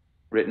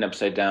 written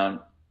upside down,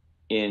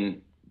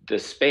 in the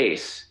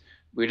space.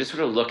 We were just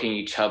sort of looking at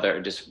each other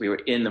and we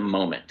were in the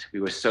moment.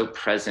 We were so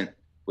present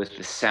with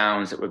the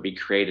sounds that would be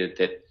created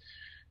that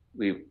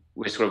we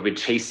sort of been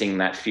chasing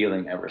that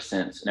feeling ever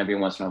since. And every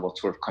once in a while we'll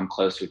sort of come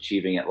close to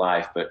achieving it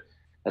live. But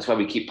that's why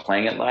we keep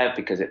playing it live,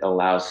 because it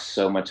allows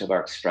so much of our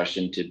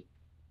expression to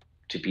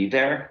be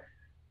there.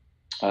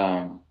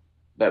 But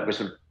we're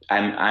sort of,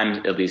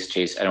 I'm at least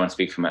I don't want to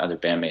speak for my other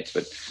bandmates,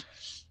 but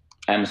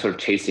I'm sort of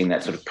chasing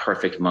that sort of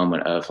perfect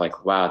moment of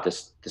like, wow,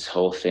 this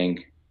whole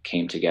thing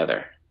came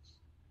together.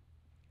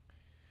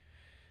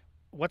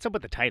 What's up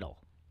with the title?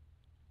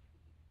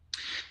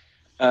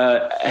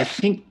 I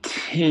think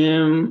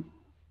Tim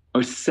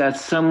or Seth,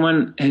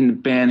 someone in the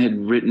band had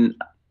written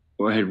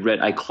or had read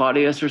I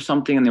Claudius or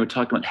something, and they were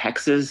talking about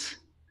hexes.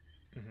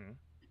 Mm-hmm.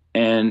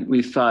 And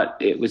we thought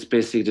it was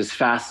basically just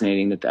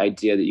fascinating that the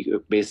idea that you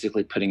were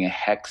basically putting a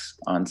hex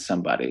on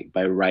somebody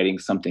by writing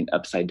something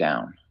upside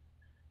down.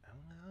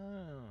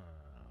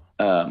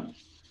 Oh.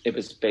 It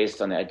was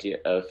based on the idea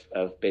of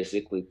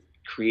basically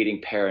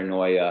creating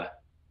paranoia,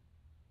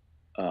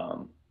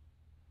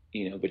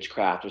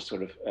 witchcraft, or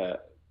sort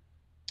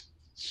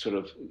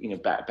of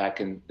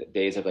back in the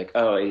days of like,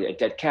 oh, a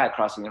dead cat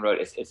crossing the road.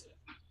 It's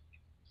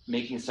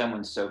making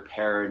someone so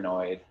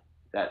paranoid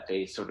that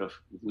they sort of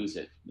lose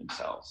it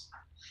themselves.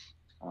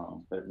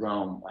 But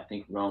Rome, I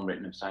think Rome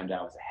written upside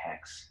down was a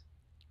hex.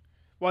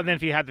 Well, then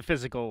if you had the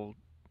physical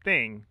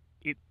thing,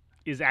 it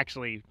is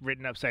actually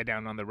written upside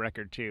down on the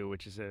record too,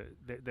 which is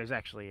there's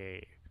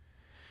actually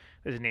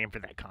there's a name for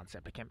that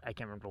concept. I can't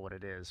remember what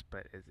it is,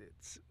 but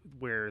it's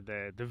where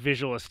the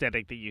visual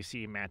aesthetic that you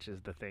see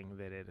matches the thing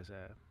that it is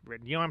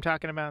written. You know what I'm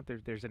talking about?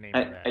 There's a name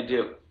for that. I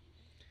do.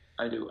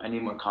 I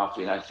need more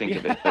coffee, and I think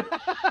of it. But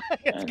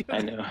I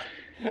know.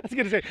 I was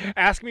gonna say,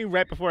 ask me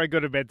right before I go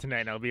to bed tonight,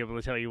 and I'll be able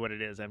to tell you what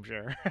it is. I'm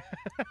sure.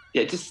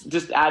 Yeah,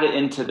 just add it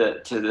into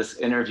this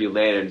interview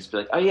later, and just be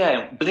like, oh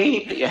yeah,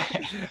 bleep. Yeah.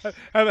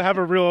 have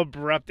a real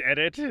abrupt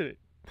edit.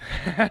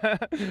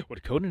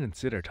 What Conan and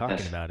Sid are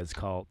talking about is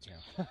called.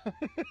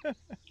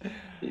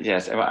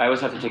 Yes, I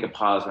always have to take a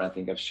pause when I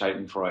think of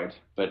Schadenfreude,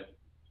 but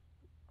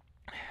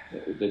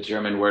the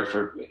German word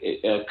for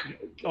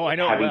I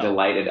know having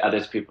delighted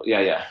others people.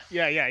 Yeah.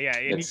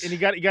 And you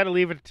got to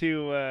leave it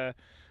to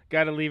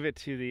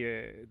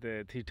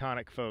the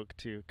Teutonic folk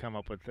to come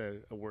up with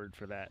a word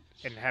for that,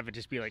 and have it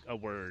just be like a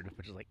word,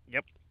 which is like,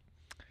 yep.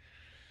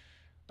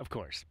 Of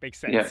course, makes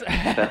sense.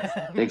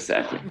 Yeah,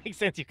 exactly. Makes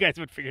sense. You guys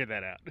would figure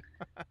that out.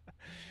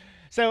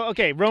 So,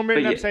 okay, Rome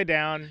written upside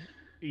down.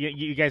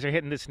 You guys are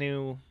hitting this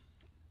new.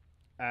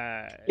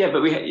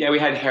 But we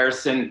had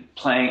Harrison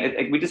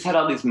playing. We just had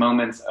all these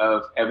moments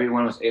of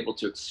everyone was able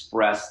to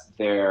express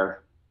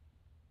their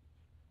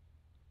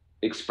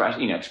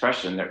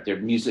expression, their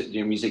music,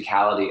 their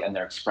musicality, and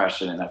their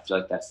expression. And I feel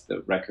like that's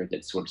the record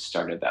that sort of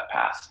started that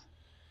path.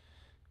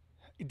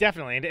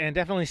 Definitely, and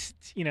definitely,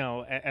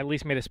 at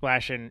least made a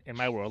splash in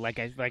my world. Like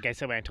I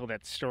said when I told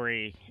that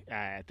story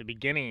at the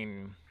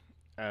beginning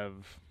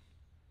of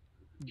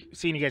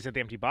seeing you guys at the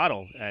Empty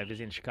Bottle,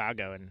 visiting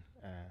Chicago, and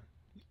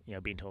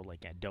being told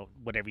like, don't,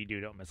 whatever you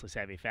do, don't mess with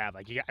Savy Fav.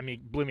 Like,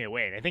 blew me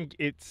away. And I think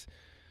it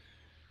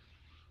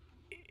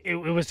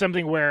was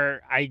something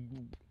where I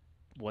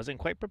wasn't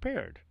quite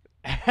prepared.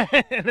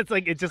 And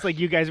it's just like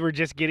you guys were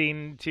just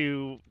getting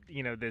to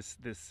this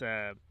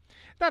not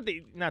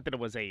that it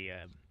was a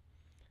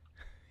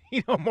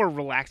more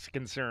relaxed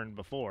concern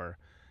before,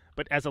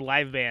 but as a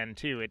live band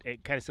too,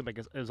 it kind of seemed like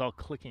it was all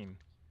clicking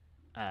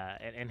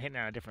and hitting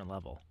on a different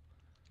level.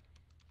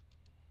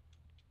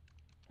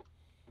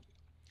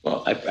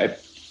 Well, I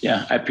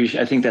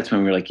appreciate. I think that's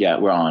when we were like, yeah,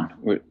 we're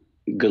on.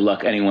 Good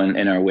luck anyone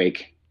in our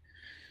wake.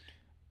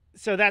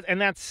 So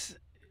that's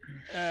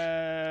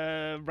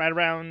right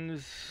around,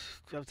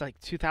 it was like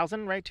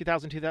 2000, right?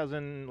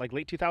 2000, like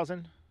late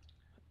 2000.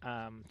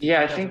 I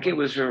think it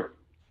was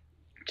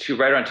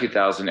right around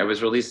 2000. It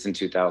was released in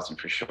 2000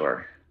 for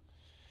sure.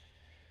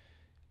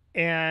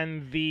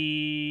 And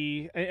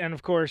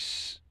of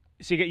course,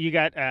 so you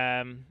got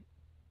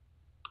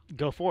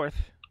Go Forth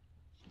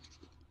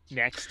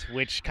next,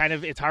 which kind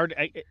of, it's hard.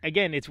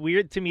 Again, it's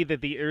weird to me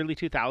that the early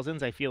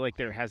 2000s, I feel like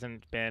there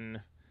hasn't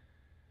been,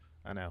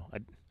 I don't know,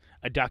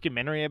 a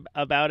documentary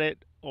about it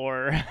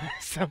or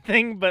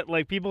something, but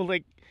like people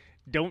like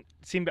don't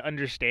seem to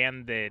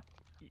understand that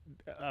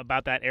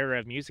about that era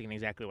of music and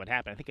exactly what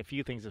happened. I think a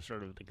few things have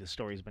sort of, like, the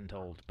story's been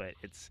told, but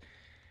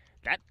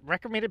that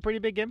record made a pretty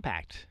big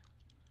impact.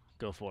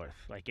 Go Forth.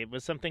 Like, it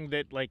was something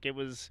that, like, it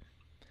was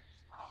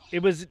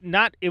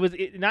not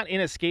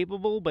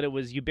inescapable, but it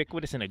was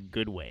ubiquitous in a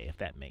good way, if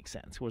that makes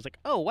sense. It was like,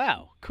 oh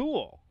wow,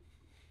 cool,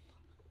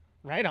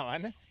 right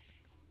on.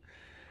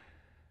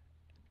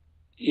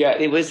 Yeah,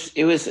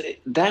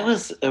 that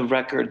was a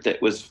record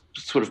that was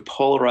sort of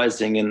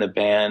polarizing in the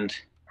band.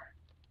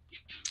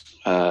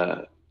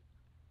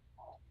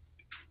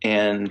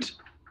 And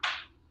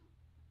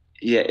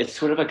yeah, it's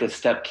sort of like a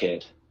step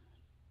kid.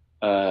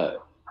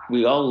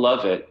 We all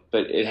love it,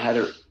 but it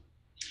had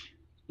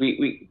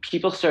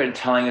people started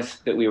telling us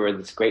that we were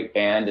this great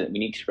band and we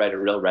need to write a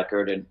real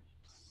record and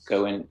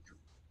go and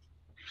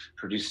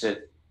produce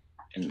it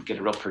and get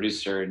a real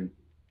producer and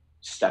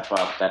step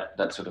up,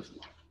 that sort of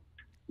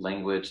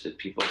language that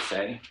people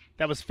say.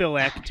 That was Phil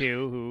Eck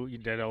too, who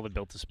did all the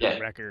Built to Spill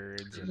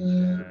records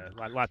and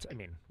lots. I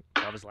mean,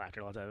 Love Is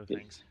Laughter, lots of other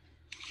things.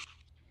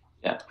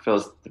 Yeah,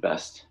 Phil's the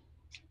best.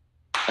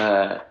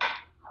 But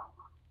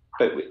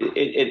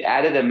it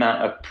added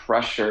amount of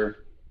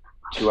pressure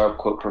to our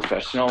quote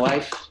professional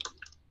life,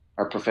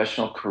 our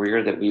professional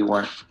career that we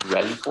weren't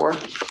ready for.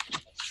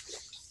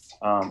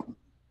 So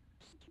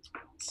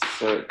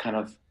it kind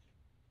of,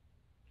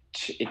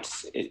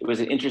 it was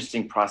an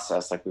interesting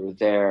process. Like, we were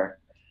there.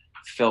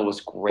 Phil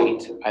was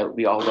great.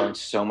 We all learned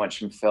so much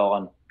from Phil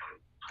on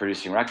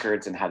producing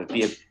records and how to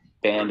be a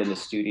band in the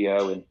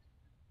studio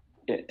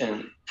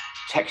and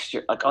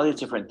texture, like all these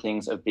different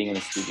things of being in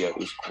the studio. It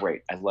was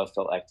great. I love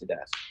Phil Eck to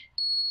death.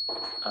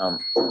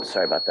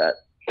 Sorry about that.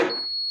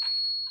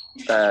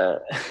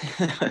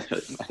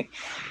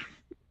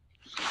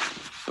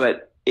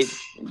 But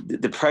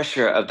the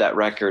pressure of that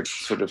record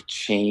sort of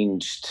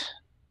changed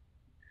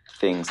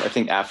things. I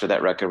think after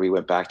that record, we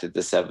went back to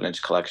the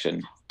 7-inch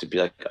collection to be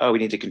like, oh, we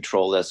need to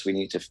control this. We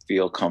need to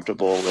feel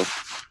comfortable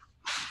with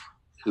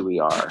who we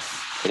are.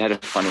 It had a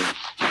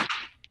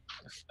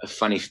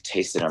funny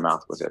taste in our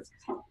mouth with it.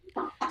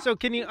 So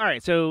all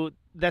right, so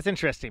that's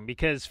interesting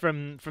because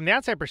from the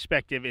outside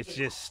perspective, it's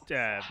just,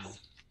 I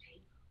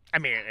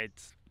mean,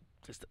 it's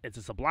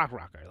just a block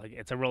rocker. Like,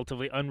 it's a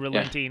relatively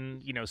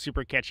unrelenting,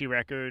 super catchy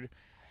record.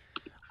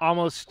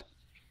 Almost,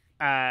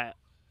 again,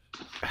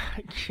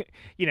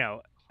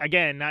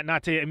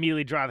 not to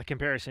immediately draw the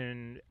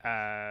comparison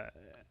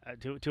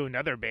to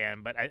another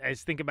band, but I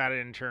just think about it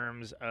in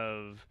terms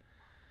of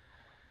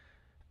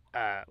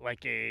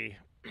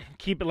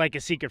keep it like a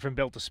secret from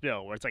Built to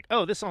Spill, where it's like,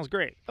 oh, this song's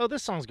great. Oh,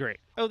 this song's great.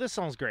 Oh, this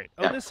song's great.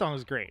 Oh, this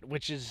song's great.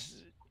 Which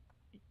is,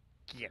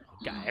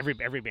 God,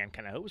 every band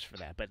kind of hopes for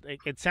that. But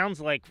it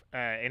sounds like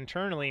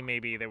internally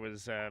maybe there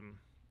was,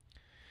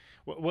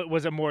 what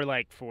was it more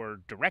like for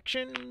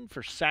direction,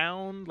 for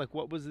sound? Like,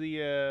 what was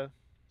the,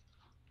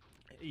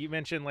 you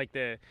mentioned like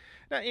it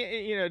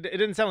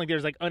didn't sound like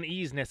there's like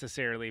unease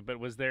necessarily, but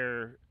was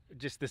there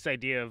just this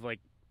idea of like,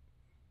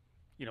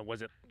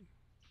 was it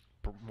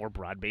more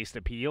broad-based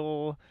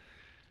appeal?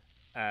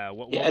 Is that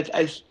what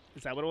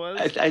it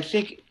was? I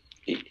think,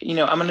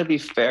 I'm going to be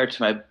fair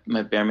to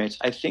my bandmates.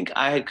 I think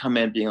I had come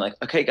in being like,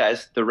 okay,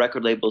 guys, the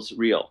record label's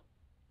real.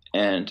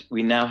 And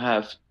we now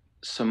have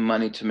some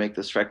money to make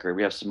this record.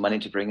 We have some money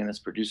to bring in this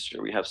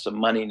producer. We have some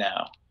money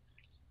now.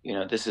 You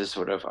know, this is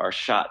sort of our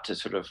shot to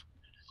sort of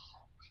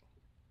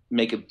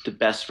make it the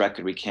best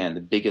record we can,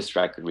 the biggest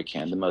record we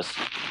can, the most,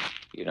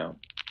 you know,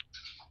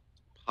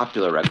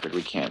 popular record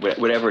we can,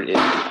 whatever it is.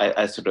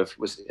 I sort of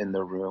was in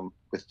the room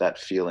with that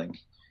feeling.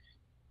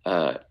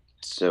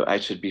 So I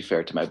should be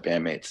fair to my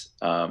bandmates.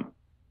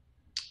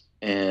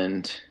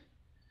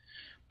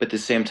 But at the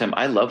same time,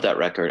 I love that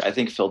record. I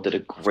think Phil did a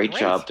great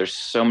job. There's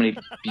so many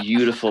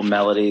beautiful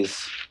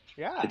melodies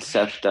that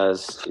Seth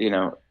does, you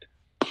know.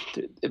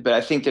 But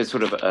I think there's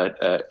sort of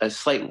a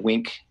slight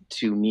wink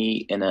to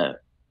me in a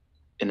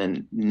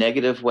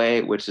negative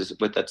way, which is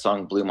with that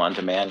song Bloom on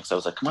Demand. Because I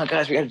was like, come on,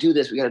 guys, we got to do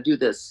this. We got to do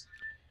this.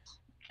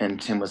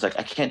 And Tim was like,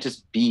 I can't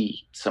just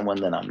be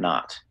someone that I'm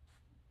not.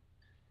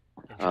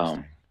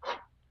 And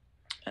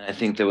I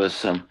think there was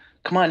some,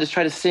 come on, just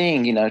try to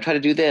sing, you know, try to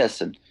do this.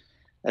 And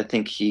I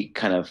think he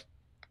kind of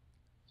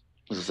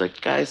was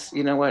like, guys,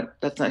 you know what?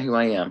 That's not who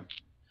I am.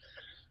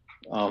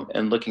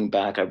 And looking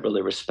back, I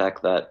really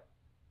respect that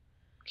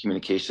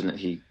communication that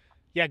he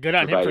good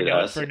on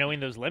him for knowing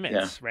those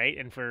limits, right?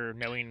 And for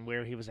knowing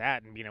where he was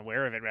at and being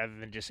aware of it rather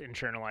than just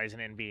internalizing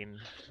it and being,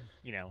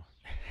 you know,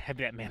 have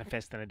that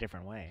manifest in a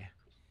different way.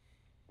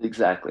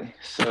 Exactly.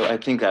 So I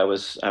think I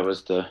was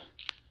the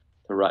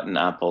rotten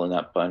apple in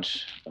that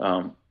bunch.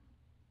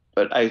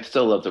 But I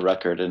still love the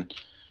record, and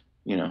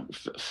you know,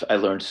 I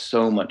learned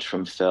so much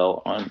from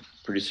Phil on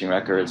producing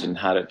records and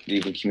how to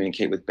even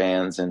communicate with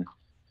bands and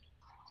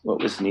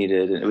what was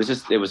needed. And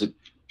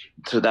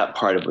so that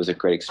part of it was a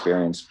great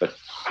experience. But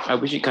I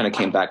wish he kind of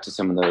came back to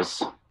some of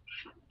those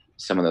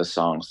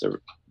songs.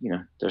 You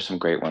know, there's some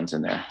great ones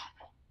in there.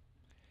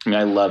 I mean,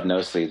 I love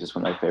No Sleeves. It's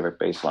one of my favorite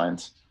bass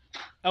lines.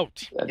 I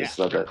just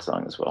love that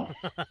song as well.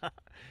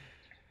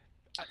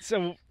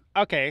 So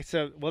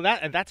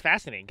that's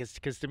fascinating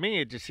because to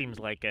me it just seems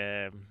like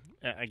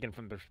again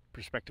from the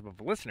perspective of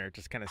a listener, it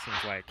just kind of seems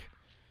like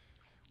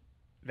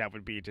that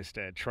would be just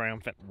a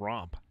triumphant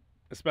romp,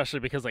 especially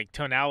because like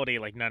tonality,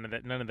 like none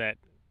of that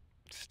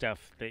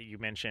stuff that you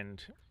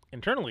mentioned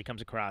internally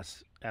comes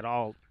across at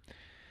all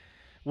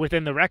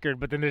within the record.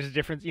 But then there's a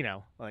difference, you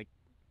know, like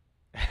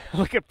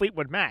look at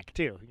Fleetwood Mac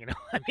too, you know.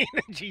 I mean,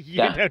 you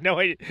don't know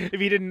if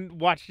you didn't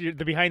watch the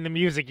behind the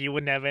music, you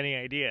wouldn't have any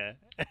idea.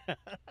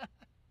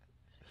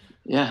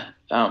 Yeah,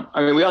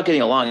 I mean, we all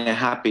getting along and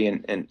happy,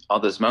 and all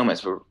those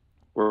moments were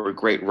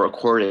great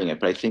recording it.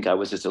 But I think I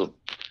was just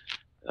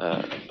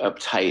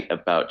uptight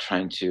about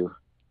trying to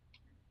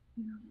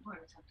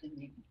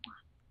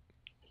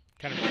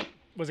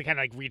was it kind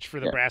of like reach for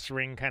the brass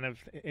ring, kind of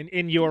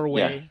in your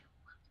way,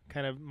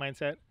 kind of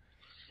mindset.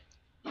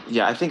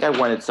 Yeah, I think I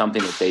wanted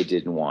something that they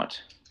didn't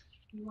want.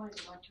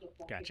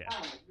 Gotcha.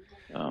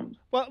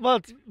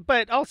 Well,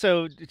 but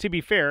also to be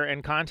fair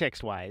and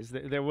context-wise,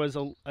 there was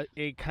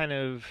a kind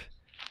of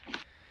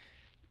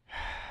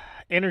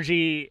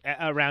energy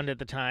around at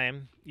the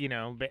time. You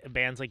know,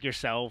 bands like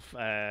yourself,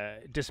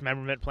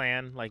 Dismemberment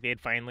Plan, like they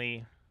had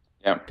finally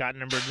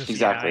gotten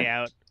Emergency Eye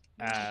out,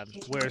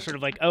 where it's sort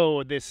of like,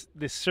 oh, this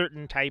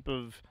certain type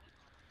of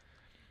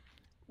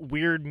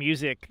weird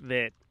music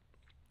that,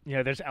 you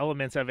know, there's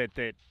elements of it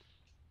that,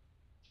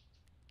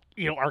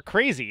 you know, are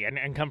crazy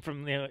and come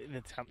from, you know,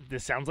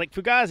 this sounds like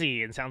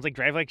Fugazi and sounds like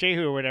Drive Like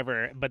Jehu or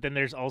whatever, but then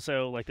there's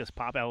also like this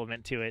pop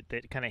element to it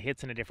that kind of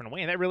hits in a different way,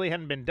 and that really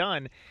hadn't been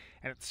done,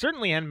 and it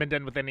certainly hadn't been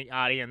done with any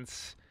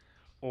audience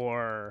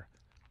or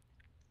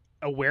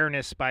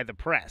awareness by the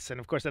press. And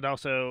of course that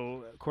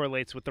also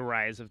correlates with the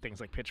rise of things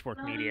like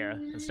Pitchfork Media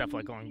and stuff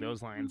like along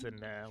those lines,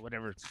 and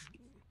whatever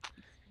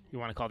you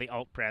want to call the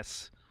alt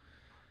press.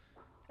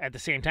 At the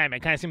same time,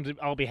 it kind of seems to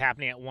all be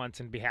happening at once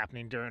and be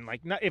happening during,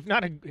 like, if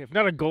not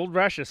a gold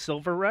rush, a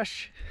silver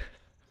rush.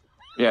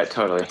 Yeah,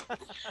 totally.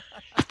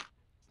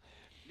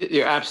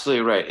 You're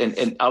absolutely right.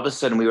 And all of a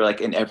sudden we were like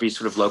in every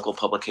sort of local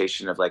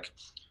publication of like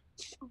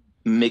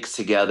mixed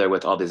together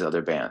with all these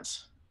other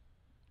bands.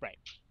 Right.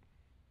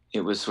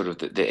 It was sort of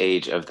the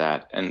age of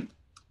that. And,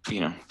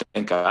 you know,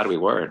 thank God we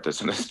were.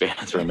 Some of those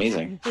bands were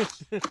amazing.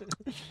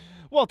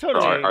 Well,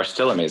 totally. Are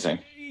still amazing.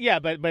 Yeah,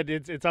 but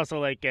it's also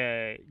like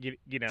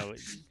you know,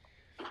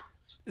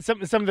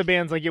 some of the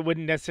bands, like, it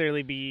wouldn't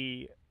necessarily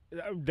be,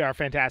 they're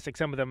fantastic.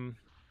 Some of them,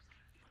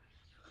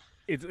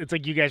 it's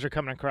like you guys are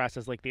coming across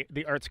as like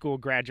the art school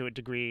graduate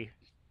degree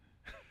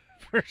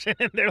version,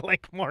 and they're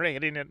like more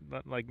hitting it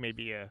like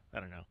maybe I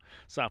don't know,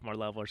 sophomore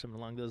level or something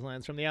along those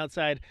lines from the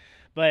outside,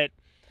 but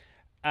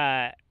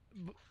to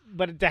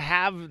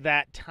have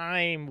that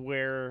time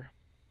where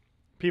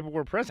people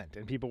were present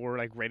and people were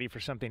like ready for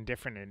something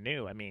different and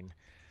new, I mean,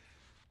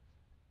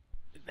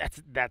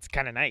 that's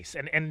kind of nice,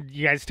 and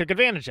you guys took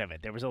advantage of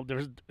it. There was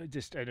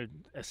just a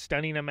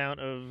stunning amount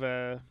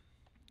of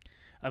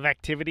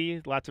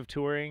activity, lots of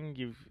touring.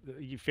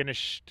 You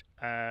finished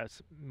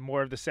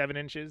more of the 7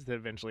 inches that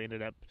eventually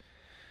ended up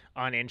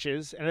on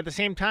inches, and at the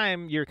same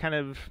time you're kind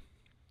of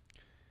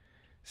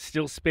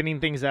still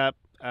spinning things up,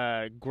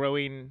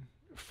 growing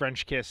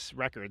Frenchkiss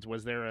Records,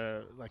 was there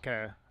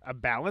a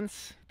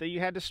balance that you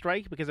had to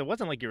strike? Because it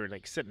wasn't like you were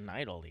like sitting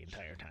idle the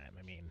entire time.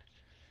 I mean,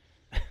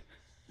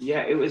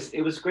 yeah, it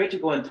was great to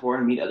go on tour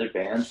and meet other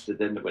bands that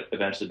then would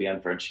eventually be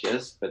on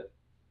Frenchkiss. But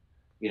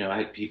I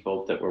had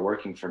people that were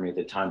working for me at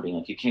the time being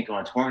like, "You can't go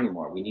on tour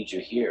anymore. We need you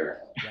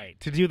here, right,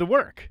 to do the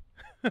work."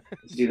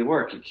 To do the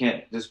work, you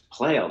can't just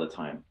play all the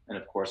time. And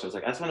of course, I was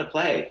like, "I just want to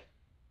play.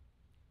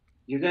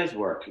 You guys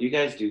work. You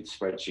guys do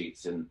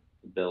spreadsheets and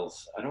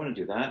bills. I don't want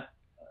to do that."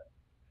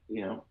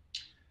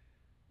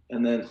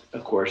 And then,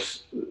 of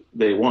course,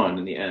 they won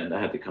in the end. I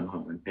had to come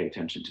home and pay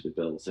attention to the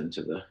bills and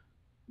to the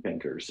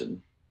bankers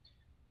and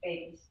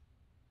babies.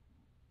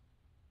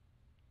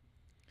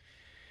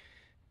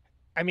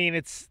 I mean,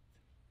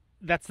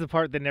 that's the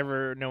part that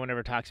no one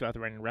ever talks about, the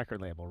running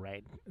record label,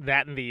 right?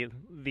 That and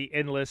the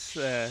endless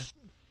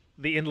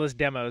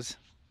demos.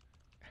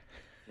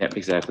 Yep,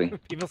 exactly.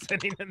 People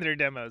sending in their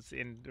demos,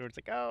 where it's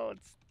like, oh,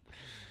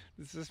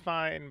 this is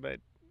fine, but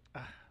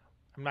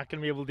I'm not going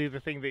to be able to do the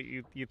thing that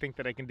you think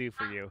that I can do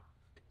for you.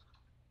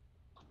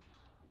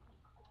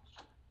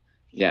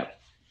 Yeah.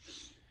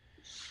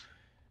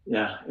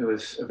 Yeah, it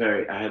was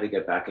I had to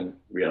get back and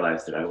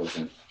realize that I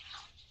wasn't,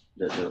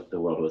 that the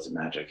world wasn't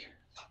magic.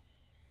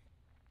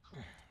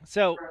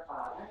 So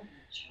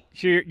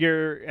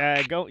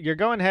you're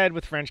going ahead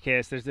with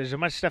Frenchkiss. There's a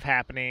bunch of stuff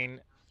happening.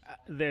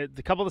 The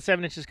couple of the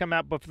 7-inches come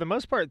out, but for the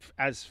most part,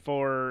 as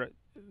for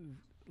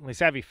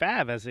Savy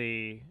Fav as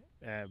a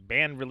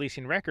band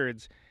releasing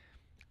records,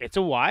 it's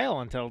a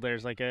while until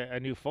there's like a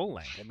new full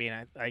length. I mean,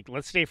 like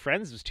Let's Stay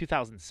Friends was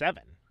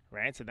 2007,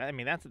 right? So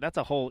that's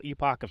a whole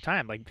epoch of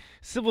time. Like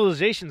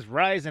civilizations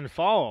rise and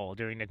fall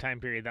during a time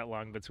period that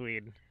long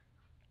between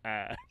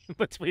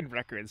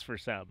records for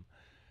some.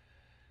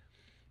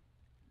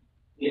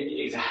 Yeah,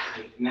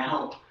 exactly.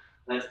 Now,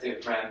 Let's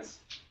Stay Friends.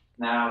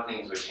 Now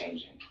things are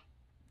changing.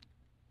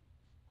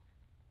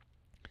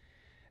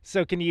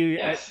 So can you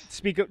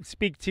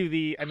speak to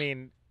the? I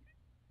mean,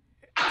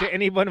 to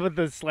anyone with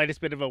the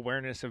slightest bit of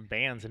awareness of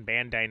bands and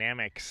band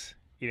dynamics,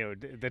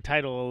 the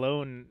title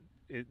alone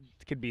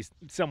could be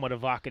somewhat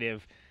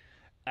evocative,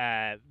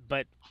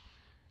 but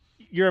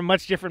you're a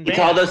much different band.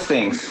 It's all those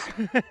things.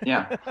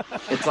 Yeah,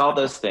 it's all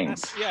those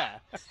things. Yeah.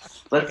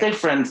 Let's Say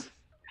Friends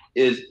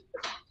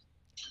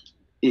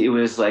it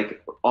was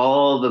like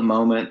all the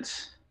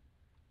moments.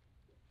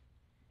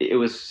 It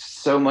was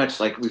so much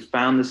like we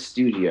found the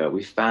studio,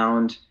 we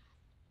found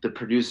the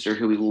producer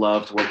who we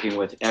loved working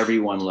with,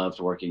 everyone loved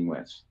working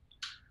with.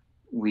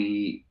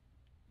 We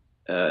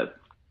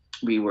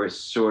were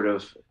sort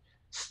of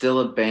still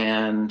a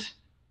band,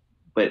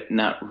 but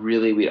not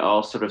really. We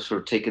all sort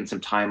of taken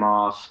some time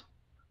off.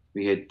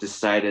 We had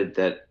decided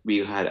that we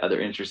had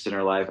other interests in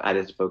our life. I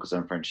had to focus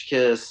on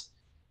Frenchkiss.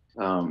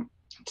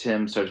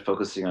 Tim started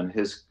focusing on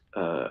his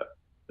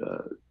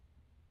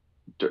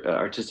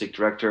artistic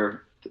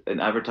director and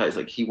advertise.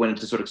 Like he wanted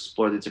to sort of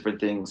explore these different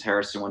things.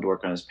 Harrison wanted to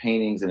work on his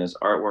paintings and his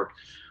artwork.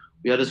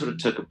 We all just sort of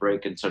took a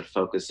break and started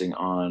focusing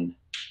on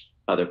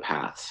other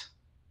paths.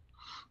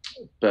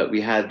 But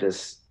we had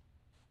this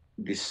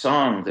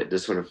song that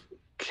just sort of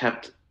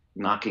kept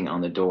knocking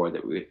on the door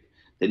that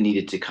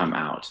needed to come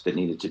out, that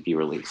needed to be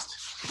released.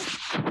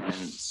 And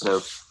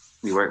so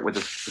we worked with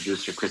this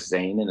producer, Chris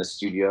Zane, in a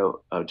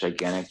studio,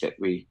 Gigantic, that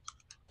we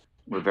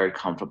were very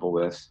comfortable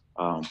with.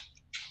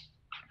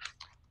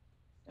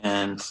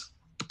 And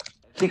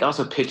I think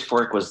also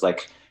Pitchfork was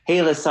like,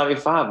 hey, let's Savy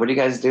Fav, what are you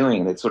guys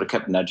doing? They sort of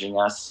kept nudging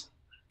us.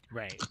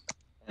 Right.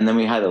 And then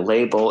we had a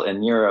label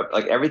in Europe.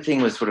 Like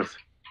everything was sort of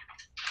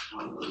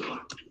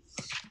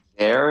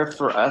there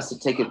for us to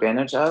take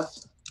advantage of.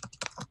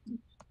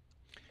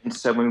 And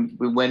so when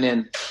we went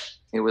in,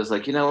 it was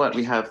like, you know what?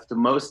 We have the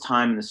most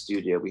time in the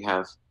studio.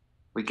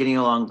 We're getting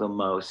along the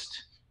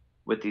most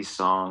with these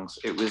songs.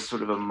 It was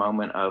sort of a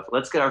moment of,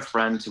 let's get our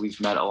friends who we've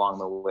met along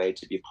the way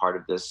to be part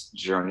of this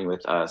journey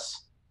with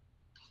us.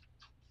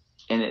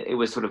 And it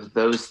was sort of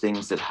those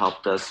things that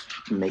helped us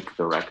make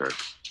the record.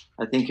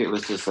 I think it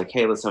was just like,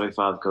 hey, let's Savy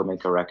Fav go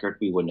make a record.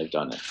 We wouldn't have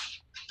done it.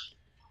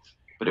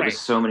 But it was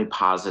so many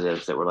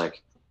positives that were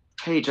like,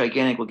 hey,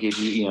 Gigantic will give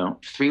you,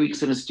 3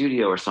 weeks in the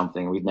studio or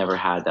something. We'd never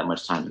had that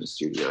much time in the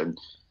studio. And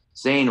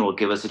Zane will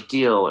give us a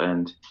deal.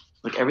 And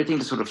like everything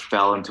just sort of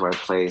fell into our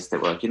place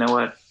that we're like, you know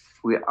what?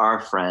 We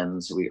are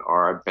friends. We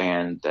are a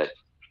band that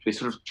we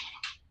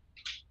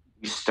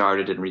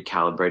started and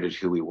recalibrated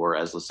who we were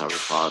as Savy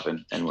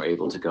Fav and were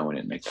able to go in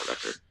and make that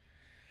record.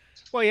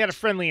 Well, you had a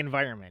friendly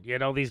environment. You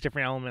had all these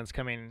different elements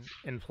coming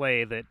in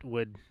play that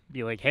would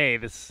be like, hey,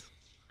 this,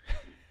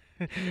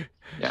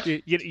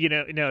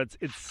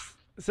 it's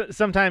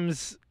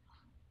sometimes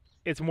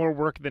it's more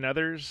work than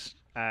others,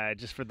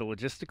 just for the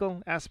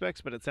logistical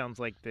aspects. But it sounds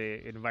like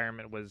the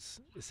environment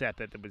was set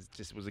that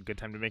it was a good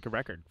time to make a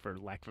record, for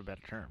lack of a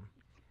better term.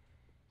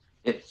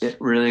 It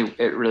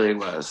really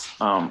was.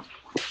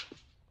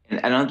 And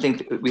I don't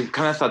think we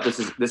kind of thought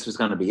this was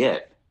going to be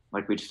it.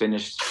 Like we'd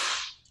finished.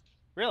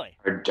 Really?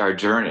 Our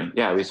journey.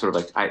 Yeah, we sort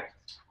of like,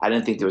 I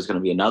didn't think there was going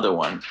to be another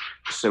one.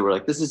 So we're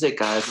like, this is it,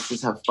 guys. Let's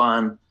just have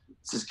fun.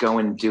 Let's just go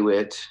and do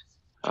it.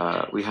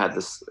 We had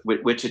this,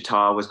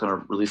 Wichita was going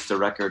to release the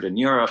record in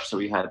Europe, so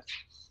we had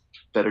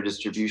better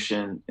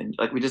distribution, and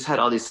like we just had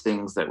all these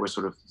things that were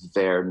sort of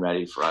there and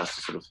ready for us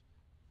to sort of,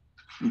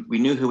 we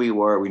knew who we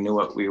were, we knew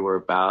what we were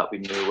about, we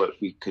knew what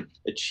we could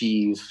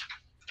achieve.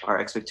 Our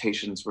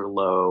expectations were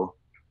low,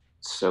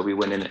 so we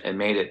went in and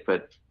made it.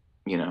 But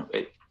you know,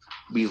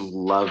 we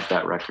loved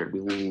that record.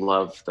 We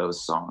loved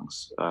those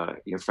songs.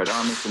 You know, Fred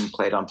Armisen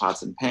played on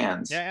Pots and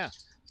Pans. Yeah.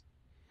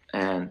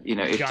 And you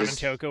know, John and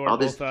Toko are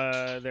both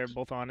they're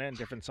both on it in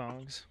different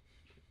songs.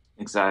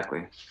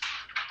 Exactly.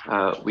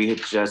 We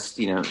had just,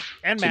 you know,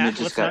 and Matt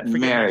just got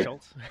married.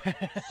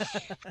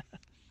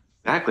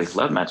 Exactly,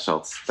 love Matt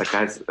Schultz. That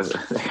guy's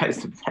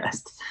the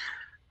best.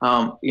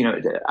 You know,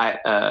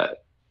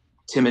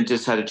 Tim had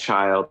just had a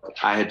child.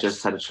 I had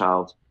just had a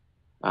child.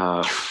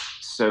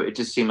 So it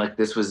just seemed like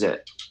this was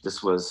it.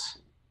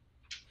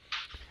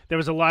 There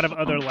was a lot of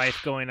other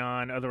life going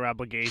on, other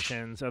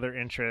obligations, other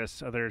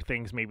interests, other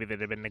things maybe that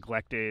had been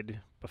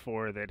neglected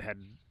before that had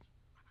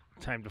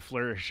time to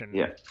flourish and,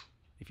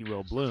 if you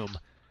will, bloom.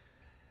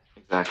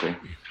 Exactly.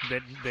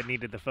 That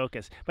needed the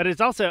focus. But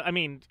it's also, I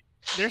mean,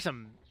 there's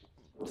some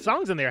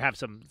songs in there have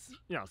some,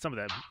 you know, some of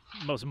the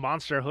most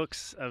monster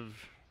hooks of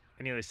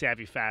any other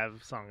Savy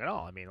Fav song at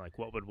all. I mean, like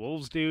What Would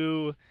Wolves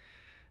Do?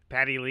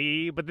 Patty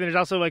Lee, but then there's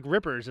also like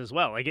rippers as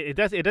well. Like it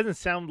doesn't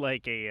sound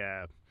like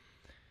a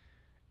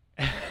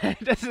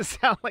it doesn't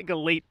sound like a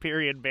late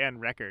period band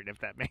record, if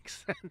that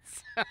makes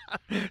sense.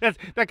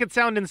 That could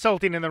sound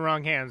insulting in the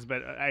wrong hands,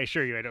 but I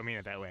assure you I don't mean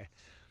it that way.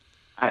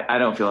 I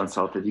don't feel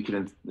insulted. You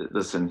can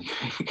listen.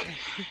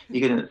 You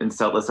can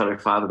insult this other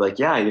father, like,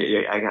 yeah,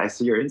 I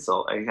see your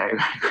insult. I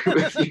agree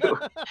with you.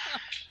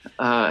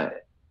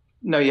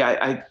 No,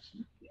 yeah,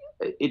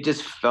 it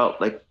just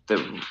felt like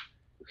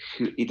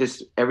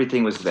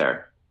everything was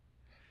there.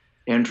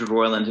 Andrew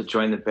Royland had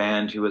joined the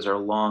band, who was our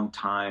long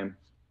time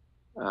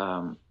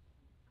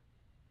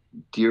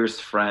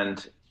dearest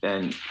friend,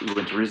 and who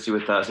went to RISD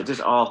with us.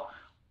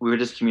 We were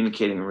just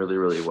communicating really,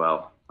 really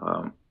well.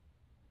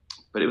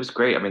 But it was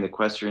great. I mean,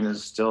 Equestrian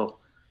is still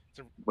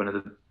one of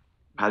the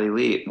Patty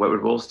Lee. What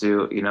Would Wolves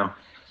Do? You know,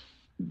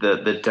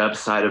 the dub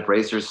side of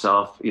Brace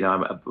Yourself. You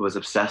know, I was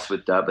obsessed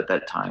with dub at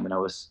that time, and I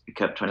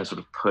kept trying to sort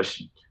of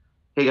push.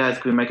 Hey guys,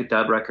 can we make a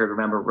dub record?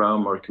 Remember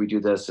Rome, or can we do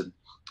this? And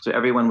so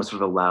everyone was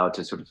sort of allowed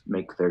to sort of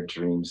make their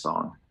dream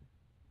song.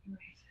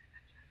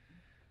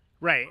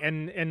 Right,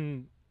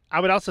 and I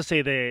would also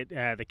say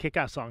that the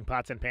kickoff song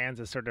 "Pots and Pans"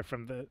 is sort of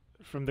from the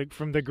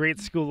great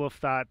school of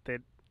thought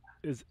that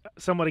is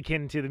somewhat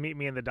akin to the "Meet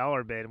Me in the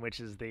Dollar Bin," which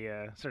is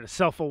the sort of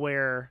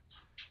self-aware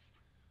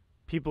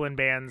people in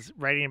bands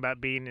writing about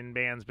being in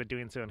bands, but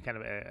doing so in kind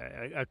of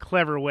a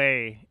clever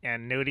way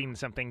and noting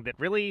something that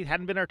really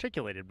hadn't been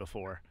articulated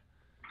before.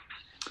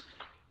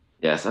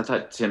 Yes, I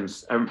thought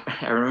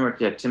I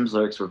remember, Tim's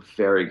lyrics were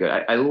very good.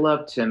 I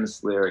love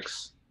Tim's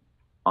lyrics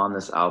on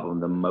this album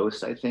the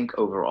most, I think,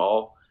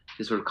 overall.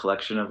 His sort of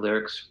collection of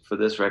lyrics for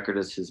this record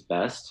is his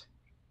best.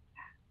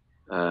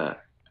 I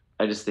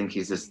just think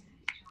his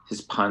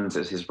puns,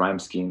 his rhyme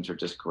schemes are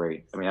just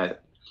great. I mean,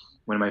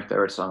 one of my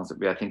favorite songs that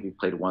I think we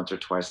played once or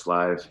twice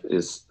live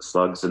is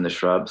Slugs in the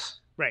Shrubs.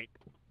 Right.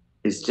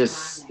 It's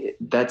just,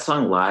 that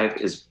song live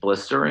is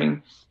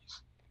blistering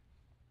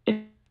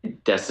and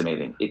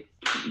decimating.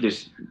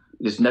 There's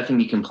nothing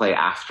you can play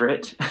after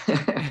it.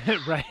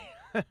 Right.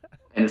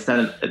 And it's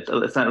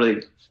not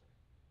really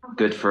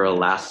good for a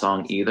last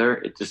song either.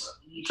 It's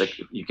like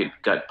you get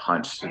gut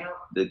punched.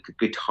 The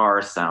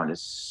guitar sound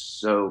is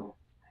so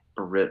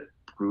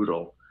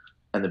brutal,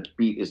 and the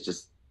beat is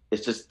just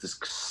this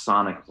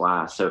sonic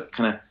blast. So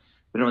kind of,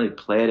 we don't really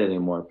play it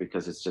anymore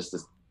because it's just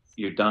this.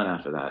 You're done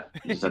after that.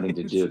 There's nothing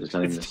to do. There's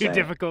nothing to say. It's too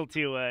difficult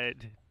to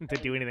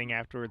do anything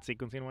afterwards,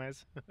 sequencing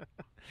wise.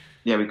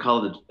 Yeah, we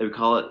call it.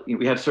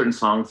 We have certain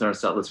songs in our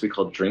set list we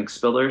call drink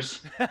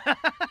spillers,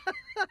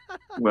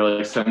 where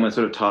like someone's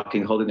sort of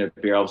talking, holding their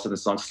beer, all of a sudden the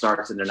song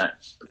starts and they're not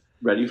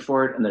ready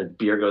for it, and their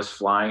beer goes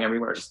flying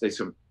everywhere. They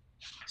sort of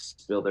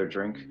spill their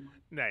drink.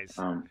 Nice.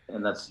 And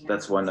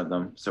that's one of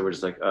them. So we're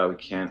just like, oh, we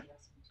can't.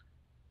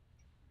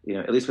 You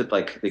know, at least with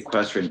like the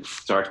Equestrian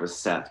starts with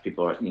Seth,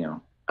 people are, you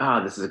know,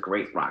 this is a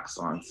great rock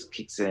song. It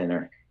kicks in,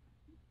 or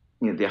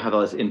you know, they have all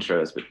these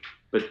intros,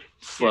 but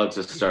Slugs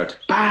just starts.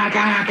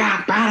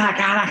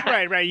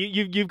 Right.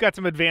 You've got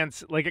some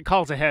advance, like it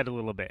calls ahead a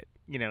little bit.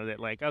 You know that,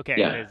 like, okay,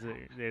 yeah.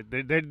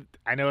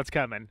 I know it's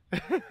coming.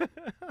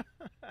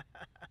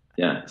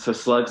 Yeah. So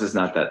Slugs is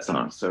not that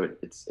song. So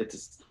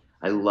it's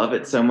I love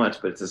it so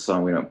much, but it's a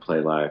song we don't play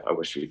live. I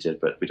wish we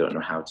did, but we don't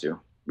know how to. I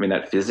mean,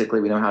 not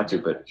physically we know how to,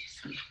 but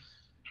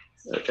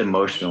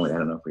emotionally, I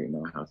don't know if we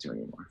know how to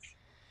anymore.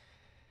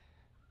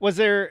 Was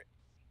there,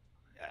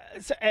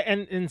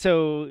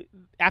 so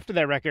after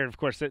that record, of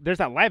course, there's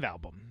that live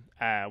album,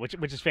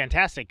 which is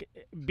fantastic.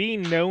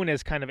 Being known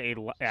as kind of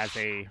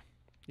a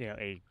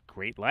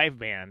great live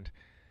band,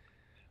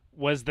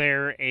 was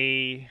there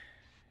any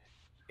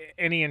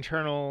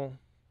internal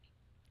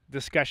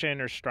discussion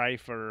or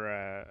strife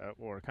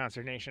or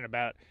consternation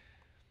about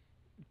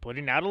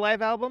putting out a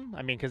live album.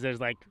 I mean, because there's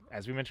like,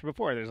 as we mentioned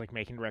before, there's like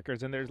making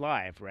records and there's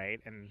live,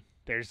 right? And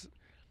there's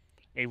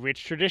a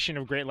rich tradition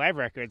of great live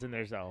records, and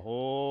there's a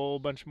whole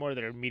bunch more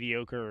that are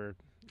mediocre or,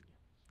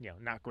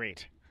 not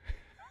great.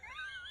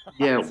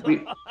 Yeah,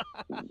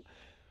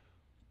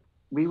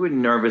 we were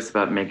nervous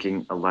about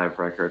making a live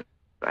record.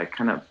 I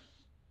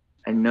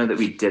know that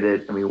we did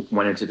it and we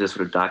wanted to just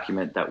sort of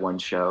document that one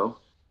show.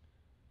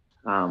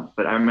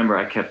 But I remember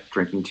I kept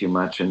drinking too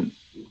much and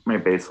my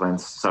bass line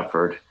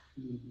suffered.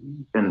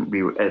 And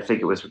I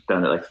think it was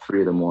done at like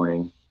 3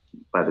 a.m.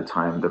 by the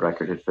time the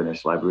record had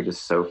finished live. We were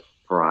just so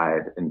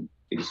fried and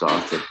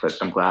exhausted, but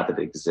I'm glad that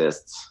it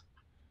exists.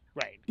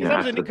 Right.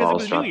 Because it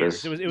was New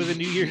Year's. It was a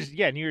New Year's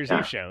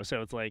Eve show.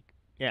 So it's like,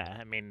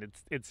 I mean,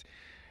 it's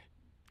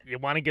you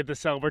want to get the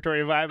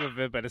celebratory vibe of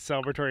it, but a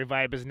celebratory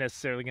vibe isn't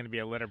necessarily going to be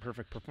a letter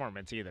perfect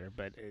performance either.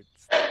 But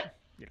it's,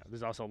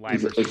 there's also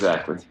live.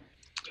 Exactly.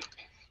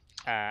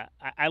 I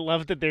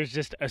love that there's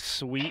just a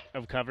suite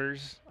of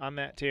covers on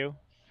that too.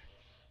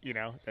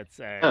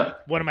 That's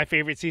one of my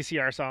favorite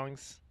CCR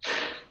songs.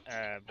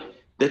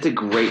 That's a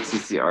great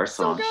CCR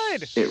song. So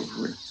good.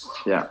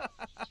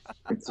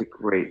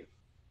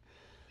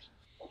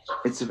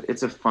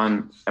 It's a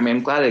fun. I mean,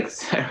 I'm glad I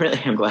really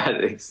am glad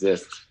it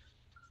exists.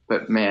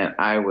 But man,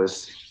 I don't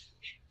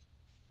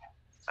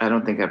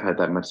think I've had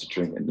that much to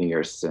drink at New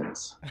Year's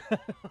since.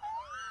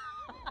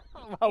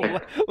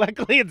 Well,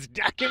 luckily it's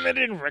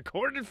documented in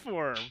recorded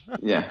form.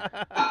 Yeah.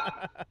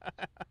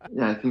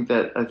 I think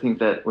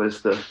that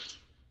was I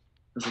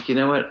was like, you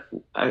know what?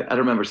 I don't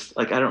remember.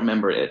 Like, I don't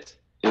remember it.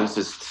 It was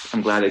just,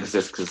 I'm glad it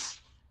exists because,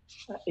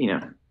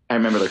 I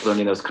remember like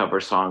learning those cover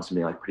songs and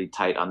being like pretty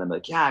tight on them.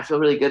 Like, yeah, I feel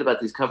really good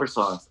about these cover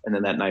songs. And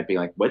then that night being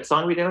like, what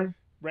song are we doing?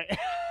 Right.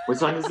 What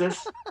song is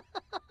this?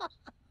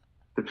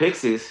 The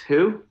Pixies.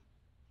 Who?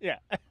 Yeah.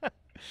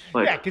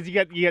 Because you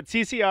got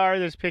CCR,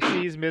 there's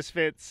Pixies,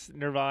 Misfits,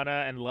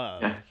 Nirvana, and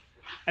Love. Yeah.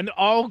 And they're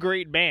all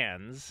great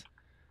bands.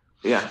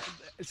 Yeah.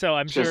 So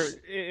I'm sure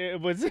it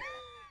was...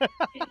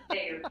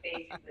 They were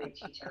basically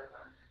teacher.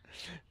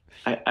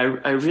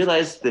 I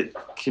realized that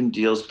Kim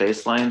Deal's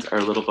bass lines are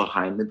a little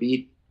behind the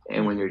beat,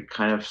 and when you're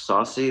kind of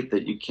saucy,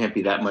 that you can't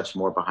be that much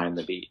more behind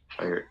the beat,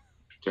 or you're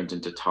turned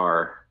into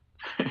tar.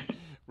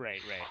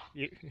 Right.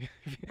 If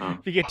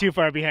you get too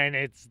far behind,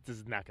 this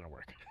is not going to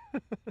work.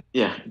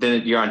 Yeah,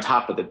 then you're on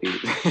top of the beat,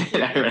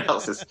 and everyone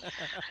else is.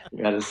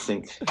 You got to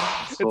sync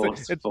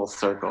full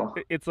circle.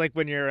 It's like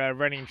when you're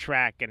running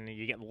track and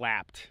you get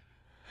lapped.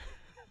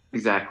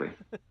 Exactly.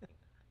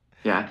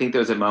 Yeah, I think there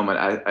was a moment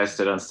I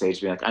stood on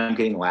stage being like, I'm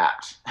getting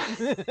lapped.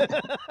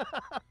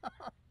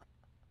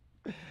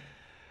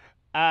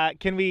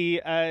 Can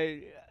we talk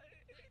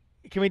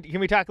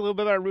a little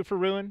bit about Root for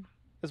Ruin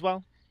as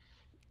well?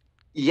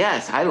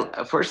 Yes,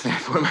 unfortunately,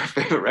 it's one of my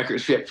favorite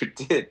records we ever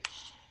did.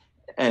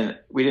 And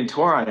we didn't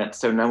tour on it,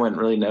 so no one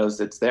really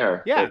knows it's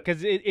there. Yeah,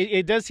 because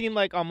it does seem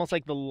like almost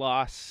like the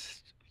not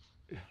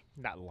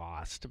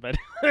lost, but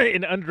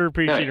an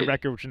underappreciated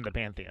record within the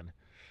Pantheon.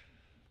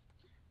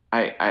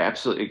 I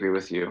absolutely agree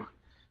with you.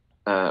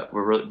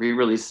 We're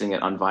re-releasing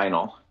it on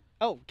vinyl.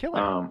 Oh,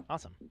 killer.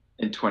 Awesome.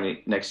 In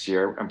next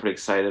year. I'm pretty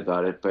excited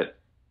about it. But,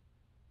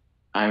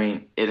 I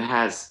mean, it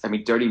has,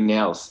 Dirty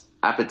Nails,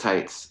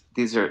 Appetites.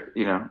 These are,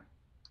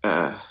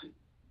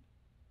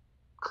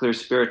 Clear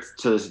Spirits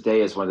to this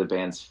day is one of the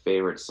band's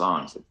favorite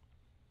songs.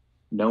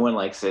 No one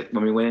likes it.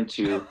 When we went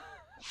into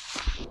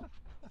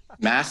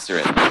master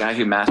it, the guy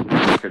who mastered the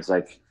record's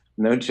like,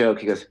 no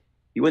joke. He goes,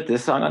 you want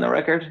this song on the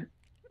record?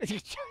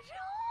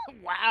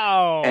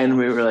 Wow. And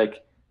we were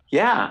like,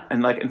 yeah.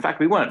 And like, in fact,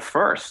 we went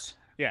first.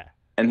 Yeah.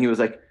 And he was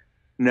like,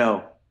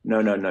 no.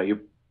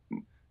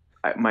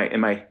 In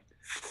my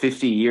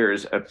 50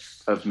 years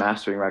of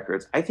mastering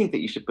records, I think that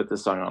you should put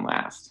this song on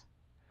last.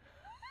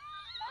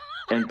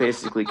 And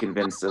basically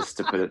convinced us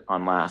to put it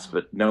on last,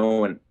 but no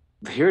one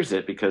hears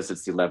it because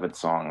it's the 11th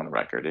song on the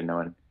record, and no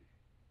one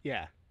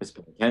has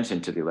paid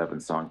attention to the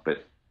 11th song.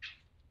 But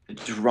the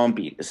drum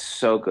beat is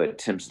so good.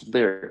 Tim's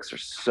lyrics are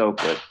so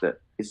good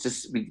that it's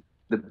just the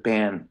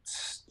band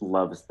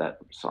loves that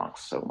song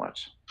so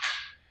much.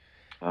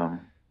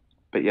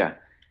 But yeah,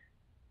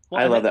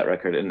 I love that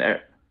record,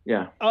 and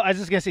yeah. Oh, I was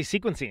just gonna say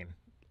sequencing.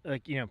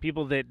 Like,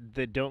 people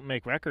that don't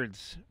make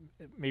records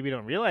maybe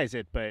don't realize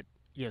it, but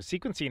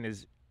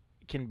sequencing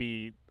can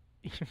be,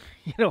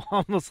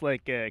 almost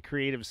like a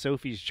creative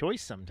Sophie's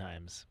choice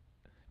sometimes,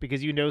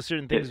 because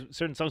certain things,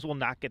 certain songs will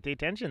not get the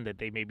attention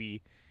that you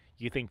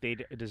think they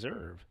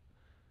deserve.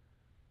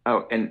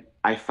 Oh, and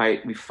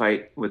we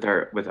fight with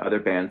other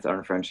bands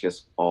on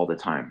Frenchkiss all the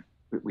time.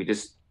 We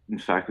just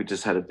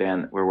had a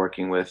band that we're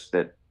working with,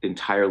 that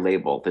entire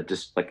label that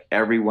just like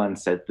everyone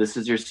said, this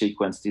is your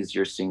sequence, these are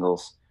your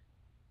singles,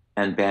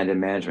 and band and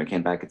management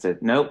came back and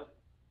said, nope,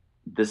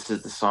 this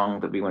is the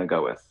song that we want to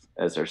go with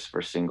as our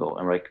first single.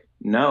 And we're like,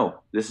 no,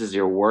 this is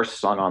your worst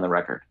song on the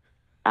record.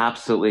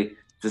 Absolutely,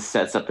 this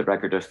sets up the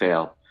record to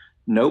fail.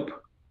 Nope,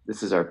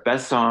 this is our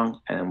best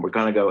song, and we're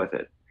gonna go with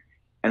it.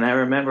 And I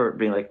remember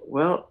being like,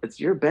 well, it's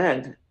your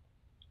bed.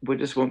 We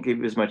just won't give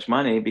you as much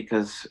money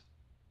because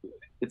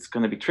it's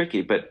going to be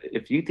tricky. But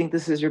if you think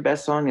this is your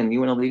best song and you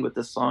want to lead with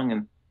this song,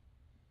 and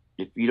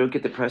if you don't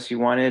get the press you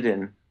wanted,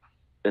 and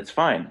it's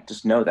fine,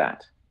 just know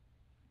that.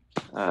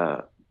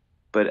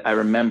 But I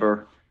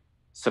remember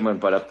someone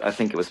brought up, I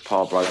think it was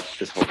Paul, brought up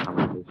this whole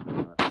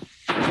conversation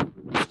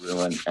about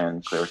Ruin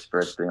and Clear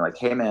Spirits being like,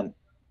 hey man,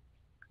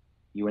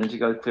 you wanted to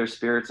go with Clear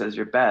Spirits as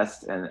your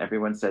best, and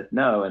everyone said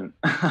no. And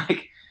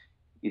like,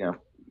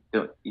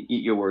 don't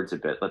eat your words a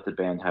bit. Let the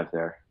band have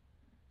their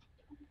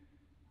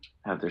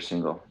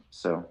single.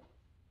 So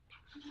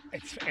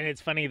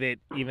it's funny that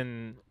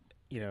even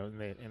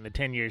in the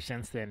 10 years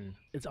since then,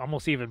 it's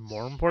almost even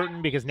more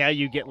important, because now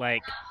you get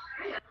like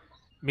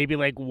maybe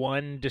like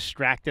one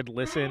distracted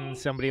listen,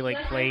 somebody like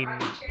playing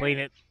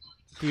it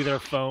through their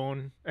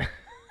phone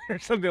or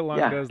something along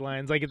those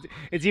lines. Like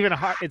it's even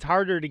it's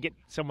harder to get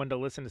someone to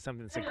listen to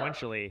something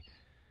sequentially,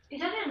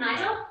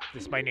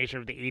 just by nature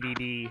of the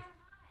ADD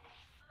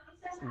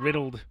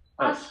riddled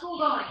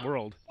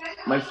world.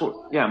 My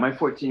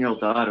 14-year-old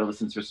daughter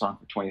listens to a song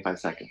for 25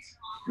 seconds,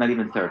 not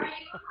even 30.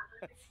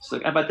 She's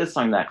like, how about this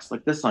song next?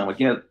 Like this song, like,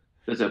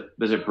 there's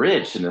a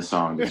bridge in this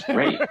song that's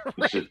great. Right.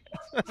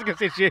 I was gonna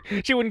say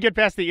she wouldn't get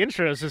past the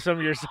intros to some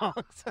of your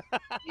songs.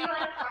 You want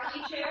a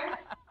party chair?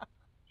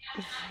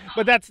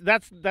 But that's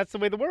the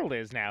way the world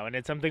is now, and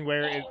it's something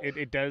where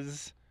it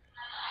does.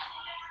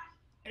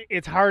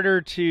 It's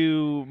harder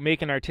to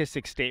make an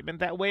artistic statement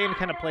that way and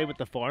kind of play with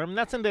the form.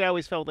 That's something I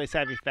always felt like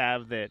Savy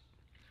Fav, that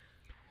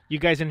you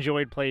guys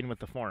enjoyed playing with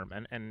the form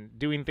and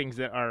doing things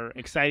that are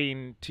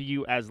exciting to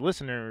you as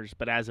listeners,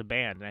 but as a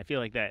band. And I feel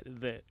like that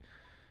the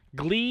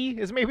glee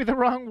is maybe the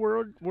wrong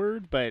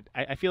word, but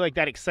I feel like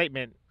that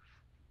excitement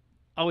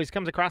always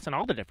comes across in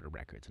all the different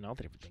records and all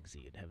the different things that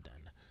you have done.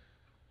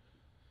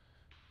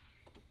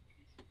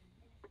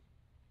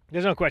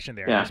 There's no question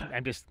there. Yeah.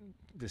 I'm just.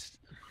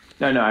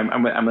 No,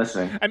 I'm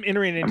listening. I'm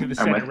entering into the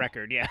second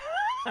record. Yeah.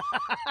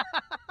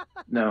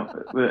 No,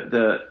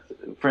 the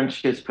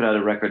Frenchkiss put out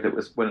a record that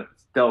was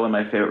still one of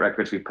my favorite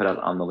records we put out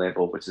on the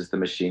label, which is the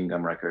Machine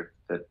Gun record.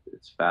 That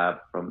it's Fab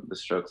from the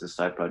Strokes'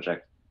 side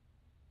project.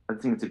 I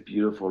think it's a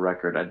beautiful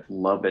record. I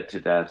love it to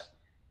death.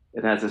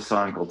 It has a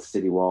song called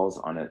City Walls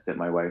on it that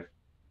my wife,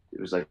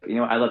 it was like,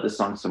 I love this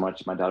song so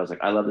much. My daughter was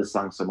like, I love this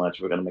song so much.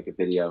 We're going to make a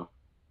video.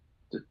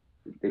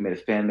 They made a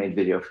fan-made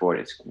video for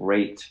it. It's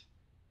great.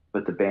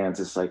 But the band's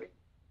just like,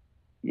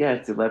 yeah,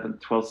 it's the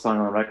 11th, 12th song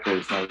on the record.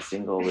 It's not a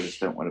single. We just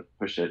don't want to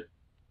push it.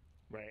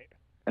 Right.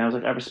 And I was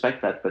like, I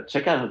respect that, but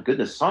check out how good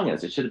this song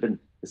is. It should have been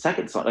the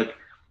second song. Like,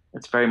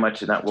 it's very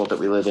much in that world that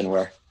we live in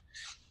where,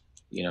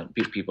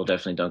 people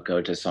definitely don't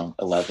go to song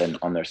 11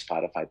 on their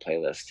Spotify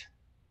playlist.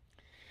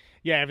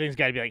 Yeah, everything's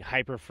got to be like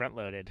hyper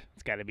front-loaded.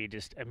 It's got to be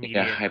just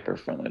immediate. Yeah, hyper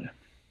front-loaded.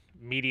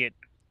 Immediate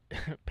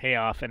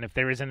payoff, and if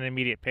there isn't an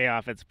immediate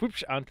payoff, it's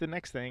whoosh, on to the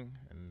next thing,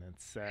 and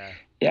it's.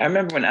 Yeah, I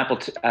remember when Apple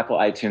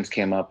iTunes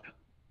came up,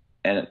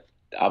 and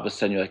all of a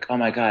sudden you're like, oh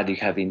my God, you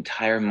have the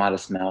entire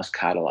Modest Mouse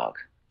catalog.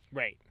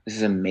 Right. This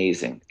is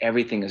amazing.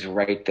 Everything is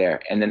right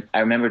there. And then I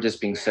remember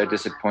just being so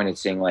disappointed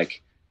seeing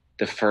like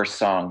the first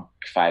song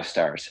 5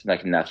 stars,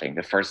 like nothing.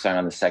 The first song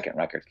on the second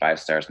record 5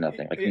 stars,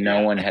 nothing. Like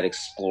no one had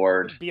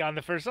explored beyond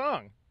the first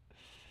song.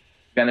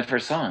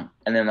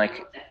 And then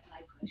like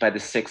by the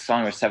 6th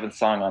song or 7th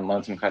song on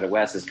Lonesome Crowded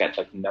West, it's got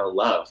like no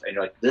love, and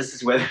you're like, this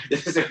is where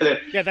that's the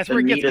where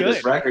it gets good.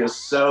 This record is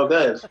so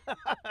good.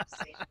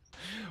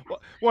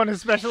 Well, and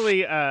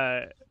especially and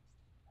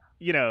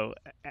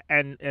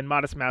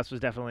Modest Mouse was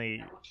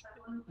definitely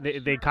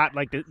they caught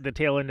like the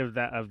tail end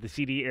of the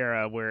CD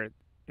era where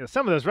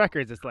some of those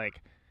records, it's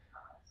like,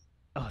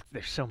 oh,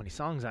 there's so many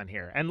songs on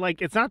here, and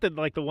like it's not that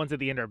like the ones at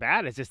the end are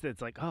bad. It's just that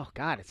it's like, oh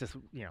God, it's just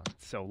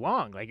it's so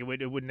long. Like it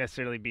wouldn't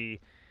necessarily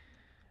be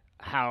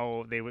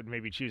how they would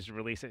maybe choose to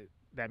release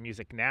that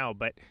music now,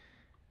 but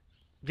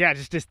yeah,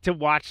 just to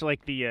watch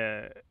like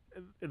the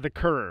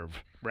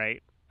curve,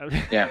 right?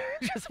 Yeah.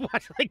 Just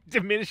watch like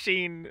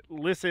diminishing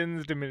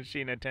listens,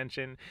 diminishing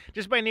attention,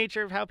 just by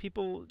nature of how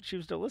people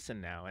choose to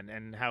listen now,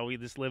 and how we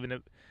just live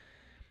in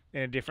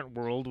a different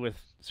world with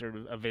sort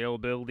of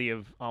availability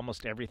of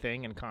almost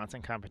everything and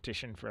constant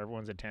competition for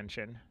everyone's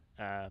attention.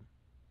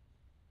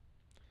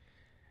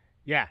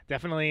 Yeah,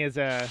 definitely is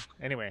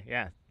anyway,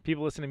 yeah.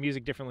 People listen to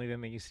music differently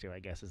than they used to, I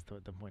guess, is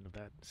the point of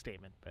that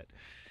statement. But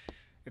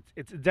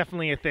it's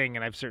definitely a thing,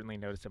 and I've certainly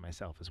noticed it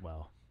myself as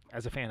well,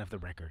 as a fan of the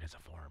record as a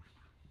form.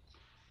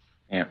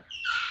 Yeah.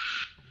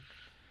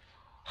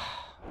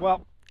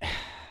 Well,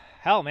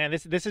 hell, man,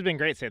 this has been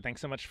great, Sid. Thanks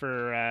so much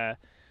for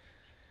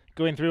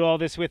going through all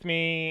this with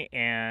me,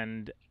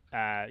 and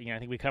I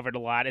think we covered a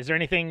lot. Is there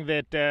anything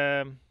that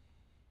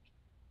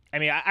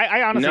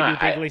I honestly do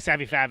think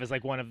Savy Fav is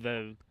like one of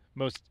the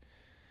most,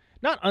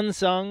 not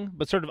unsung,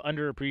 but sort of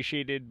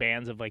underappreciated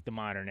bands of like the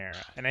modern era.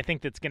 And I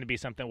think that's going to be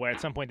something where at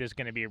some point there's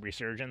going to be a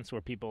resurgence where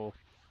people,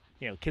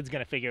 kids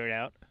going to figure it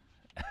out.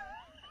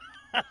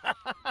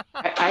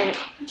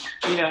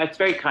 It's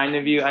very kind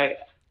of you.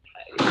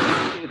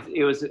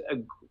 It's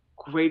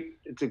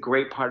a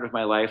great part of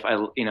my life.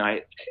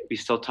 We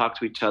still talk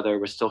to each other.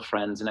 We're still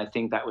friends. And I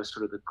think that was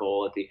sort of the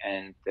goal at the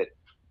end, that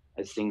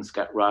as things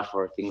got rough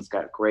or things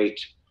got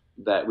great,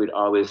 that we'd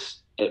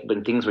always,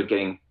 when things were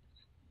getting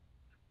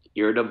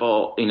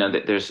irritable, you know,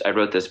 that I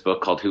wrote this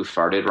book called Who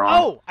Farted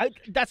Wrong? Oh,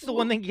 that's the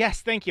one thing.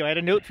 Yes, thank you. I had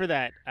a note for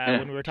that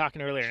when we were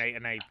talking earlier,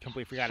 and I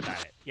completely forgot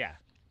about it. Yeah,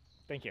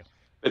 thank you.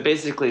 But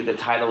basically, the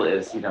title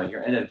is, you know,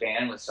 you're in a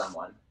van with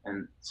someone,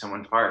 and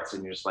someone farts,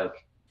 and you're just like,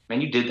 man,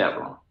 you did that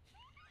wrong.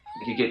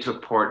 You get to a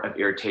port of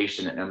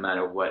irritation, and no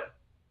matter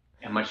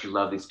how much you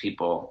love these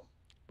people,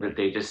 that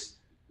they just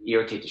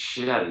irritate the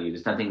shit out of you.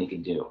 There's nothing they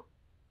can do.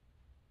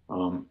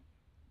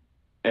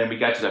 And we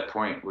got to that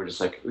point where just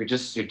like,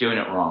 you're doing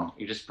it wrong.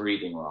 You're just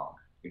breathing wrong.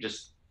 You're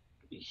just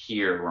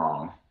here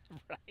wrong.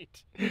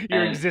 Right.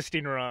 You're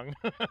existing wrong.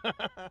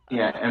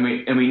 Yeah. And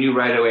we knew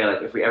right away,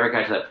 like if we ever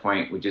got to that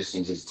point, we just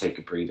needed to take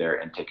a breather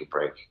and take a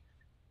break.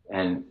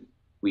 And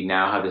we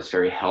now have this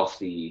very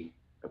healthy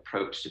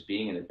approach to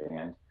being in a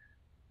band.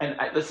 And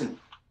listen,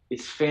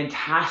 it's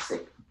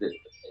fantastic that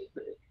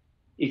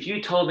if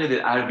you told me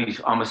that I would be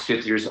almost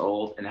 50 years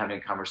old and having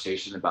a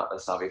conversation about the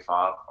Savy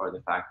Fav, or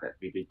the fact that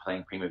we'd be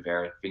playing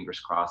Primavera, fingers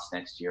crossed,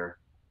 next year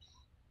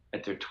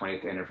at their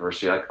 20th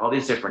anniversary, like all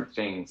these different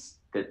things,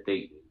 that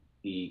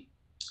the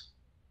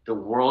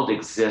world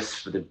exists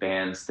for the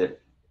bands that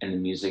and the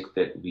music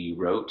that we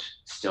wrote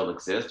still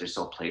exists. There's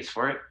still a place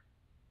for it.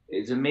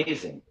 It's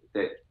amazing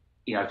that,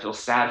 you know, I feel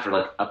sad for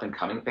like up and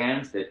coming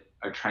bands that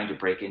are trying to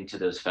break into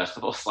those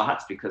festival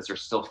slots because they're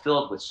still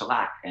filled with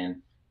Shellac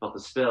and Built the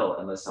Spill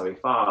and the Savy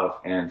Fav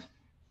and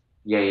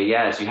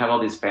yeah. So you have all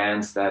these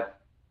bands that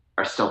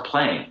are still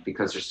playing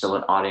because there's still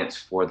an audience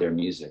for their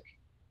music.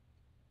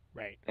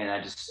 Right. And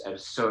I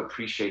so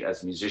appreciate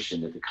as a musician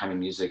that the kind of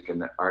music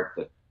and the art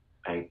that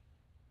I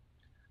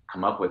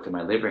come up with in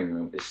my living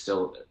room is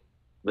still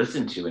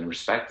listened to and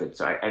respected.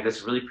 So I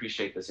just really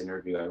appreciate this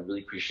interview. I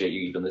really appreciate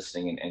you even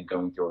listening and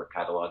going through our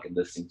catalog and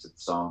listening to the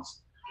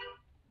songs.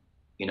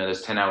 You know,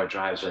 those 10-hour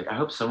drives, you're like, I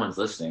hope someone's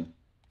listening.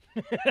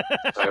 So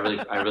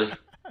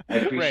I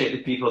appreciate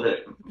the people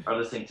that are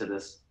listening to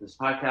this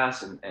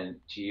podcast and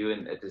to you,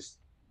 and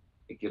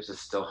it gives us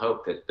still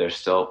hope that there's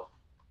still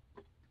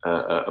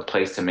a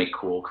place to make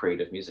cool,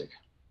 creative music.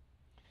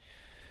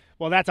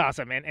 Well, that's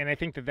awesome, and I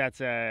think that's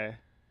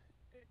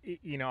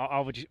you know,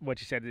 all what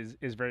you said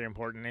is very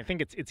important. And I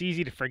think it's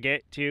easy to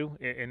forget too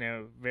in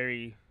a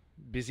very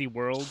busy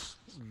world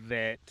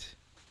that,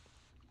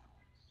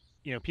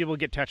 you know, people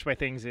get touched by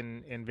things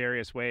in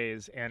various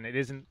ways, and it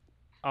isn't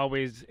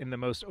always in the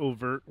most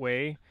overt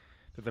way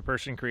that the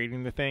person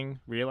creating the thing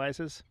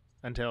realizes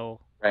until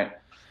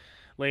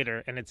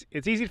later. And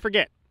it's easy to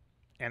forget,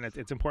 and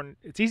it's important.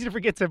 It's easy to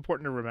forget. It's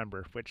important to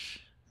remember,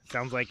 which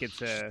sounds like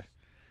it's a,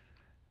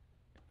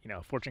 you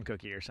know, fortune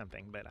cookie or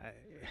something. But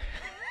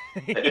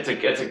it's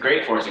a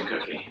great fortune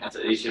cookie.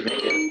 You should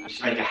make it. You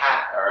should make a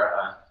hat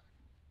or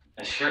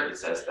a shirt that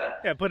says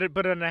that. Yeah, put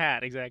it on a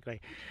hat,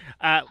 exactly.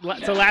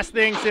 So last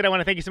thing, Sid, I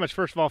want to thank you so much,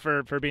 first of all,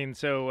 for being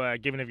so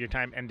given of your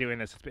time and doing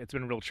this. It's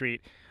been a real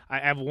treat. I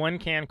have one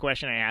canned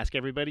question I ask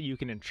everybody. You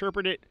can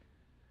interpret it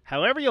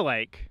however you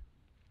like.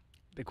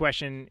 The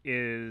question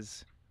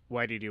is,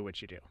 why do you do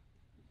what you do?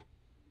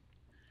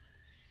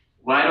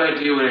 Why do I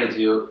do what I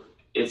do?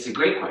 It's a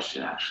great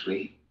question,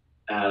 actually.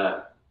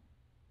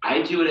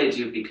 I do what I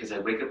do because I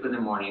wake up in the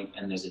morning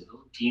and there's a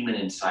little demon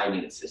inside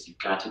me that says, you've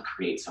got to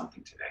create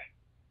something today.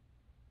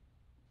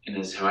 And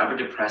as however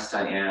depressed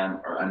I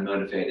am or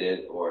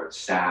unmotivated or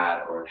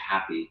sad or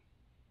happy,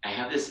 I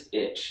have this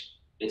itch.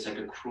 It's like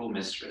a cruel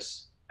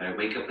mistress that I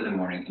wake up in the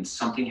morning and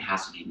something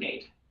has to be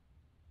made.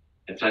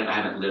 I feel like I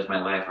haven't lived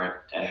my life,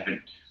 or I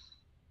haven't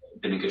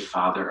been a good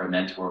father or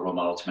mentor or role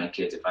model to my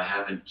kids. If I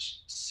haven't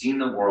seen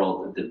the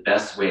world the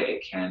best way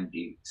it can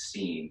be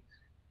seen,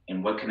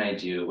 and what can I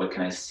do, what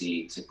can I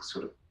see to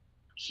sort of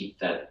keep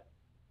that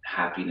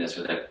happiness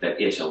or that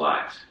itch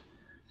alive?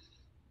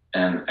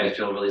 And I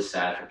feel really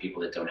sad for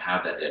people that don't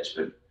have that itch,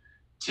 but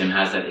Tim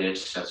has that itch,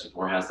 Seth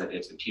Meyers has that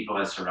itch. The people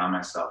I surround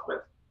myself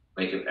with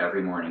wake up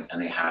every morning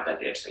and they have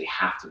that itch. They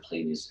have to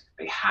play music.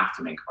 They have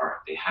to make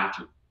art. They have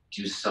to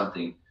do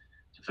something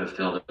to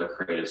fulfill their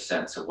creative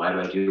sense. So why do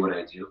I do what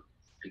I do?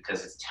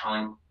 Because it's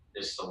telling,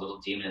 there's a little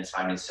demon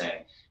inside me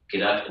saying,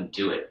 get up and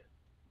do it.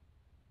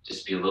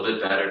 Just be a little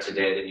bit better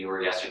today than you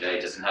were yesterday.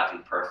 It doesn't have to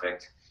be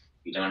perfect.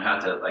 You don't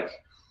have to, like,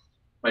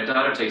 my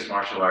daughter takes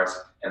martial arts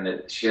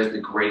and she has the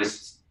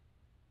greatest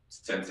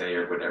sensei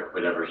or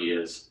whatever he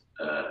is.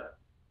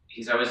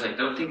 He's always like,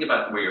 don't think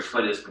about where your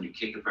foot is when you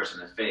kick the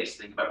person in the face.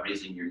 Think about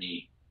raising your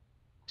knee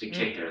to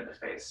kick her in the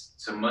face.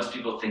 So most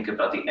people think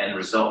about the end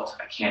result.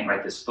 I can't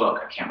write this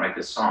book. I can't write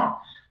this song.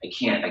 I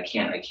can't.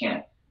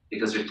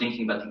 Because they're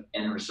thinking about the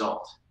end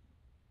result.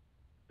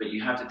 But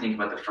you have to think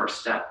about the first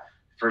step.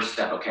 First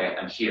step, okay,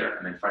 I'm here.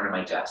 I'm in front of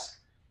my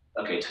desk.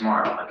 Okay,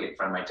 tomorrow I'll get in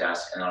front of my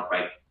desk and I'll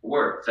write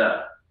word,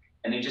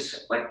 and you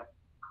just like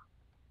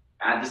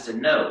add this a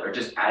note or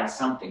just add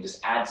something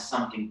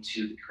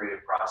to the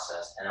creative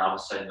process, and all of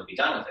a sudden you'll be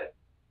done with it.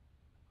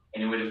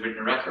 And you would have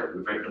written a record,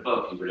 you've written a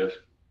book, you would have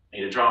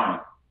made a drawing.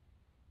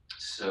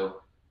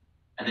 So,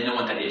 and then you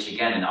want that itch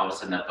again, and all of a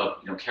sudden that book,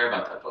 you don't care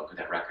about that book or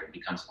that record, it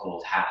becomes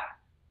old hat.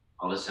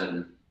 All of a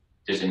sudden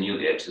there's a new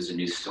itch, there's a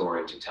new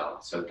story to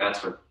tell. So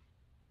that's what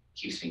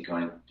keeps me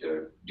going,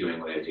 doing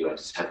what I do. I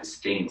just have these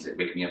things that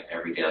wake me up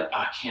every day. Like, oh,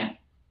 I can't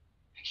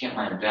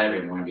lie in bed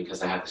every morning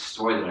because I have this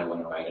story that I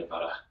want to write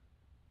about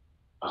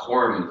a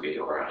horror movie,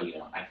 or I've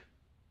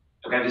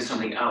got to do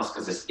something else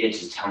because this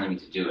itch is telling me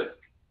to do it.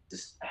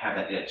 I have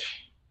that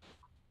itch,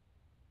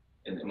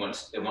 and it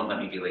won't let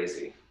me be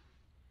lazy.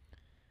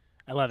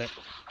 I love it.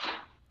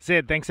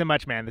 Sid, thanks so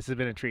much, man. This has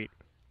been a treat.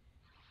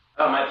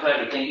 Oh, my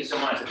pleasure. Thank you so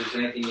much. If there's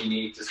anything you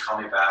need, just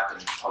call me back,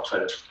 and I'll try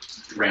to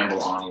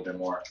ramble on even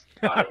more.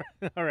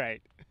 All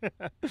right.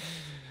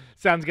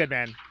 Sounds good,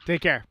 man.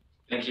 Take care.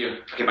 Thank you.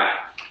 Okay, bye.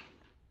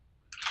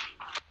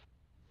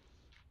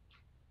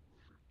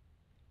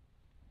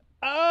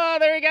 Oh,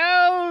 there he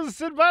goes,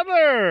 Sid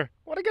Butler.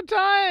 What a good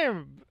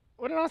time.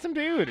 What an awesome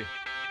dude.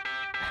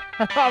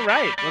 All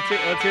right, let's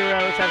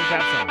have a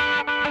tap song.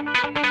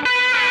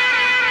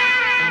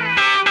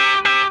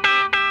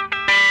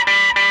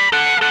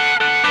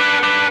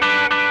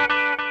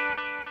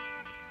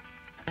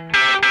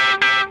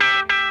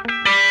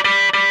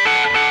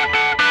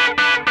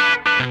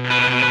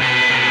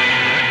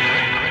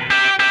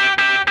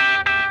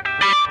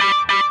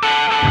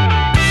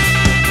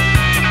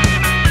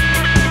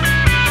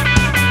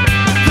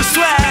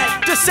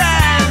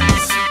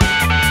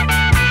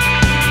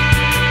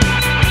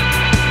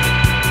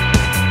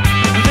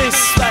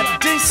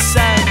 This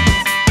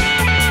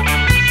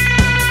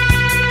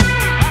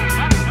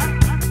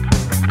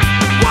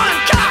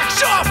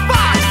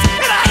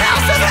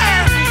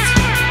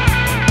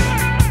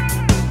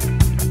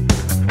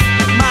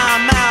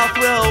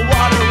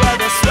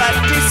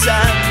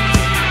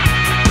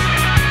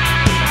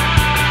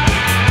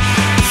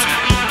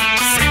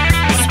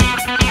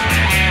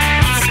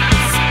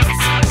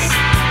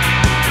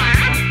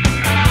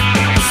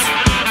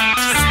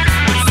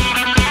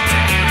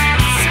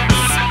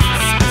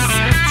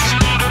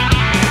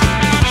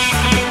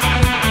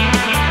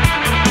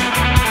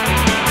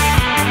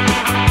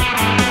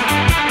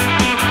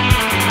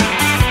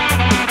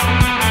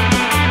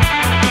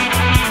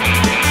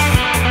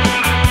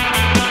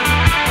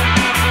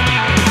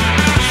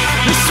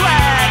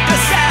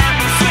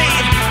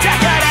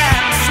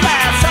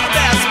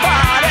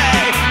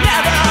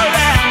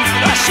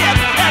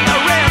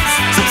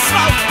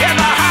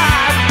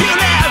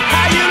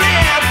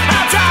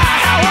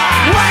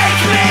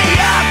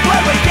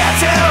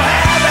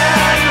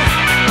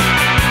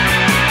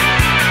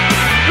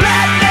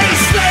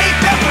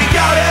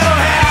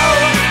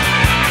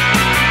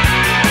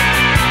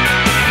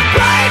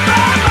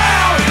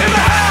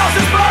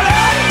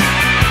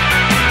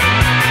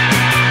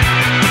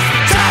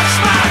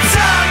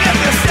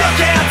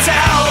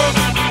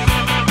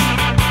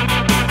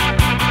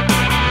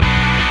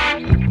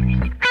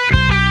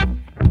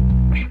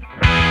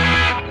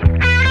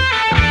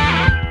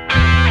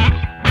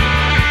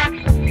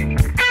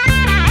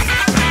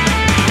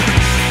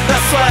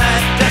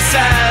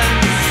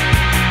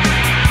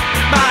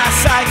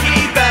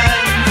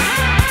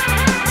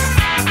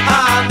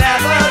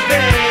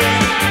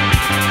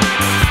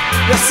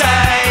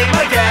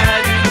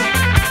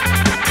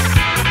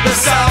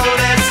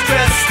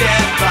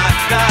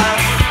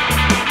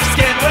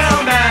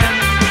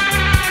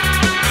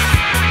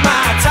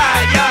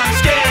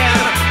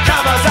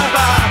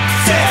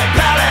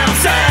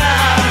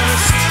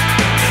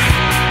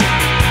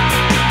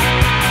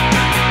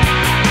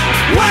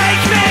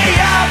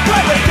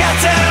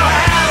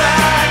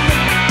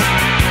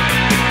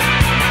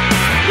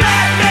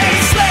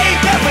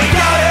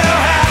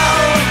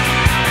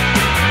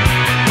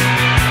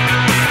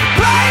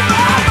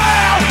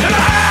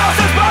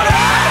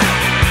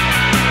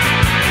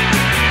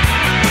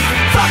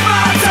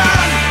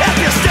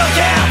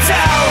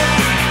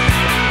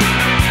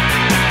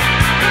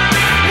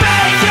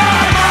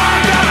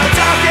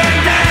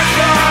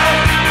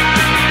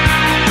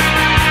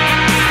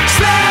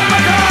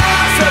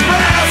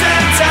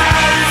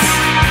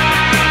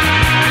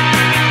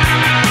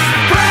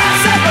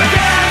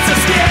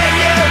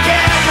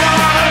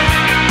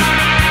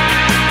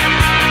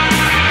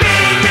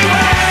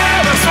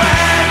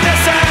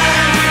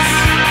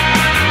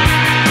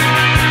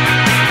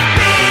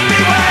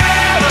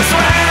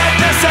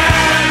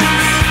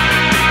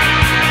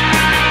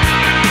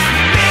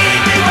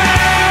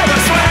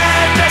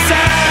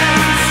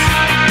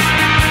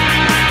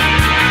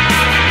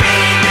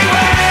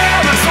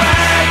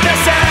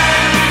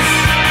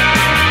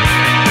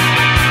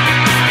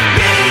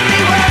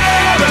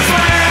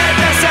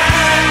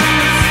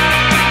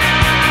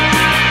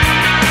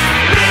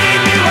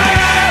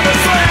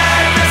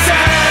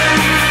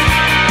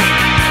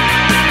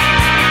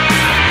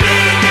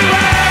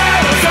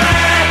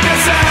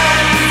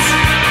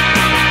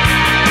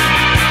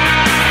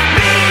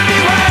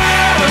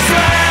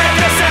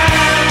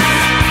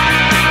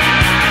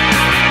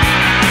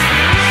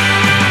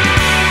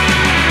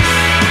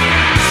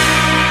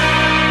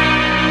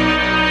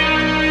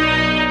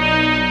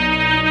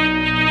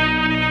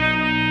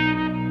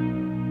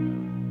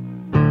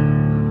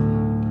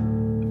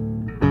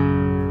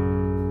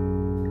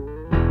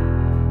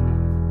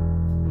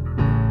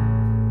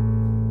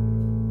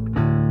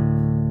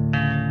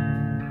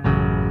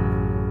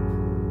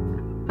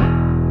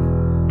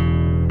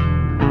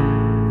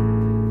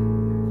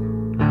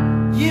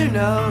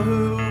know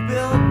who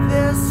built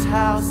this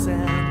house,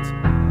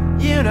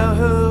 and you know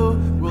who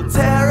will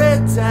tear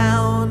it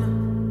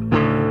down.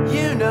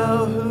 You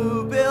know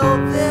who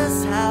built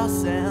this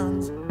house,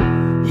 and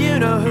you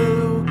know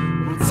who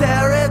will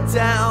tear it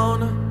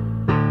down.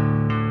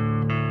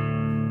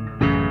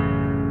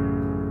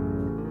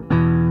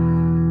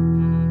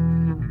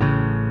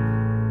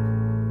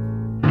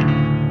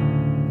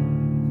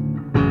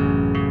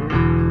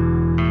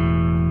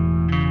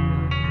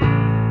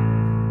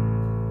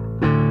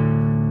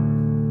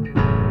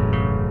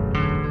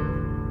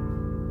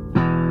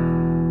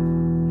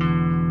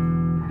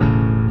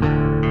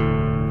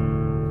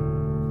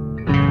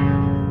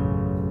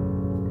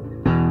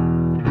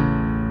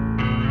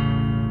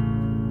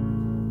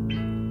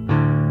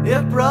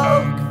 It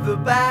broke the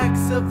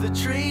backs of the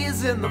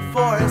trees in the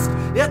forest.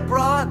 It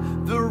brought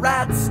the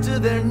rats to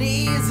their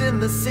knees in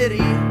the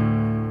city.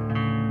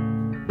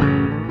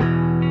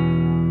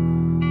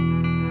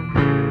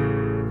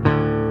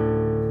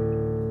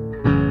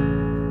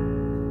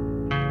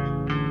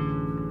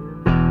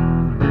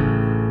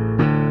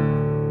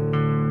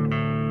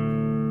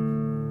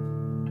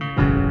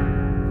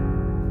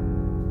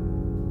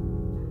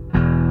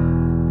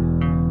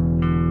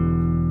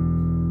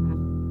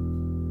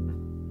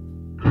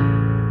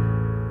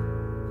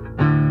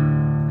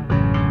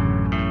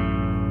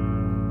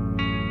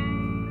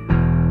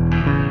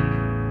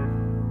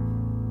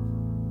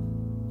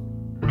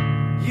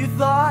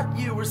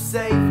 You were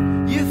safe,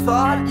 you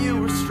thought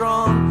you were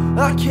strong.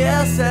 A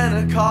kiss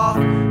and a cough,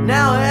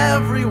 now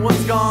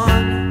everyone's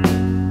gone.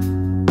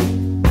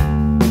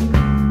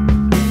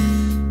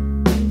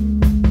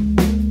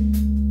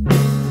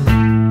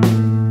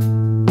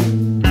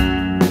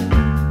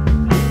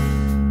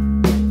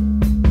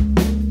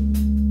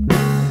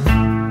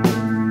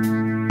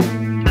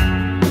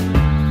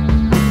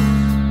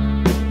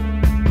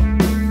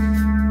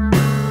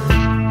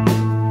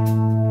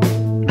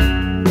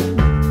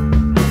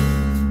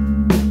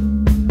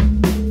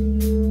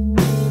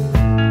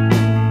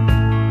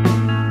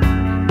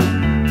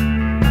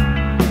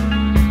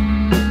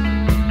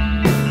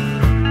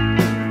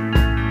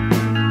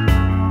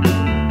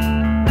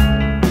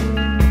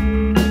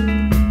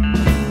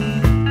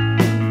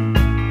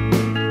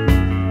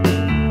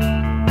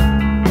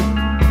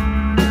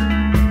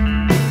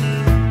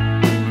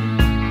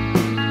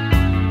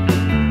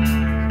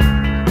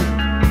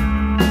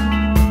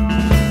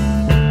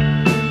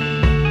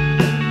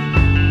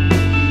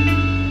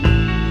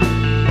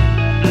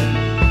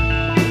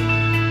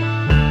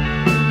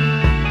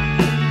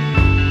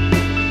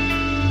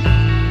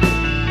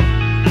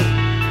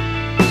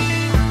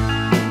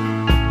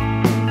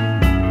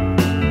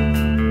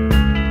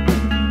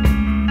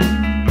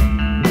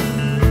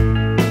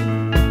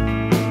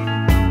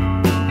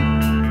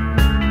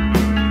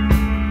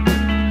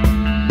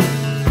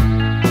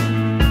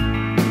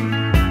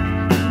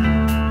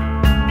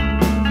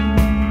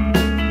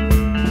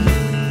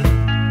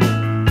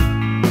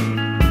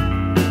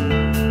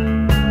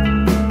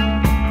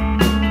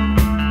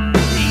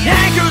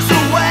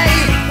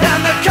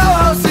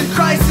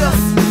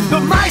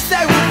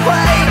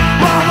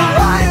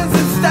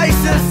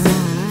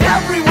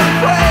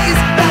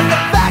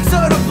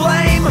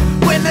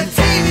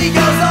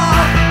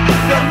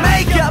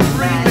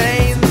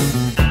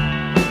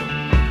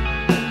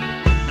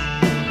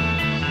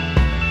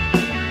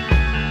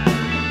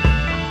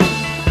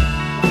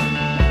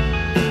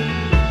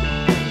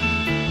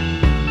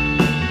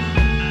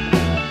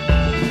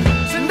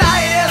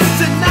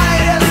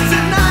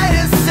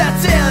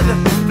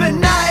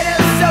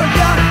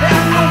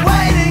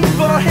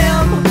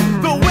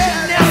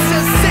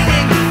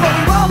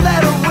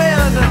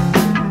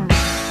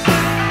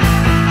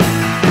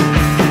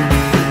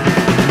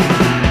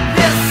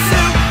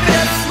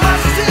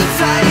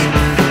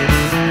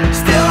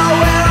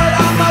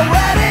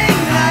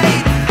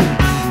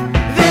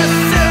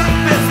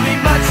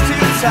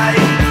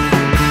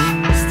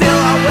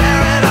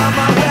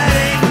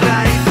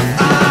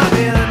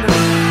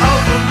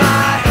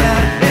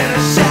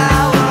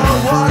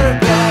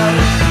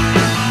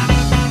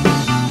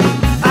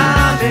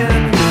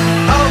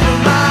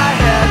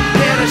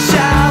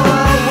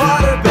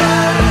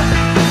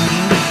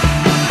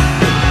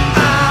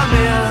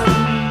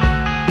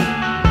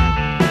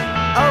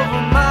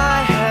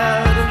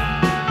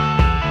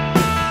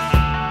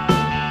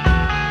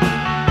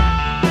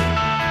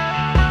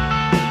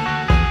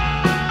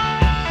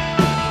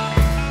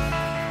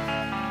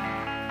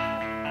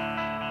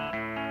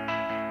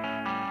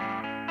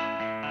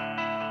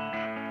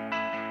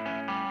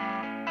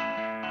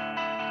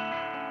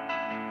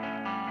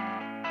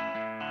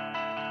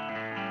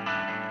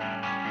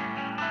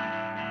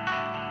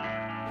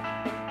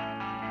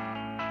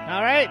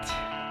 All right.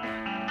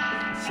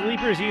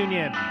 Sleepers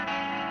Union.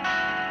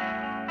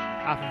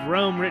 Off of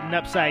Rome Written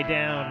Upside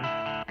Down.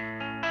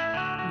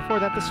 Before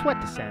that, The Sweat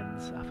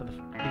Descends. Off of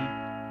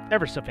the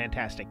ever so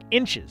fantastic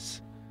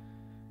Inches.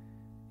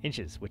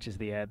 Inches, which is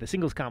the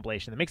singles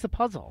compilation that makes the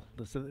puzzle.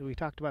 We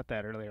talked about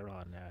that earlier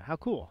on. How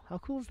cool? How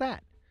cool is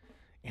that?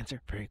 Answer,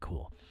 very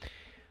cool.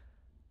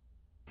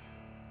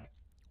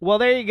 Well,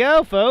 there you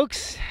go,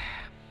 folks.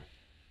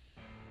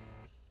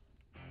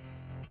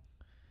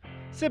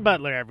 Sid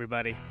Butler,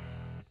 everybody.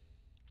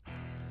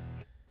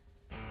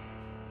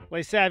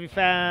 Play Savy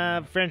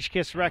Fav,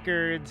 Frenchkiss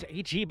Records,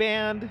 HE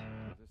Band.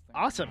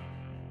 Awesome.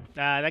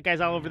 That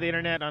guy's all over the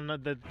internet on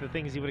the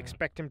things you would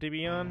expect him to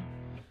be on.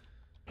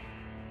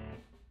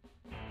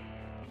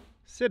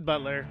 Sid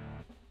Butler.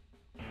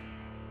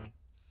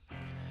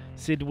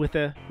 Sid with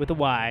a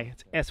Y.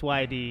 It's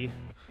SYD.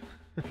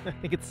 I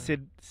think it's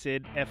Sid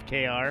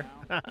FKR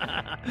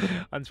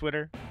on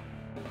Twitter.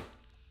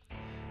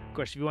 Of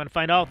course, if you want to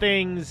find all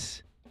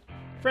things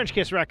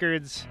Frenchkiss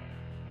Records,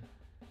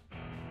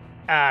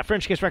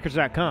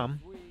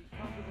 FrenchkissRecords.com.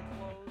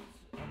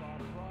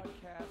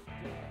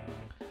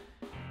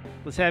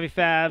 The Savy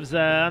Favs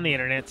on the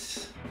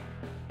internets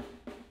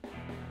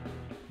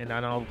and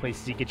on all the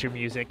places you get your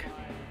music.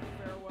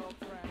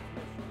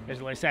 There's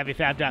like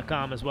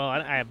SavyFav.com as well.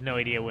 I have no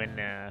idea when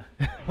that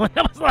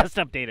was last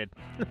updated.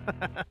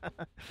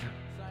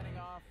 Signing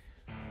off,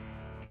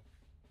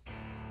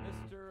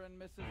 Mr.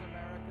 and Mrs.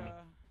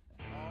 America,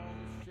 all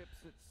the ships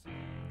at sea.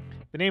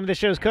 The name of the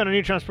show is Conan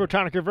Neutron's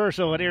Protonic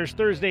Reversal. It airs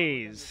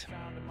Thursdays,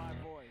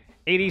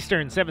 8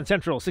 Eastern, 7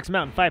 Central, 6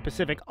 Mountain, 5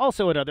 Pacific,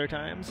 also at other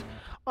times,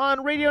 on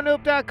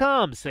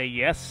RadioNope.com. Say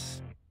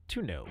yes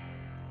to no.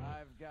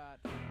 I've got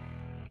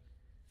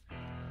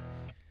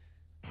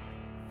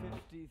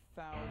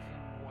 50,000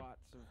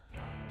 watts of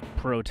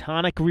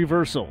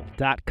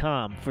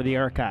ProtonicReversal.com for the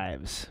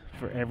archives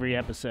for every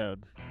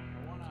episode.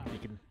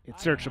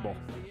 It's searchable.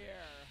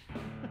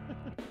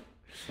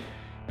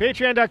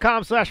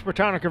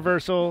 Patreon.com/Protonic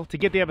Reversal to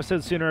get the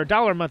episodes sooner.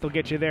 $1 a month will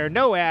get you there.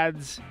 No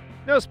ads,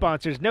 no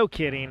sponsors, no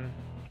kidding.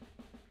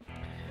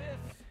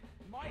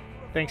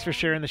 Thanks for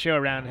sharing the show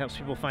around. It helps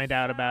people find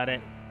out about it.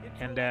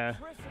 And, yeah,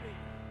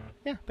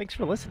 thanks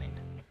for listening.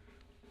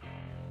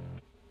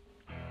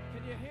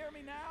 Can you hear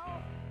me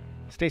now?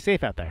 Stay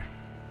safe out there.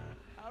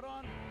 Out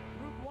on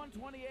Route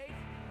 128, the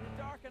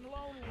dark and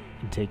lonely.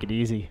 And take it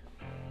easy.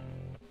 I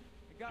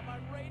got my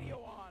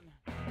radio on.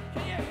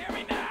 Can you hear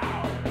me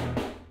now?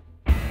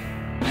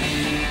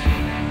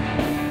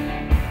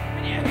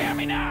 Can you hear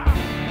me now?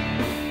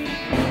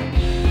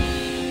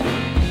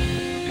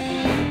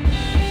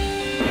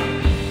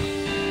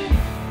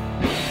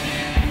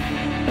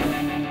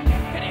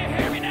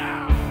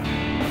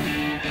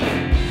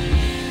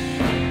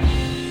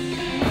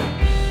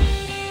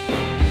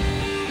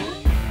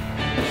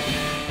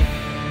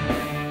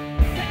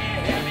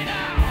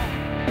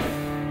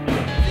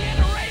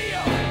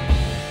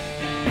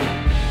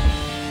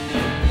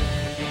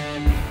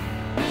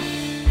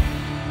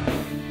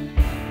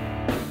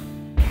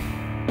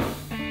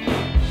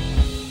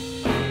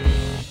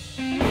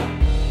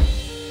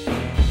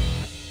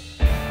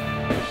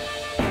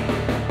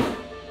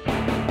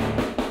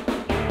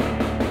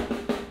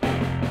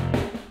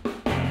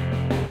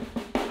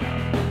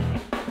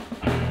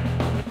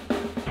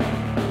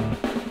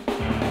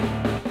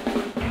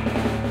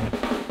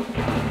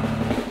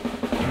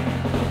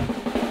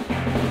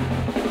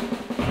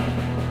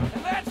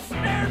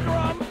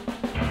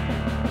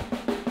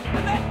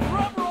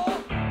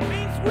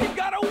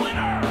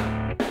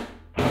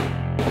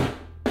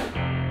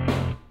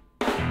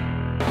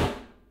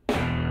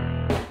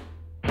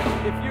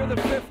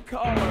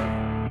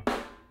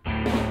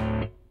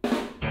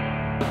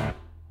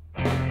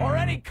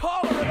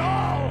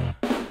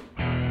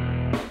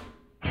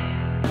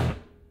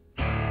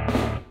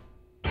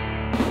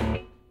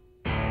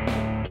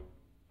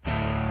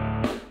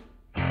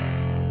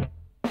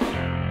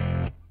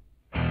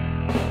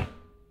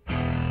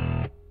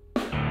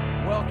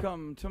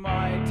 Welcome to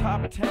my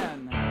top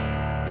 10.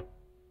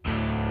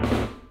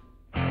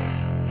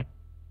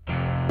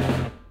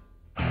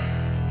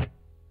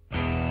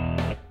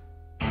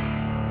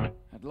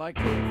 I'd like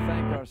to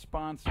thank our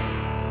sponsor.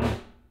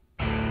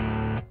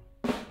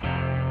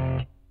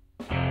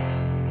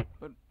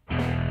 But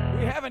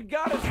we haven't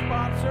got a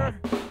sponsor.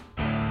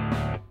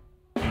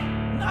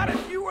 Not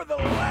if you were the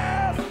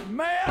last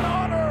man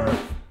on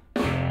Earth.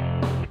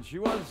 She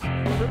was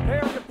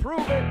prepared to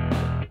prove it.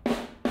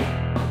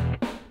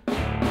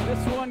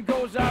 This one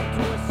goes out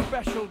to a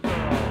special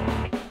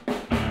girl.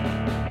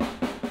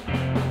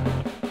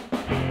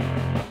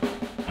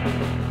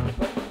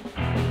 But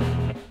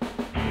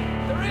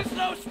there is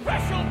no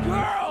special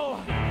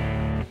girl!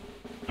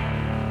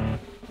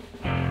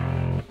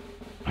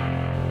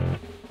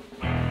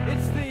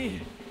 It's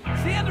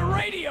the end of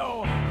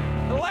radio.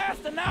 The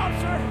last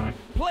announcer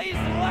plays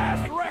the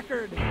last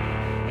record.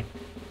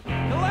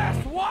 The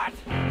last what?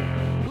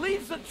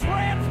 Leaves the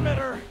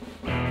transmitter.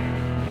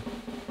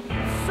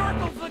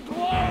 Circles the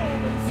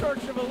globe in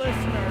search of a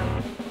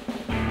listener.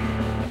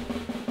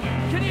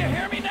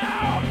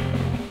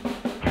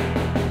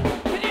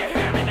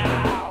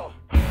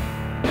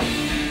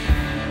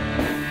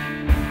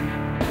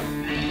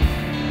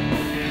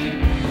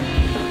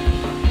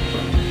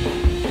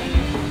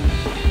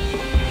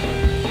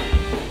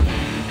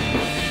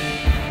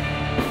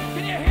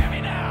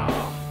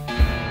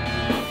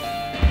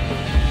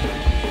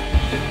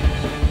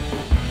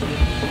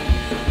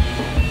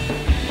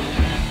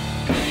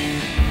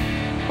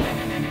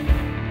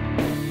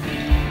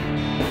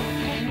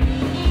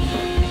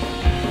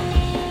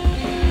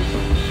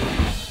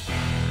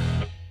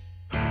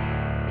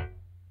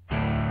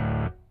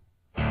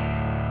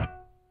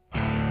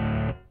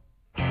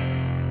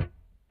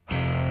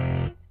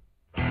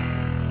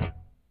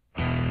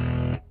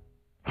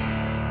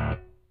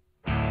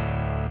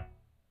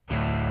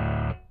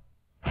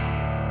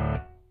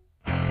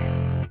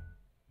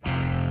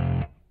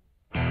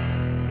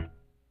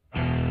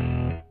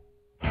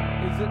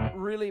 it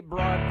really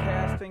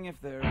broadcasting if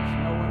there's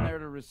no one there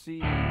to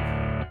receive?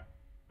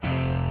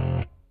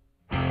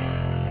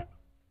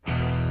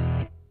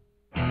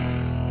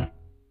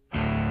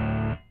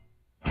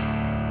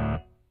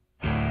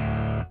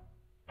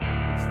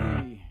 It's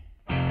the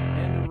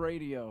end of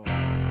radio.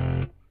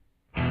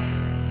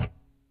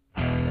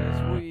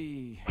 As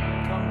we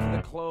come to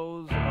the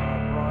close of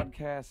our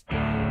broadcast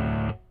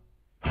day,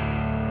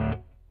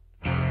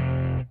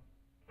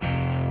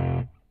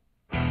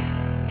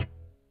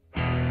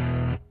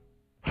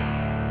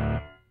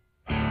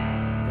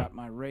 got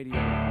my radio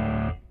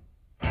on.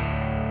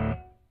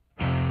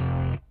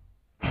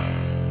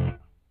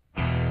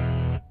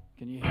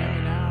 Can you hear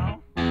me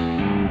now?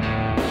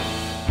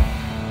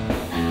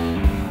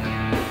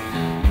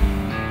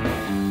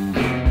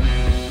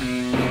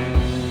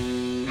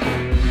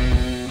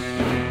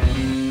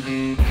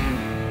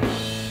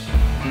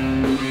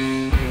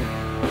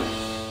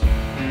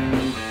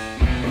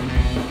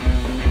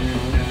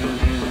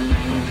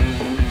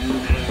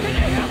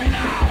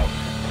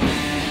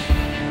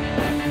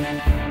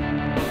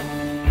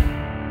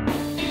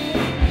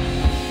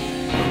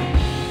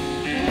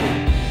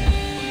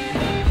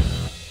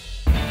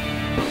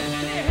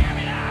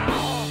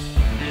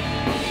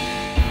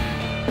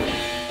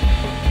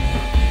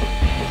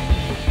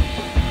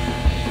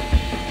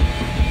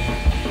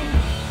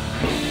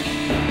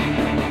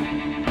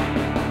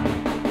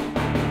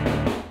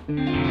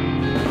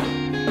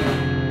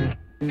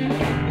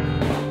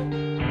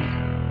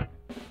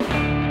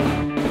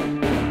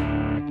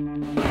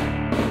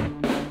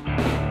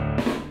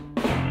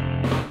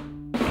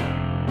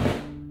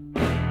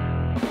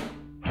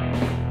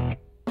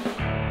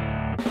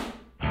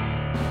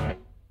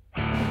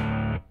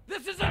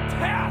 This is a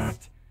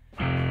test!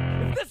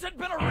 If this had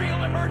been a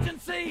real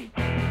emergency,